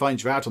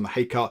 finds you out on the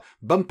hay cart,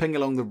 bumping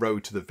along the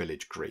road to the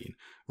village green.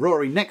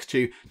 Rory, next to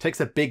you, takes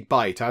a big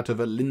bite out of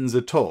a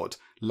Linzer tort,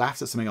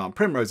 laughs at something Aunt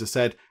Primrose has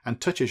said, and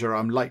touches your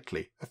arm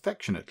lightly,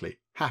 affectionately,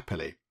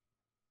 happily.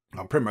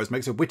 Aunt Primrose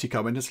makes a witty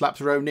comment and slaps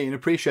her own knee in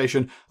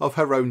appreciation of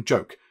her own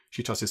joke.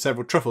 She tosses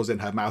several truffles in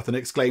her mouth and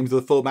exclaims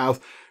with a full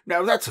mouth,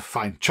 "Now that's a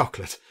fine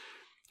chocolate."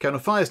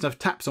 Colonel Firesnuff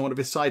taps on one of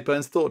his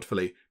sideburns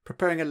thoughtfully,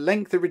 preparing a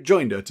lengthy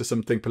rejoinder to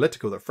something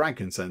political that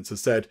Frankincense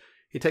has said.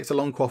 He takes a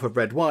long quaff of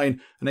red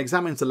wine and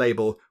examines the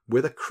label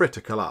with a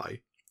critical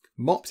eye.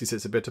 Mopsy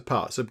sits a bit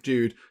apart,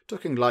 subdued,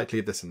 talking lightly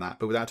of this and that,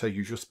 but without her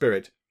usual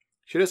spirit.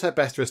 She does her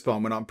best to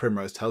respond when Aunt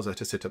Primrose tells her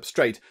to sit up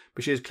straight,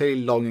 but she is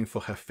clearly longing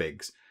for her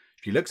figs.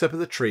 She looks up at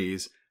the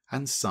trees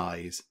and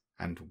sighs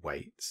and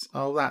waits.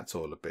 Oh, that's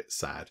all a bit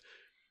sad.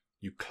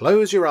 You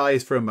close your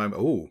eyes for a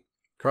moment. Ooh,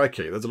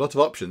 crikey, there's a lot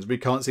of options. We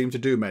can't seem to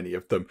do many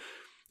of them.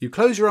 You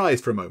close your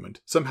eyes for a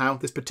moment. Somehow,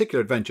 this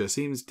particular adventure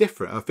seems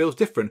different, or feels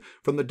different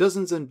from the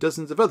dozens and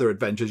dozens of other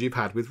adventures you've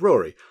had with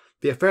Rory.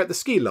 The affair at the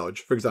ski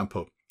lodge, for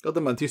example, or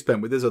the month you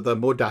spent with his other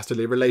more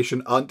dastardly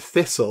relation, Aunt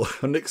Thistle,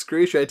 on an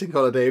excruciating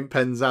holiday in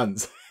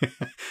Penzance.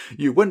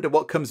 You wonder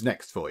what comes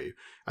next for you.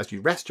 As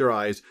you rest your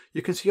eyes,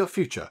 you can see your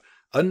future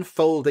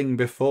unfolding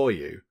before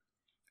you.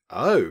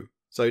 Oh,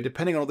 so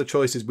depending on all the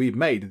choices we've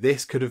made,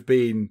 this could have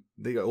been,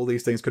 all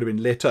these things could have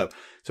been lit up.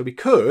 So we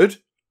could,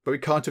 but we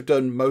can't have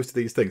done most of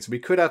these things. We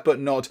could have, but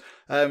not.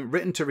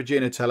 Written to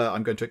Regina Teller,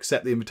 I'm going to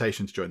accept the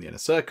invitation to join the inner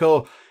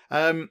circle.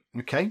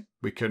 Okay,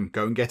 we can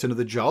go and get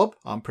another job.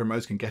 Aunt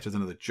Primrose can get us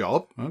another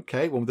job.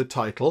 Okay, one with a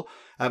title.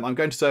 I'm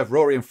going to serve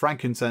Rory and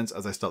Frankincense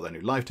as they start their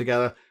new life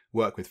together.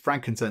 Work with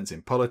Frankincense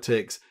in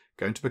politics.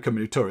 Going to become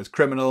a notorious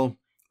criminal.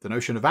 The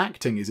notion of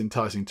acting is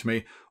enticing to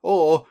me.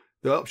 Or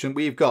the option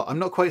we've got. I'm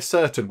not quite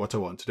certain what I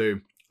want to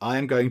do. I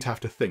am going to have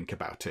to think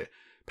about it.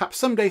 Perhaps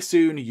someday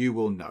soon you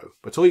will know,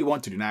 but all you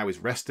want to do now is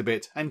rest a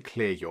bit and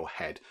clear your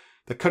head.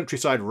 The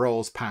countryside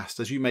rolls past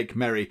as you make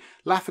merry,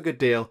 laugh a good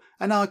deal,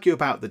 and argue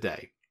about the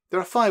day. There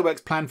are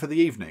fireworks planned for the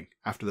evening,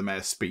 after the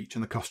mayor's speech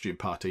and the costume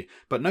party,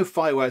 but no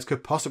fireworks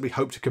could possibly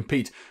hope to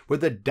compete with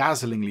the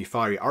dazzlingly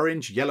fiery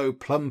orange, yellow,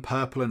 plum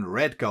purple and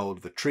red gold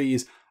of the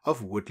trees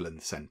of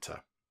Woodland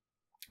Centre.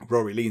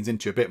 Rory leans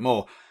into you a bit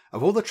more.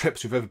 Of all the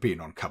trips we've ever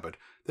been on, Cupboard,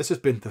 this has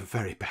been the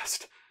very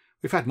best.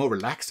 We've had more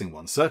relaxing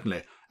ones,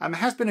 certainly, and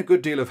there has been a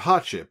good deal of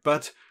hardship,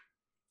 but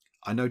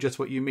I know just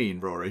what you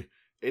mean, Rory.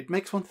 It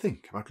makes one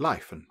think about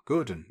life and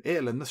good and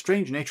ill and the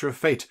strange nature of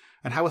fate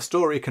and how a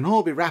story can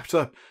all be wrapped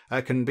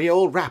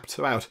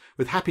about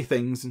with happy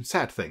things and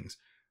sad things.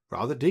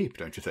 Rather deep,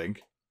 don't you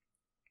think?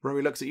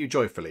 Rory looks at you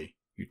joyfully.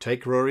 You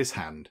take Rory's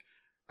hand.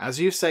 As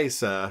you say,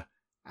 sir,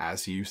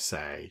 as you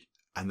say.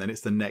 And then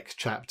it's the next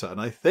chapter, and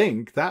I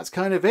think that's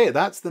kind of it.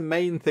 That's the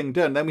main thing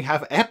done. Then we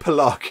have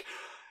epilogue.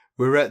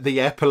 We're at the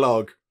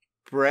epilogue.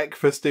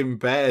 Breakfast in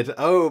bed.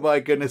 Oh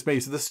my goodness me.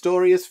 So the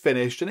story is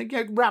finished and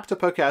it wrapped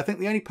up okay. I think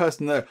the only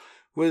person that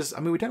was,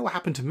 we don't know what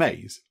happened to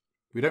Maze.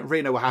 We don't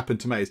really know what happened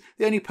to Maze.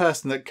 The only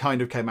person that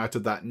kind of came out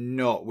of that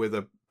not with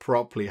a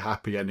properly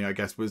happy ending, I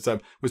guess, was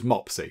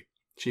Mopsy.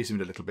 She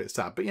seemed a little bit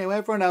sad, but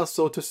everyone else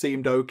sort of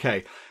seemed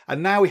okay.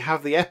 And now we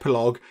have the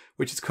epilogue,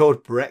 which is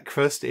called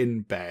Breakfast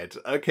in Bed.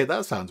 Okay,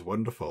 that sounds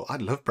wonderful. I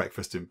love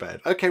breakfast in bed.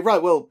 Okay,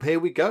 right, well, here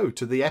we go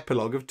to the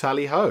epilogue of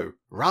Tally Ho.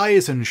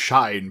 Rise and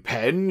shine,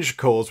 Penge,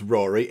 calls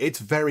Rory. It's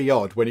very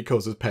odd when he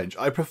calls us Penge.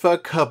 I prefer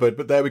Cupboard,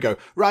 but there we go.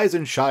 Rise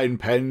and shine,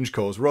 Penge,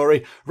 calls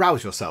Rory.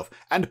 Rouse yourself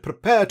and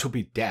prepare to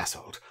be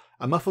dazzled.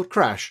 A muffled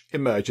crash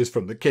emerges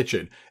from the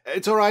kitchen.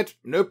 It's all right,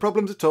 no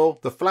problems at all.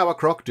 The flour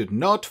crock did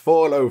not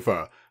fall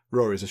over.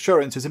 Rory's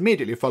assurance is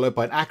immediately followed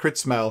by an acrid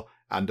smell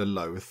and a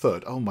low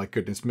thud. Oh my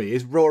goodness me,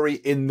 is Rory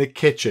in the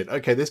kitchen?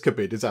 Okay, this could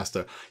be a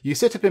disaster. You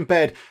sit up in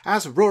bed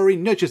as Rory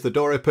nudges the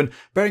door open,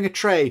 bearing a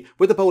tray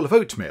with a bowl of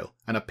oatmeal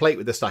and a plate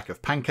with a stack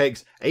of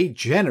pancakes, a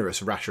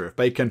generous rasher of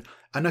bacon,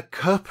 and a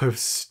cup of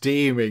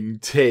steaming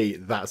tea.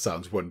 That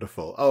sounds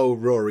wonderful. Oh,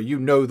 Rory, you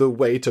know the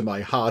way to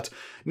my heart.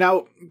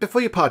 Now,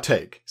 before you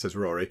partake, says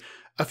Rory,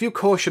 a few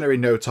cautionary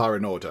notes are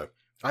in order.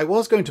 I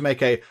was going to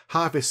make a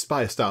Harvest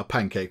Spire-style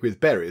pancake with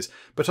berries,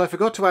 but I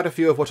forgot to add a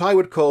few of what I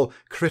would call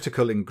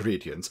critical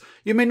ingredients.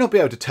 You may not be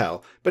able to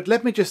tell, but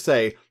let me just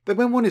say that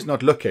when one is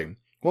not looking,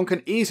 one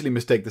can easily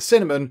mistake the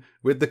cinnamon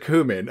with the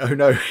cumin. Oh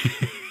no.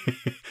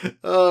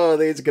 Oh,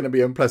 these are going to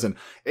be unpleasant.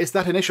 It's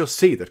that initial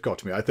C that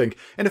got me, I think.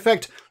 In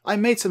effect, I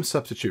made some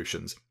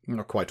substitutions.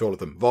 Not quite all of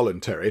them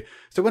voluntary.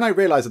 So when I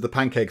realised that the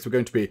pancakes were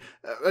going to be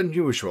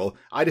unusual,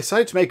 I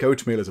decided to make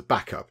oatmeal as a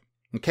backup.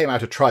 It came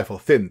out a trifle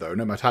thin, though,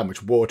 no matter how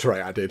much water I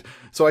added,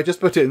 so I just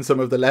put in some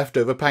of the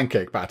leftover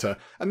pancake batter,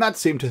 and that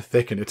seemed to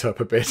thicken it up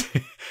a bit.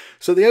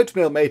 So the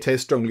oatmeal may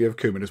taste strongly of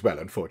cumin as well,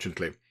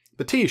 unfortunately.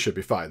 The tea should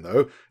be fine,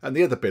 though, and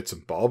the other bits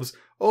and bobs.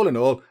 All in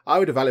all, I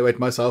would evaluate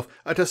myself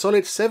at a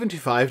solid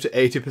 75 to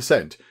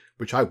 80%,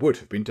 which I would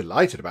have been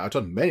delighted about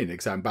on many an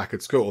exam back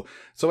at school,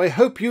 so I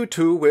hope you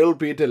too will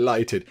be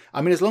delighted.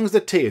 As long as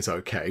the tea is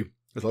okay.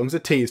 As long as the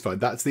tea is fine,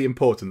 that's the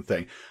important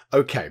thing.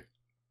 Okay.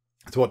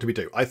 So what do we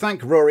do? I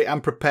thank Rory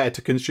and prepare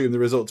to consume the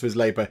results of his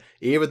labour,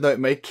 even though it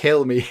may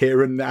kill me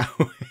here and now.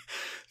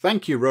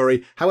 Thank you,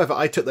 Rory. However,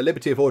 I took the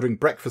liberty of ordering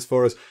breakfast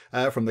for us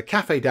from the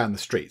cafe down the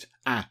street.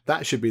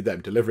 That should be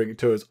them delivering it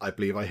to us. I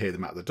believe I hear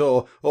them at the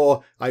door.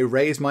 Or I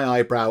raise my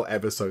eyebrow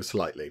ever so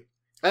slightly.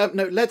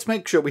 No, let's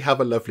make sure we have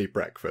a lovely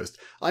breakfast.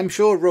 I'm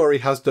sure Rory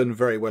has done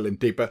very well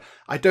indeed, but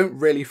I don't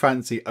really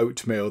fancy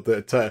oatmeal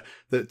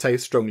that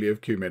tastes strongly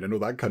of cumin and all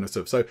that kind of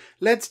stuff. So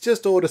let's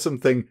just order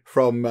something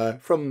from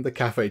the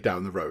cafe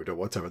down the road or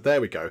whatever.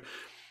 There we go.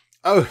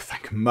 Oh,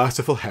 thank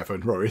merciful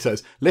heaven, Rory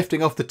says,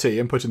 lifting off the tea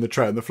and putting the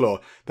tray on the floor.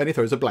 Then he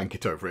throws a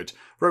blanket over it.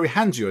 Rory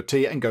hands you your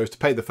tea and goes to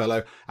pay the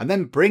fellow, and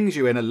then brings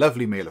you in a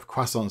lovely meal of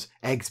croissants,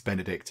 eggs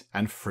Benedict,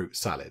 and fruit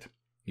salad.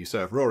 You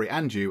serve Rory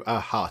and you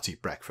a hearty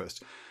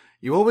breakfast.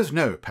 You always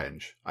know,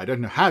 Penge. I don't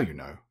know how you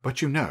know,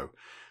 but you know.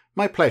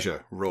 My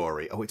pleasure,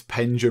 Rory. Oh, it's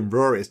Penge and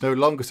Rory. It's no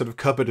longer sort of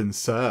cupboard and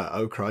sir.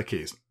 Oh,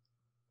 crikeys.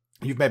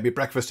 You've made me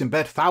breakfast in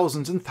bed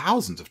thousands and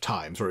thousands of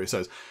times, Rory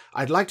says.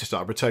 I'd like to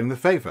start returning the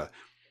favour.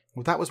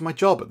 Well, that was my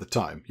job at the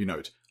time, you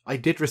note. I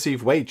did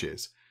receive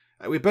wages.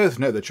 We both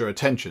know that your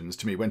attentions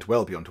to me went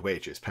well beyond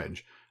wages,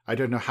 Penge. I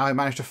don't know how I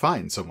managed to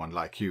find someone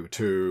like you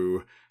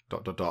to... ...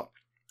 The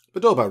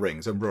doorbell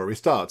rings and Rory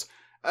starts.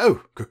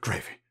 Oh, good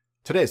gravy.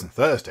 Today isn't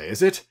Thursday,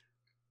 is it?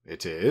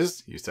 It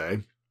is, you say.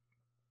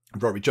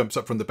 Rory jumps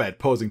up from the bed,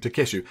 pausing to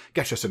kiss you.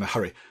 Get us in a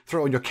hurry.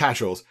 Throw on your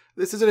casuals.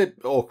 This is a bit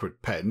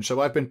awkward, Penge,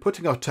 so I've been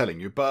putting off telling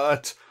you,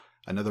 but...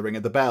 Another ring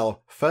at the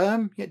bell.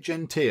 Firm, yet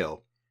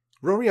genteel.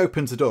 Rory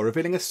opens the door,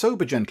 revealing a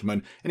sober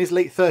gentleman in his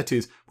late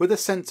 30s with a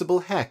sensible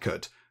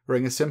haircut,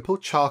 wearing a simple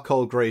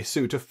charcoal grey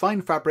suit of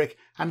fine fabric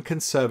and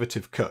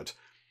conservative cut.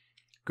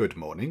 Good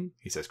morning,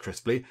 he says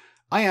crisply.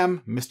 I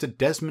am Mr.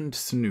 Desmond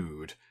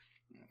Snood.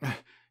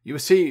 You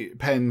see,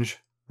 Penge,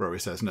 Rory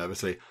says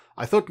nervously,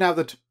 I thought now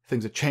that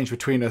things had changed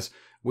between us,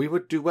 we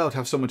would do well to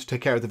have someone to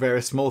take care of the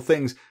various small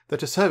things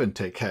that a servant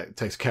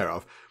takes care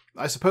of.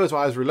 I suppose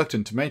I was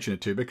reluctant to mention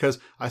it to you because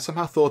I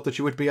somehow thought that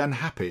you would be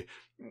unhappy.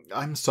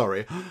 I'm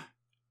sorry.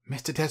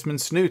 Mr.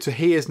 Desmond Snood, so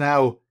he is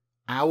now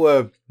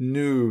our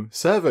new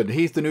servant.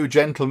 He's the new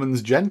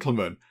gentleman's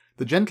gentleman.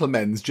 The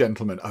gentleman's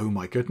gentleman. Oh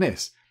my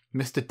goodness.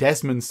 Mr.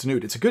 Desmond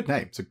Snood. It's a good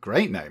name. It's a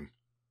great name.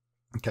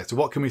 Okay, so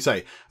what can we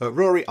say?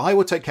 Rory, I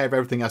will take care of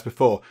everything as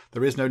before.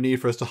 There is no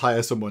need for us to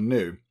hire someone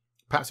new.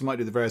 Perhaps we might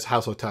do the various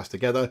household tasks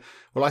together.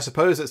 Well, I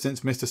suppose that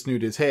since Mr.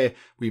 Snood is here,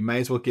 we may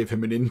as well give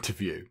him an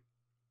interview.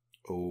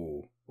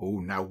 Oh,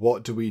 now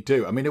what do we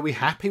do? I mean, are we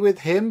happy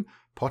with him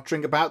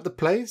pottering about the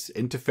place,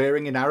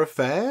 interfering in our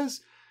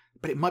affairs?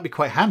 But it might be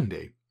quite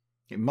handy.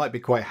 It might be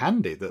quite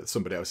handy that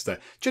somebody else is there.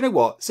 Do you know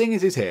what? Seeing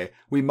as he's here,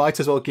 we might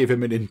as well give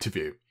him an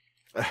interview.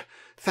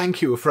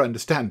 Thank you for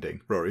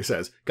understanding, Rory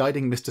says,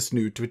 guiding Mr.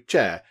 Snood to a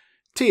chair.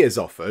 Tea is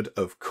offered,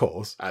 of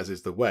course, as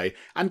is the way,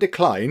 and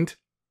declined.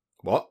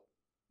 What?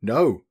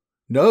 No.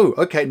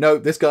 Okay, no,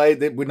 this guy,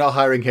 we're not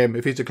hiring him.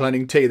 If he's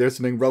declining tea, there's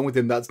something wrong with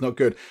him. That's not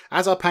good.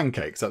 As are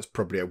pancakes, that's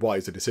probably a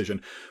wiser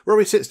decision.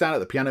 Rory sits down at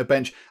the piano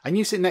bench, and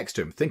you sit next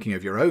to him, thinking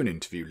of your own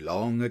interview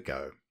long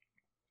ago.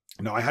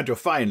 Now, I had your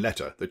fine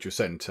letter that you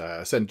sent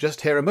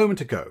just here a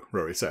moment ago,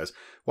 Rory says.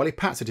 While he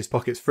pats at his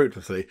pockets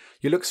fruitlessly,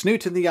 you look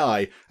Snood in the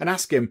eye and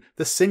ask him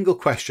the single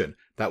question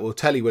that will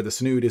tell you whether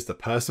Snood is the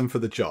person for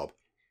the job.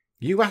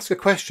 You ask a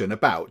question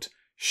about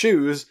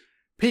shoes,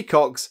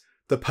 peacocks,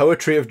 the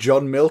poetry of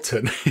John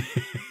Milton.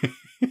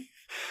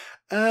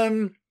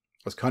 I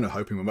was kind of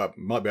hoping we might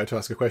be able to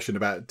ask a question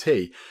about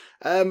tea.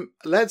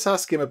 Let's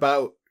ask him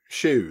about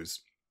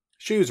shoes.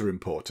 Shoes are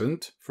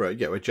important for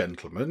a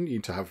gentleman. You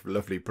need to have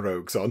lovely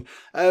brogues on.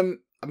 I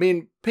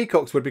mean,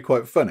 peacocks would be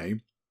quite funny,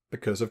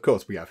 because of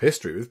course we have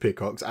history with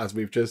peacocks, as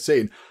we've just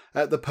seen.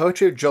 The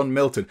poetry of John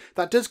Milton.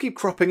 That does keep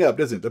cropping up,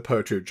 doesn't it? The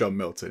poetry of John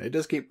Milton. It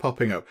does keep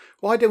popping up.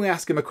 Why don't we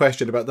ask him a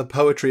question about the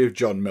poetry of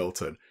John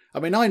Milton? I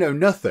mean, I know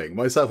nothing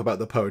myself about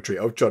the poetry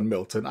of John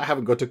Milton. I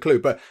haven't got a clue,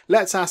 but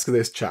let's ask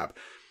this chap.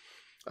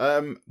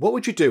 What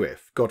would you do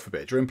if, God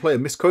forbid, your employer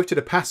misquoted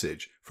a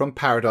passage from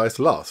Paradise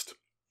Lost?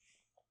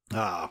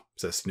 Ah,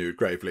 says Snood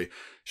gravely,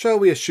 shall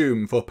we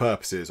assume for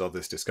purposes of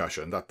this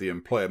discussion that the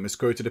employer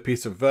misquoted a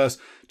piece of verse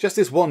just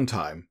this one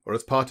time, or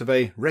as part of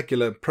a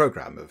regular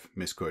programme of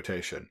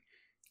misquotation?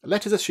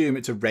 Let us assume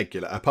it's a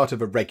part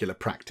of a regular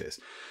practice.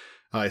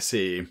 I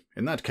see.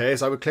 In that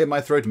case, I would clear my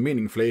throat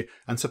meaningfully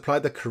and supply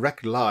the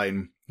correct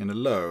line in a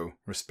low,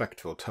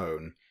 respectful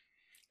tone.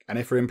 And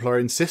if her employer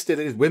insisted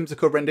that his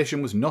whimsical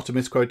rendition was not a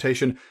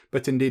misquotation,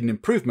 but indeed an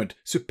improvement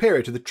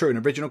superior to the true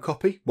and original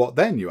copy, what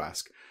then, you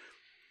ask?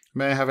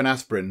 May I have an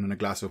aspirin and a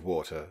glass of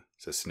water,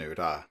 says Snood.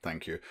 Ah,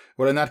 thank you.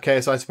 Well, in that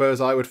case, I suppose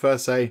I would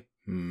first say,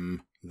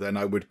 then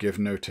I would give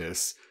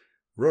notice.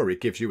 Rory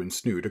gives you and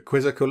Snood a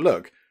quizzical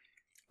look.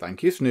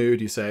 Thank you,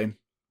 Snood, you say.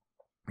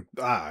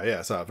 Ah,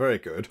 yes, very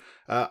good.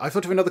 I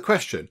thought of another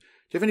question. Do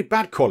you have any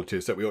bad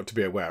qualities that we ought to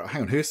be aware of?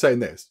 Hang on, who's saying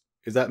this?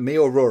 Is that me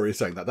or Rory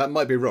saying that? That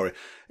might be Rory.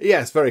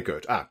 Yes, very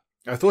good. I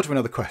thought of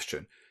another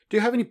question. Do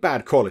you have any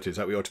bad qualities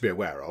that we ought to be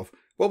aware of?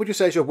 What would you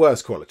say is your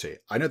worst quality?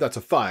 I know that's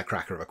a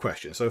firecracker of a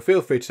question, so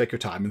feel free to take your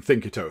time and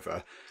think it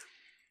over.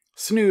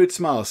 Snood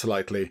smiles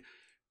slightly.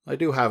 I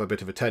do have a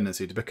bit of a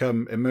tendency to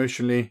become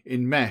emotionally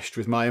enmeshed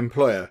with my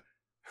employer.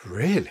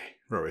 Really?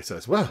 Rory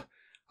says. Well,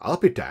 I'll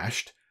be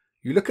dashed.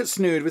 You look at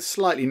Snood with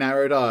slightly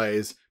narrowed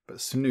eyes, but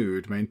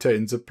Snood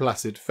maintains a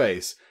placid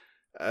face.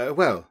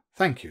 Well,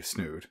 thank you,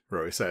 Snood,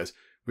 Rory says.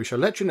 We shall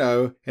let you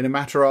know in a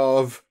matter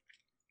of...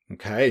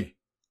 Okay.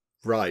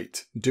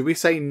 Right. Do we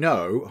say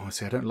no? Oh,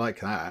 see, I don't like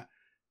that.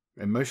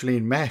 Emotionally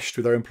enmeshed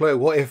with our employer.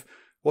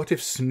 What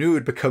if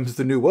Snood becomes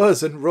the new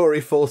us and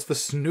Rory falls for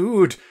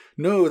Snood?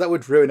 No, that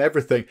would ruin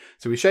everything.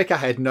 So we shake our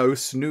head, no,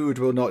 Snood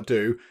will not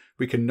do.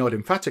 We can nod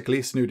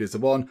emphatically, Snood is the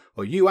one,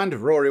 or you and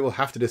Rory will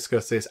have to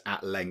discuss this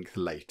at length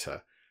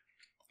later.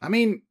 I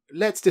mean,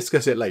 let's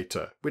discuss it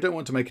later. We don't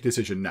want to make a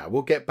decision now.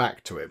 We'll get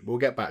back to it.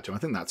 I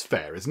think that's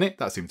fair, isn't it?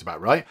 That seems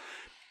about right.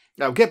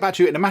 I'll get back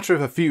to you in a matter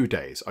of a few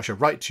days. I shall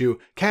write to you,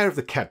 care of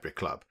the Cadbury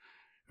Club.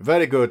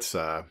 Very good,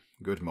 sir.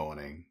 Good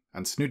morning.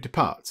 And Snood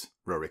departs.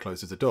 Rory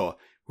closes the door.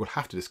 We'll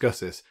have to discuss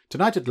this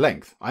tonight at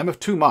length. I am of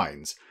two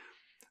minds.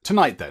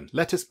 Tonight, then,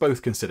 let us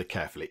both consider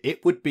carefully.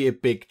 It would be a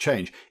big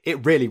change.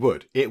 It really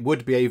would. It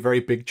would be a very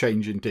big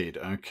change indeed.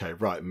 Okay,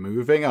 right,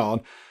 moving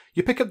on.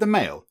 You pick up the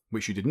mail,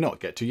 which you did not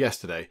get to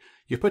yesterday.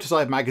 You put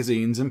aside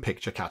magazines and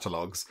picture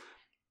catalogues.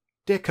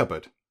 Dear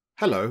Cupboard.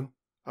 Hello.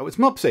 Oh, it's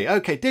Mopsy.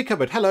 Okay, dear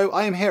Cupboard, hello.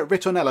 I am here at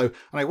Ritornello,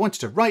 and I wanted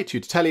to write to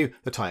you to tell you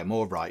that I am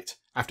all right.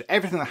 After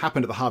everything that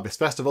happened at the Harvest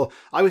Festival,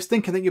 I was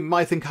thinking that you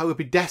might think I would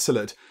be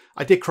desolate.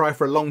 I did cry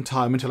for a long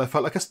time until I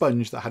felt like a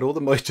sponge that had all the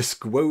moisture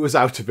squoze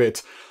out of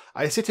it.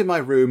 I sit in my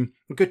room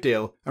a good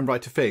deal and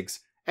write to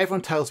Figs.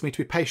 Everyone tells me to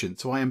be patient,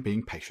 so I am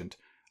being patient.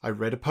 I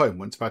read a poem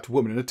once about a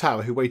woman in a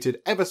tower who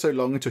waited ever so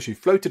long until she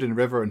floated in a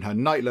river and her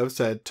night love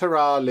said,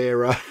 "Ta-ra,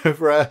 Lyra,"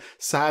 over her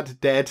sad,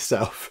 dead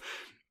self.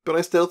 But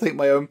I still think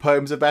my own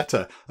poems are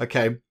better.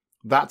 Okay,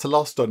 that's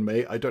lost on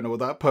me. I don't know what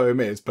that poem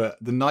is, but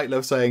the night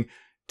love saying,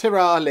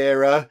 "Ta-ra,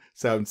 Lyra,"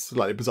 sounds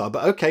slightly bizarre,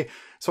 but okay.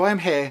 So I am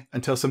here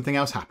until something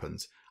else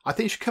happens. I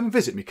think you should come and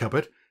visit me,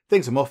 Cupboard.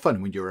 Things are more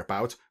fun when you're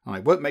about, and I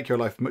won't make your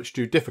life much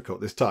too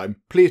difficult this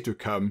time. Please do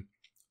come.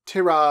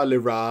 Ta-ra,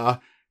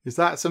 Lyra. Is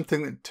that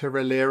something that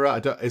ta-ra, Lyra?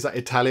 Is that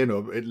Italian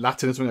or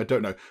Latin or something? I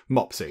don't know.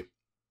 Mopsy.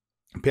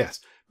 P.S.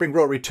 Bring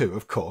Rory too,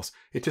 of course.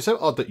 It is so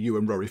odd that you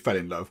and Rory fell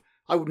in love.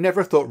 I would never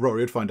have thought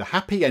Rory would find a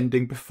happy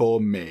ending before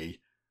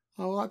me.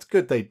 Oh, that's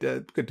good.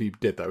 Good you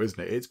did though,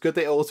 isn't it? It's good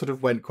they all sort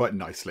of went quite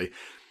nicely.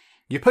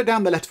 You put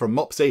down the letter from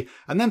Mopsy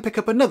and then pick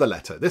up another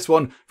letter, this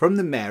one from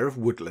the Mayor of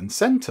Woodland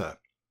Centre.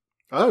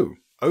 Oh,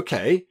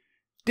 okay.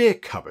 Dear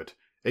Cupboard,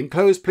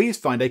 enclosed please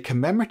find a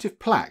commemorative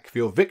plaque for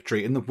your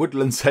victory in the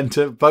Woodland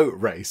Centre boat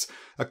race.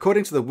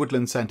 According to the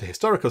Woodland Centre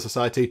Historical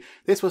Society,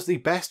 this was the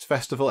best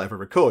festival ever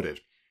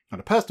recorded. On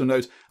a personal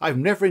note, I've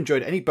never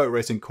enjoyed any boat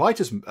racing quite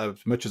as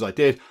much as I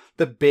did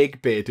the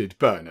Big Bearded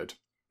Bernard.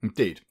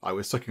 Indeed, I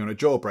was sucking on a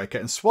jawbreaker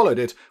and swallowed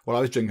it while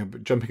I was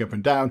jumping up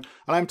and down,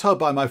 and I am told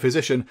by my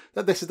physician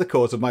that this is the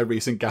cause of my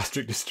recent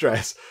gastric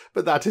distress,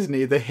 but that is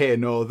neither here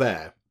nor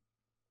there.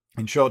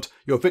 In short,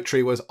 your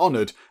victory has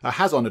honoured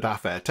our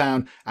fair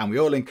town, and we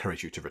all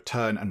encourage you to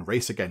return and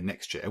race again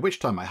next year, at which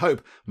time I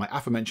hope my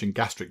aforementioned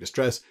gastric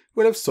distress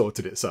will have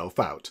sorted itself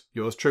out.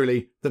 Yours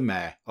truly, the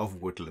Mayor of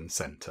Woodland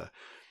Centre.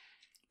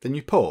 Then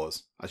you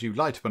pause as you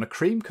light upon a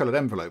cream-coloured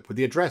envelope with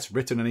the address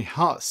written in a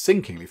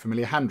heart-sinkingly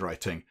familiar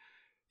handwriting.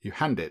 You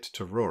hand it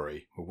to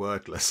Rory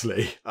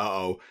wordlessly.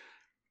 Uh-oh.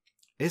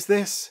 Is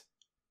this?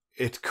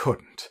 It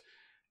couldn't.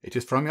 It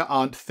is from your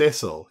Aunt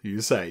Thistle,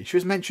 you say. She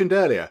was mentioned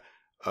earlier.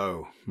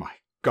 Oh, my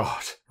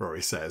God,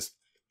 Rory says.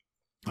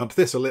 Aunt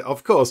Thistle,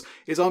 of course,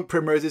 is Aunt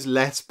Primrose's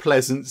less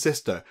pleasant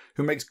sister,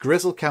 who makes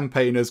grizzled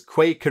campaigners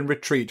quake and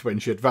retreat when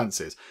she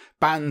advances.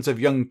 Bands of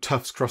young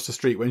toughs cross the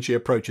street when she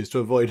approaches to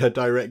avoid her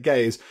direct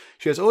gaze.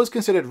 She has always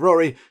considered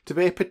Rory to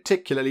be a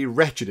particularly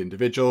wretched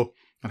individual,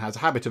 and has a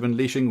habit of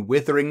unleashing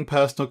withering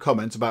personal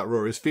comments about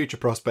Rory's future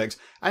prospects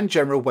and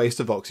general waste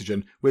of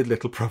oxygen with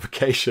little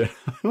provocation.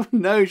 Oh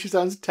no, she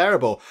sounds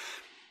terrible.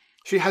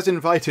 She has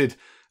invited,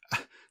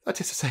 that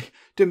is to say,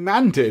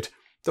 demanded,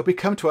 that we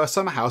come to her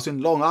summer house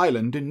in Long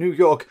Island in New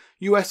York,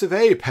 US of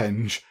A,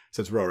 Penge,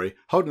 says Rory,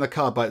 holding the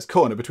card by its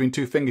corner between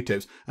two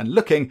fingertips and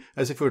looking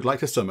as if he would like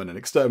to summon an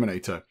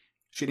exterminator.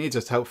 She needs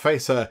us to help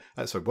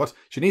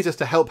She needs us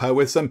to help her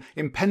with some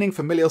impending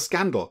familial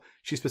scandal.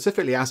 She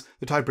specifically asks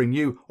that I bring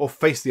you or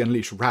face the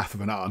unleashed wrath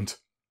of an aunt.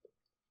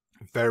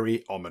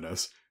 Very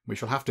ominous. We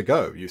shall have to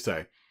go, you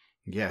say.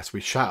 Yes, we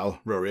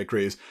shall, Rory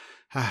agrees.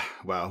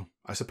 Well,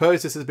 I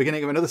suppose this is the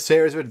beginning of another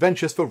series of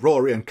adventures for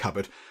Rory and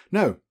Cupboard.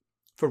 No,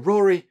 for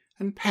Rory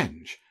and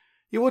Penge.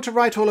 You ought to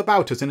write all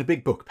about us in a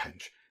big book,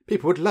 Penge.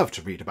 People would love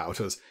to read about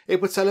us.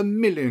 It would sell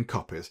 1 million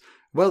copies.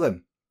 Well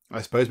then,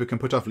 I suppose we can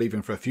put off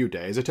leaving for a few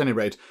days. At any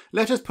rate,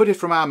 let us put it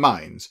from our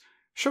minds.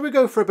 Shall we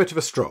go for a bit of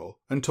a stroll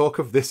and talk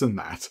of this and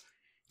that?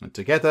 And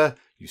together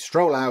you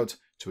stroll out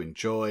to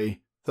enjoy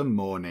the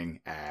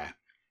morning air.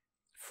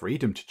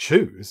 Freedom to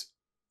choose?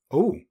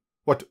 Oh,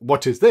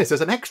 what is this?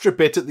 There's an extra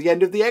bit at the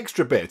end of the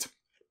extra bit.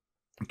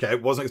 Okay,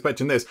 wasn't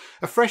expecting this.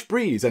 A fresh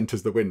breeze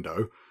enters the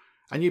window,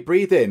 and you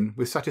breathe in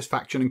with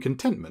satisfaction and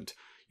contentment.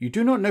 You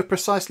do not know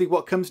precisely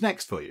what comes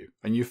next for you,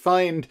 and you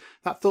find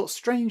that thought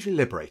strangely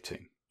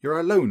liberating. You're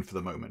alone for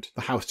the moment,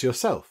 the house to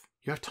yourself.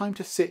 You have time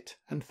to sit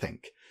and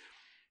think.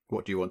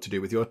 What do you want to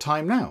do with your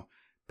time now?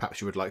 Perhaps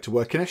you would like to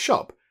work in a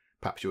shop.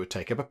 Perhaps you would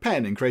take up a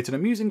pen and create an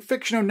amusing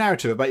fictional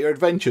narrative about your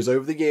adventures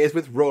over the years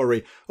with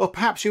Rory, or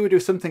perhaps you would do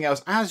something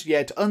else as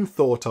yet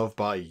unthought of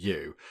by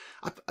you.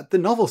 The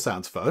novel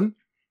sounds fun.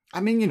 I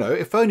mean, you know,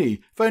 if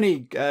only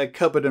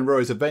Cupboard and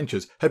Rory's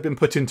adventures had been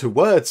put into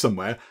words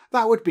somewhere,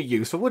 that would be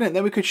useful, wouldn't it?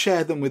 Then we could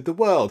share them with the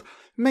world.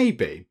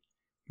 Maybe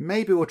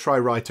we'll try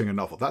writing a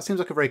novel. That seems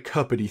like a very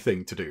cupboardy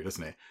thing to do,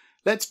 doesn't it?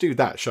 Let's do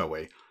that, shall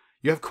we?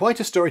 You have quite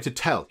a story to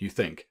tell, you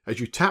think, as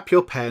you tap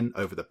your pen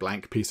over the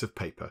blank piece of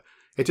paper.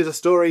 It is a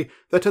story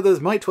that others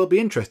might well be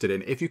interested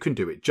in if you can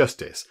do it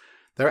justice.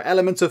 There are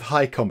elements of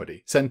high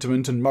comedy,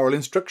 sentiment and moral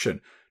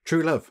instruction,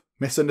 true love,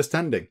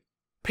 misunderstanding.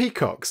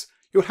 Peacocks.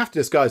 You'll have to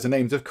disguise the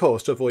names, of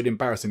course, to avoid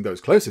embarrassing those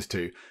closest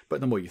to you,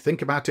 but the more you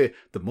think about it,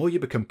 the more you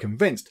become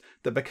convinced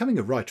that becoming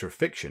a writer of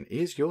fiction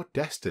is your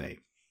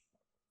destiny.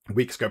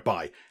 Weeks go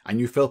by, and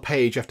you fill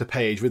page after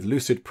page with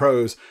lucid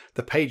prose.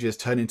 The pages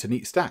turn into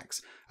neat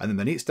stacks, and then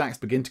the neat stacks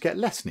begin to get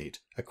less neat,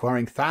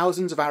 acquiring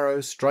thousands of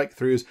arrows,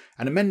 strike-throughs,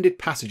 and amended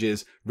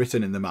passages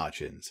written in the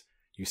margins.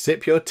 You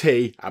sip your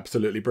tea,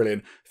 absolutely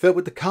brilliant, filled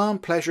with the calm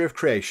pleasure of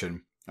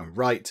creation, and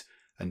write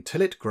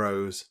until it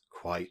grows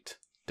quite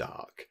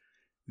dark.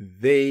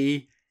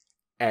 The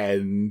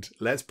end.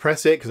 Let's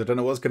press it, because I don't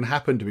know what's going to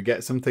happen. Do we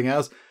get something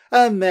else?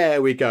 And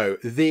there we go.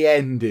 The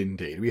end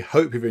indeed. We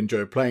hope you've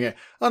enjoyed playing it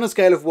on a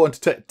scale of 1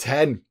 to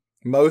 10.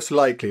 Most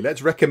likely.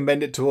 Let's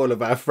recommend it to all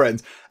of our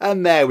friends.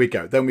 And there we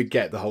go. Then we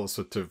get the whole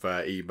sort of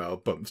email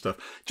bump stuff.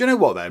 Do you know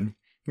what then?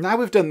 Now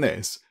we've done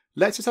this,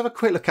 let's just have a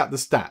quick look at the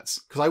stats,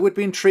 because I would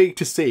be intrigued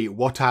to see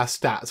what our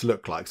stats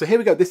look like. So here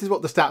we go. This is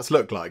what the stats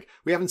look like.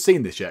 We haven't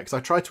seen this yet, because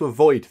I tried to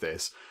avoid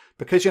this.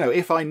 Because, you know,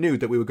 if I knew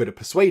that we were good at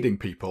persuading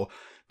people,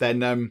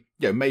 then,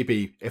 you know,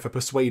 maybe if a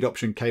persuade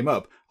option came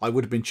up, I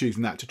would have been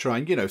choosing that to try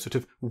and, you know, sort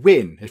of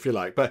win, if you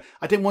like. But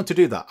I didn't want to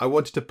do that. I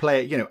wanted to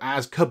play it, you know,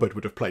 as Cupboard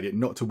would have played it,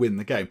 not to win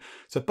the game.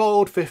 So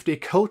bold, 50,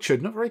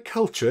 cultured, not very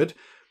cultured.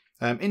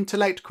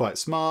 Intellect, quite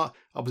smart.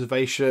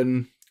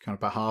 Observation, kind of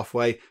about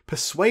halfway.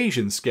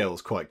 Persuasion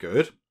skills, quite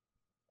good.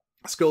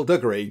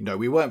 Skullduggery, no,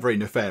 we weren't very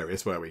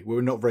nefarious, were we? We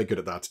were not very good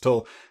at that at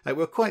all. We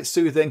were quite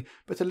soothing,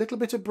 but a little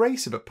bit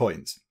abrasive at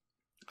points.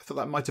 I thought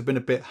that might have been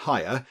a bit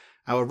higher.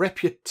 Our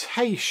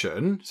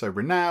reputation, so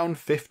renown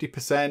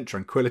 50%,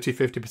 tranquility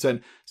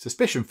 50%,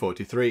 suspicion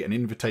 43, and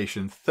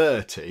invitation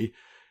 30.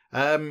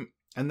 And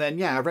then,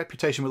 yeah, our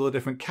reputation with all the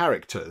different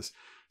characters.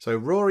 So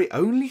Rory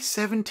only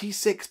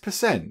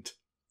 76%.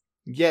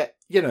 Yet,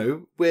 you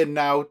know, we're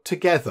now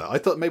together. I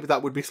thought maybe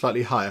that would be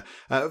slightly higher.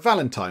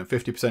 Valentine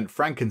 50%,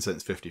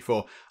 frankincense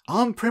 54.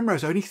 Aunt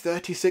Primrose only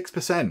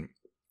 36%.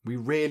 We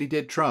really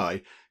did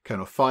try.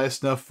 Colonel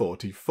Firesnuff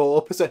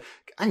 44%.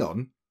 Hang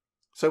on.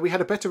 So we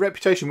had a better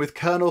reputation with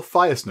Colonel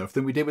Firesnuff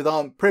than we did with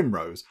Aunt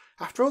Primrose.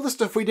 After all the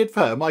stuff we did for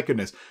her, my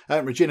goodness.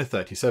 Regina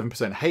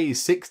 37%, Hayes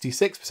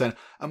 66%,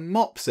 and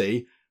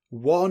Mopsy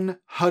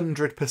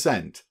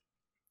 100%.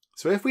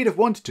 So if we'd have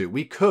wanted to,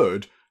 we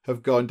could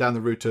have gone down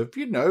the route of,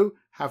 you know,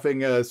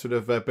 having a sort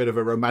of a bit of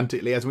a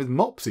romantic liaison with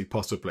Mopsy,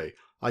 possibly.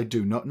 I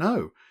do not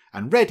know.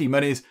 And Ready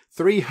Money's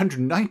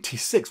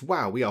 396.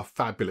 Wow, we are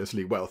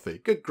fabulously wealthy.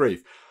 Good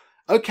grief.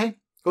 Okay.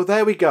 Well,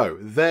 there we go.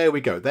 There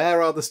we go.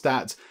 There are the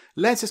stats.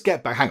 Let's just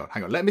get back. Hang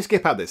on. Let me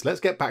skip out this. Let's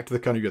get back to the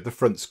kind of the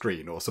front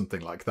screen or something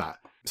like that.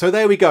 So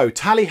there we go.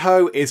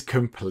 Tally-ho is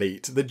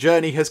complete. The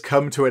journey has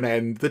come to an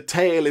end. The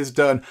tale is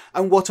done.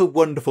 And what a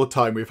wonderful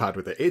time we've had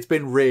with it. It's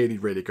been really,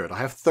 really good. I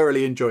have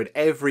thoroughly enjoyed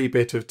every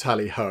bit of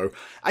Tally-ho.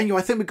 And, you know,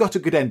 I think we got a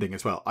good ending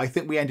as well. I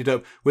think we ended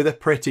up with a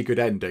pretty good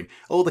ending.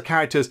 All the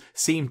characters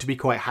seemed to be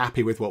quite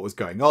happy with what was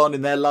going on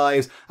in their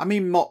lives. I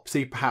mean,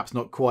 Mopsy perhaps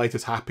not quite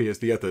as happy as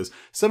the others.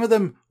 Some of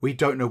them, we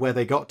don't know where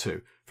they got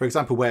to. For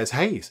example, where's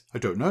Hayes? I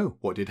don't know.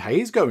 What did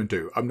Hayes go and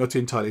do? I'm not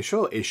entirely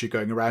sure. Is she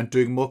going around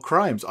doing more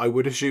crimes? I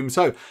would assume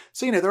so.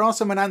 So, you know, there are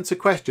some unanswered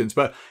questions,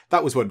 but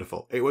that was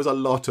wonderful. It was a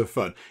lot of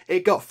fun.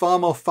 It got far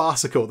more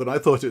farcical than I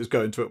thought it was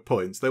going to at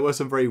points. There were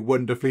some very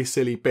wonderfully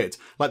silly bits,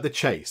 like the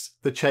chase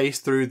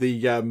through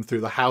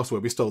the house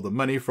where we stole the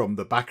money from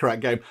the Baccarat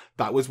game.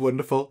 That was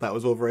wonderful. That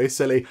was all very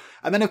silly.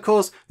 And then, of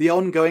course, the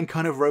ongoing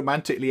kind of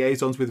romantic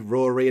liaisons with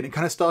Rory, and it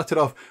kind of started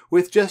off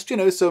with just, you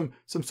know, some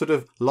sort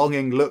of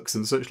longing looks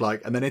and such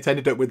like, and then it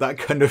ended up with that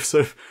kind of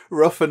sort of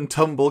rough and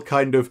tumble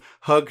kind of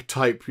hug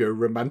type, you know,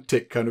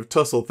 romantic kind of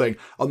tussle thing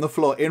on the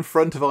floor in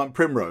front of Aunt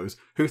Primrose,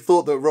 who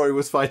thought that Rory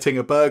was fighting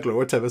a burglar or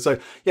whatever. So,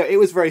 yeah, it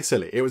was very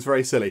silly. It was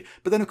very silly.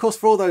 But then, of course,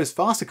 for all those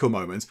farcical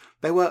moments,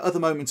 there were other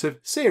moments of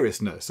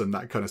seriousness and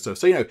that kind of stuff.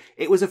 So, you know,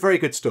 it was a very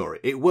good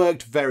story. It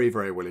worked very,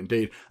 very well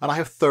indeed. And I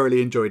have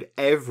thoroughly enjoyed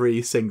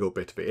every single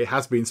bit of it. It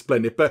has been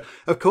splendid. But,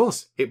 of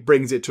course, it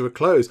brings it to a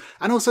close.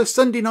 And also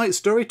Sunday night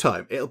story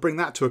time. It'll bring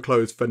that to a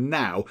close for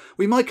now.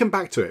 We might come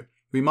back to it.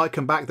 We might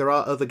come back. There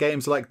are other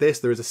games like this.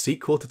 There is a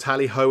sequel to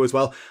Tally-ho as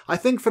well. I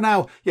think for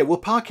now, yeah, we'll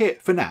park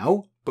it for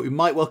now. but we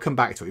might well come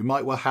back to it. We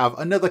might well have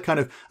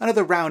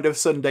another round of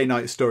Sunday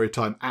night story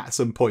time at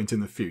some point in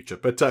the future.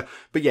 But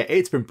yeah,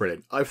 it's been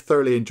brilliant. I've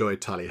thoroughly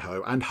enjoyed Tally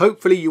Ho, and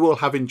hopefully you all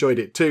have enjoyed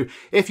it too.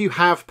 If you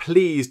have,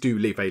 please do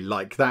leave a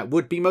like. That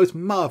would be most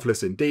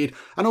marvellous indeed.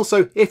 And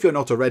also, if you're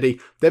not already,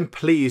 then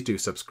please do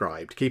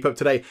subscribe to keep up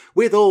to date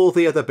with all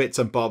the other bits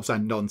and bobs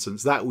and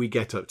nonsense that we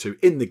get up to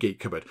in the Geek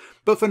Cupboard.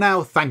 But for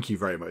now, thank you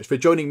very much for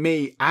joining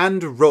me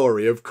and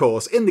Rory, of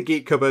course, in the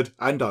Geek Cupboard,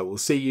 and I will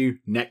see you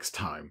next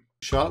time.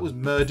 Charlotte was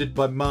murdered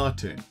by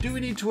Martin. Do we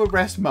need to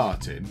arrest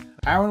Martin?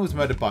 Aaron was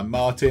murdered by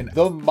Martin.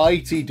 The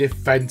mighty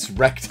defence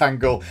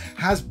rectangle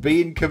has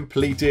been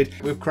completed.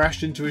 We've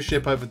crashed into a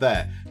ship over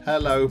there.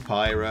 Hello,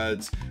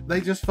 pirates. They're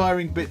just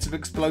firing bits of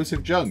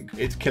explosive junk.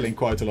 It's killing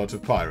quite a lot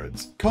of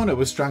pirates. Connor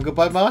was strangled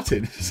by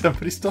Martin.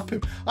 Somebody stop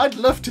him. I'd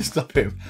love to stop him.